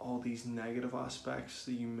all these negative aspects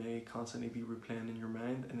that you may constantly be replaying in your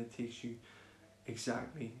mind, and it takes you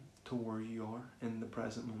exactly to where you are in the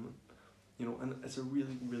present moment. You know, and it's a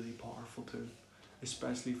really, really powerful tool,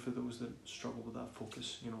 especially for those that struggle with that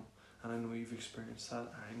focus, you know, and I know you've experienced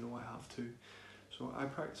that, I know I have too. So I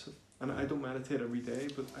practice it, and I don't meditate every day,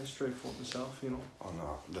 but I strive for it myself, you know. Oh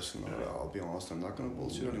no, listen, I'll be honest, I'm not going to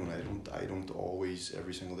bullshit anyone. I don't always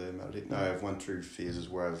every single day meditate. Now I've went through phases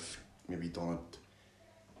where I've maybe done it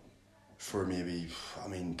for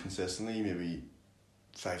consistently, maybe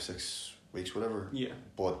 5-6 weeks, whatever. Yeah.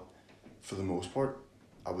 But for the most part,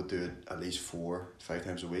 I would do it at least 4-5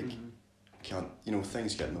 times a week. Mm-hmm. Can't, you know,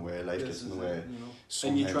 things get in the way, life gets in the way. You know.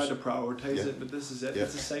 And you try to prioritize it, but this is it. Yeah.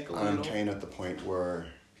 It's a cycle. And I'm kind of at the point where,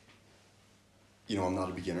 you know, I'm not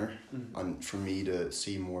a beginner, and for me to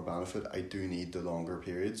see more benefit, I do need the longer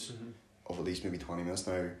periods of at least maybe 20 minutes.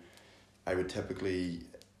 Now, I would typically,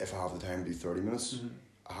 if I have the time, do 30 minutes.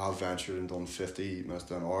 I have ventured and done 50 minutes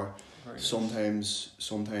to an hour. Very sometimes,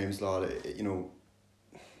 lad, you know,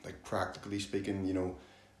 like practically speaking, you know,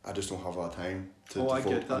 I just don't have that time to devote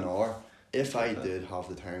an hour. If I did have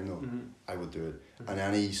the time though, I would do it. And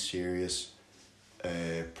any serious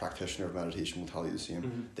practitioner of meditation will tell you the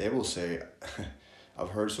same. They will say, I've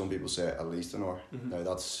heard some people say at least an hour. Now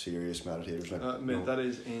that's serious meditators. Like, that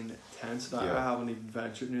is intense. I haven't even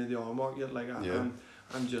ventured near the hour mark yet. Like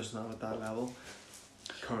I'm just not at that level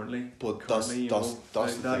currently. But that's the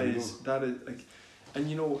thing. That is like, and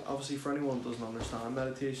you know, obviously for anyone who doesn't understand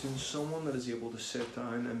meditation, someone that is able to sit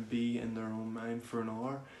down and be in their own mind for an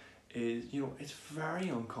hour is, you know, it's very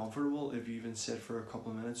uncomfortable if you even sit for a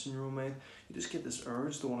couple of minutes in your own mind. You just get this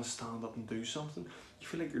urge to want to stand up and do something. You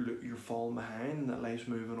feel like you're falling behind and that life's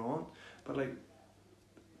moving on, but like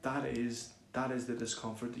that is the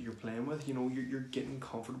discomfort that you're playing with. You know, you're getting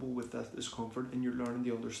comfortable with that discomfort, and you're learning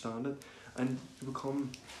to understand it, and you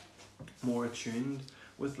become more attuned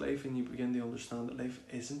with life, and you begin to understand that life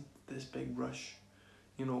isn't this big rush,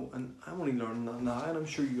 you know. And I'm only learning that now, and I'm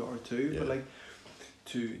sure you are too. But like,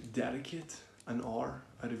 to dedicate an hour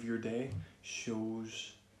out of your day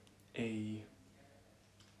shows a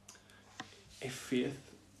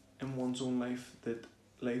faith in one's own life that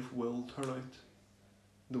life will turn out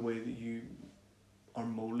the way that you are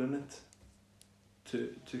molding it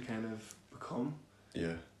to kind of become.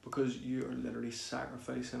 Yeah. Because you are literally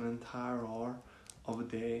sacrificing an entire hour of a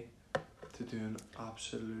day to doing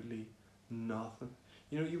absolutely nothing.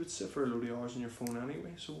 You know, you would sit for a load of hours on your phone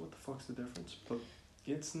anyway, so what the fuck's the difference? But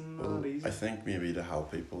it's not easy. I think maybe to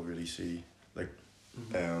help people really see, like,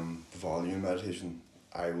 volume meditation,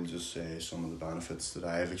 I will just say some of the benefits that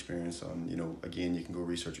I have experienced, and, you know, again, you can go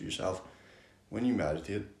research it yourself. When you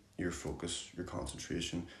meditate, your focus, your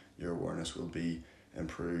concentration, your awareness will be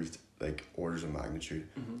improved like orders of magnitude.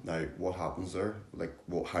 Now, what happens there? Like,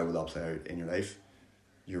 how will that play out in your life?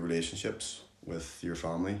 Your relationships with your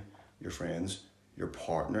family, your friends, your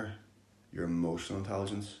partner, your emotional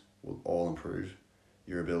intelligence will all improve.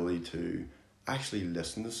 Your ability to actually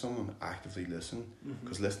listen to someone, actively listen,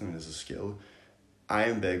 because listening is a skill. I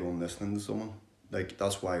am big on listening to someone. Like,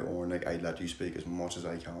 that's why, Oren, like, I let you speak as much as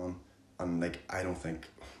I can. And, like, I don't think,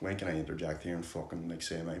 when can I interject here and fucking, like,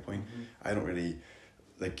 say my point? I don't really,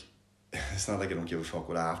 like, it's not like I don't give a fuck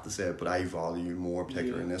what I have to say, but I value more,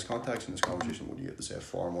 particularly in this context, in this conversation, what you have to say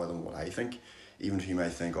far more than what I think. Even if you might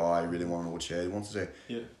think, oh, I really want to know what Shay wants to say.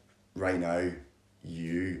 Yeah. Right now,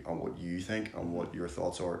 you and what you think and what your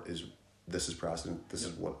thoughts are this is precedent. This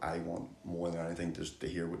is what I want more than anything, just to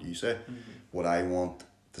hear what you say. What I want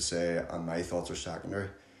to say and my thoughts are secondary.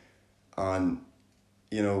 And,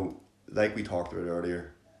 you know, like we talked about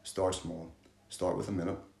earlier, start small. Start with a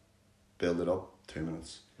minute. Build it up, 2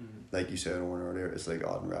 minutes. Like you said, Owen, earlier, it's like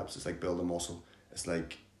adding reps. It's like building muscle. It's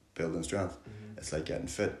like building strength. It's like getting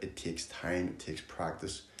fit. It takes time. It takes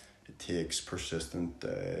practice. It takes persistent,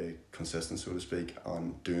 consistent, so to speak,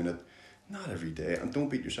 on doing it. Not every day. And don't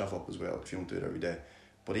beat yourself up as well if you don't do it every day.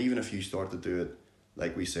 But even if you start to do it,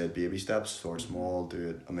 like we said, baby steps, start small,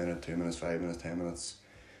 do it a minute, 2 minutes, 5 minutes, 10 minutes,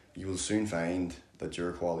 you will soon find that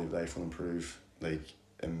your quality of life will improve, like,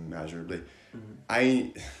 immeasurably.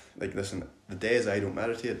 Listen, the days I don't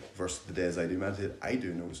meditate versus the days I do meditate, I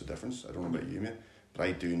do notice a difference. I don't know about you, mate, but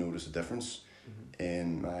I do notice a difference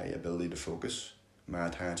in my ability to focus, my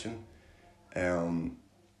attention.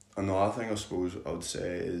 Another thing I suppose I would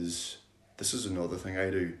say is, this is another thing I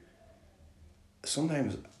do.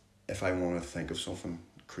 Sometimes if I want to think of something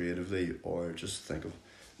creatively or just think of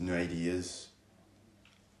new ideas,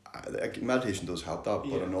 meditation does help that.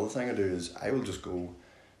 But another thing I do is I will just go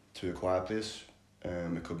to a quiet place.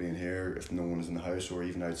 It could be in here if no one is in the house, or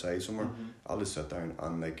even outside somewhere. I'll just sit down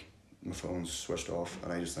and, like, my phone's switched off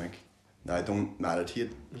and I just think. Now, I don't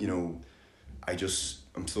meditate, you know,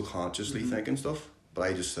 I'm still consciously thinking stuff, but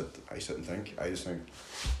I sit and think. I just think,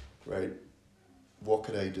 right, what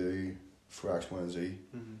could I do for X, Y, and Z?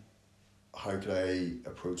 How could I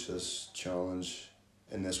approach this challenge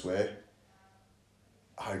in this way?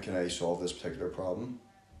 How can I solve this particular problem?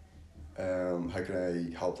 How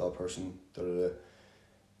can I help that person?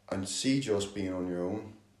 And see, just being on your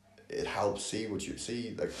own, it helps. See what you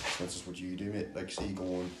see, like, for instance, what you do, mate. Like, see,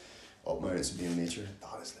 going up mountains and being in nature,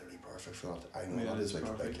 that is literally perfect for that. I know that is like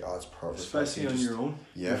it's perfect. Especially on your own.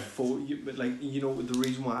 Yeah. But, like, you know, the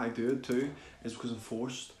reason why I do it too is because I'm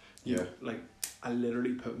forced. Like, I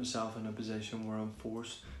literally put myself in a position where I'm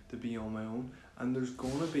forced to be on my own, and there's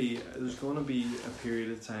gonna be a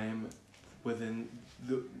period of time within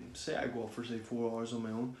the, say I go up for, say, 4 hours on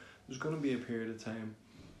my own, there's gonna be a period of time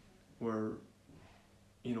where,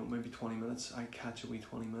 you know, maybe 20 minutes, I catch a wee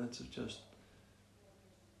 20 minutes of just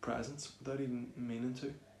presence without even meaning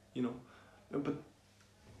to, you know. But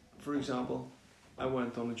for example, I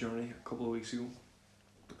went on a journey a couple of weeks ago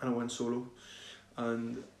and I went solo,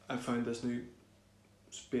 and I found this new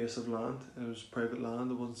space of land. It was private land.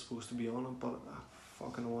 I wasn't supposed to be on it, but I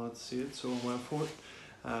fucking wanted to see it, so I went for it.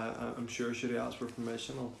 I'm sure should I ask for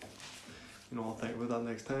permission, I'll think about that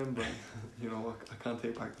next time, but you know, I can't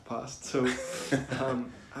take back the past. So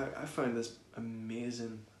I found this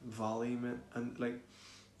amazing valley, man, and, like,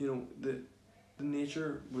 you know, the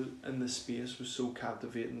nature was, and the space was so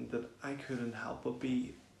captivating that I couldn't help but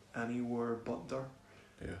be anywhere but there.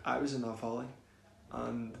 Yeah. I was in that valley,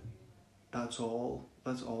 and that's all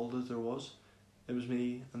that there was. It was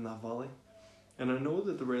me in that valley. And I know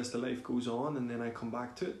that the rest of life goes on and then I come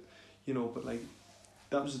back to it, you know, but, like,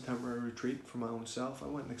 that was a temporary retreat for my own self. I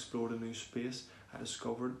went and explored a new space. I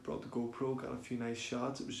discovered, brought the GoPro, got a few nice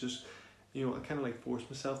shots. It was just, you know, I kind of, like, forced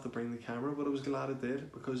myself to bring the camera, but I was glad I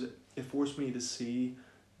did, because it forced me to see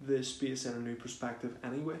the space in a new perspective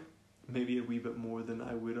anyway. Maybe a wee bit more than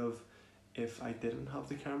I would have if I didn't have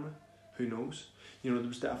the camera. Who knows? You know, there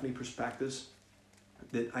was definitely perspectives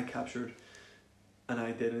that I captured and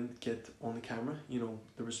I didn't get on the camera. You know,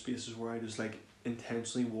 there were spaces where I just, like,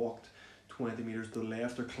 intentionally walked 20 meters to the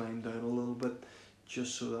left or climbed down a little bit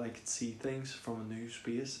just so that I could see things from a new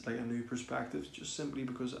space, like a new perspective, just simply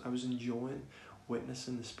because I was enjoying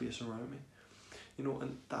witnessing the space around me. You know,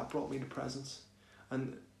 and that brought me to presence,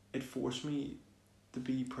 and it forced me to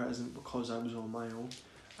be present because I was on my own.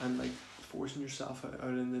 And, like, forcing yourself out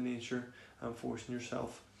in the nature and forcing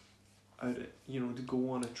yourself out, you know, to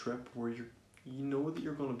go on a trip where you know that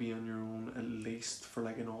you're going to be on your own at least for,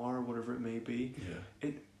 like, an hour or whatever it may be. Yeah.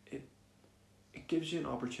 It gives you an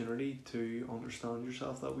opportunity to understand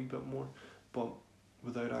yourself that wee bit more, but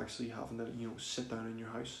without actually having to, you know, sit down in your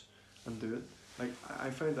house and do it. Like, I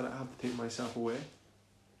find that I have to take myself away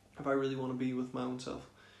if I really want to be with my own self.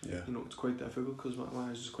 Yeah. You know, it's quite difficult because my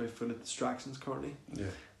house is quite full of distractions currently. Yeah.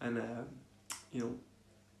 And you know,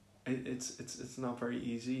 it's not very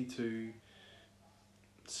easy to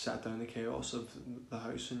set down the chaos of the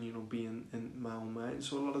house and, you know, be in my own mind.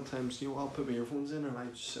 So a lot of times, you know, I'll put my earphones in and I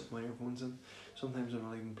just sit with my earphones in. Sometimes I'm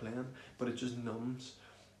not even playing, but it just numbs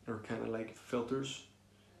or kind of like filters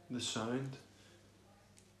the sound.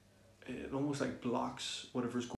 It almost like blocks whatever's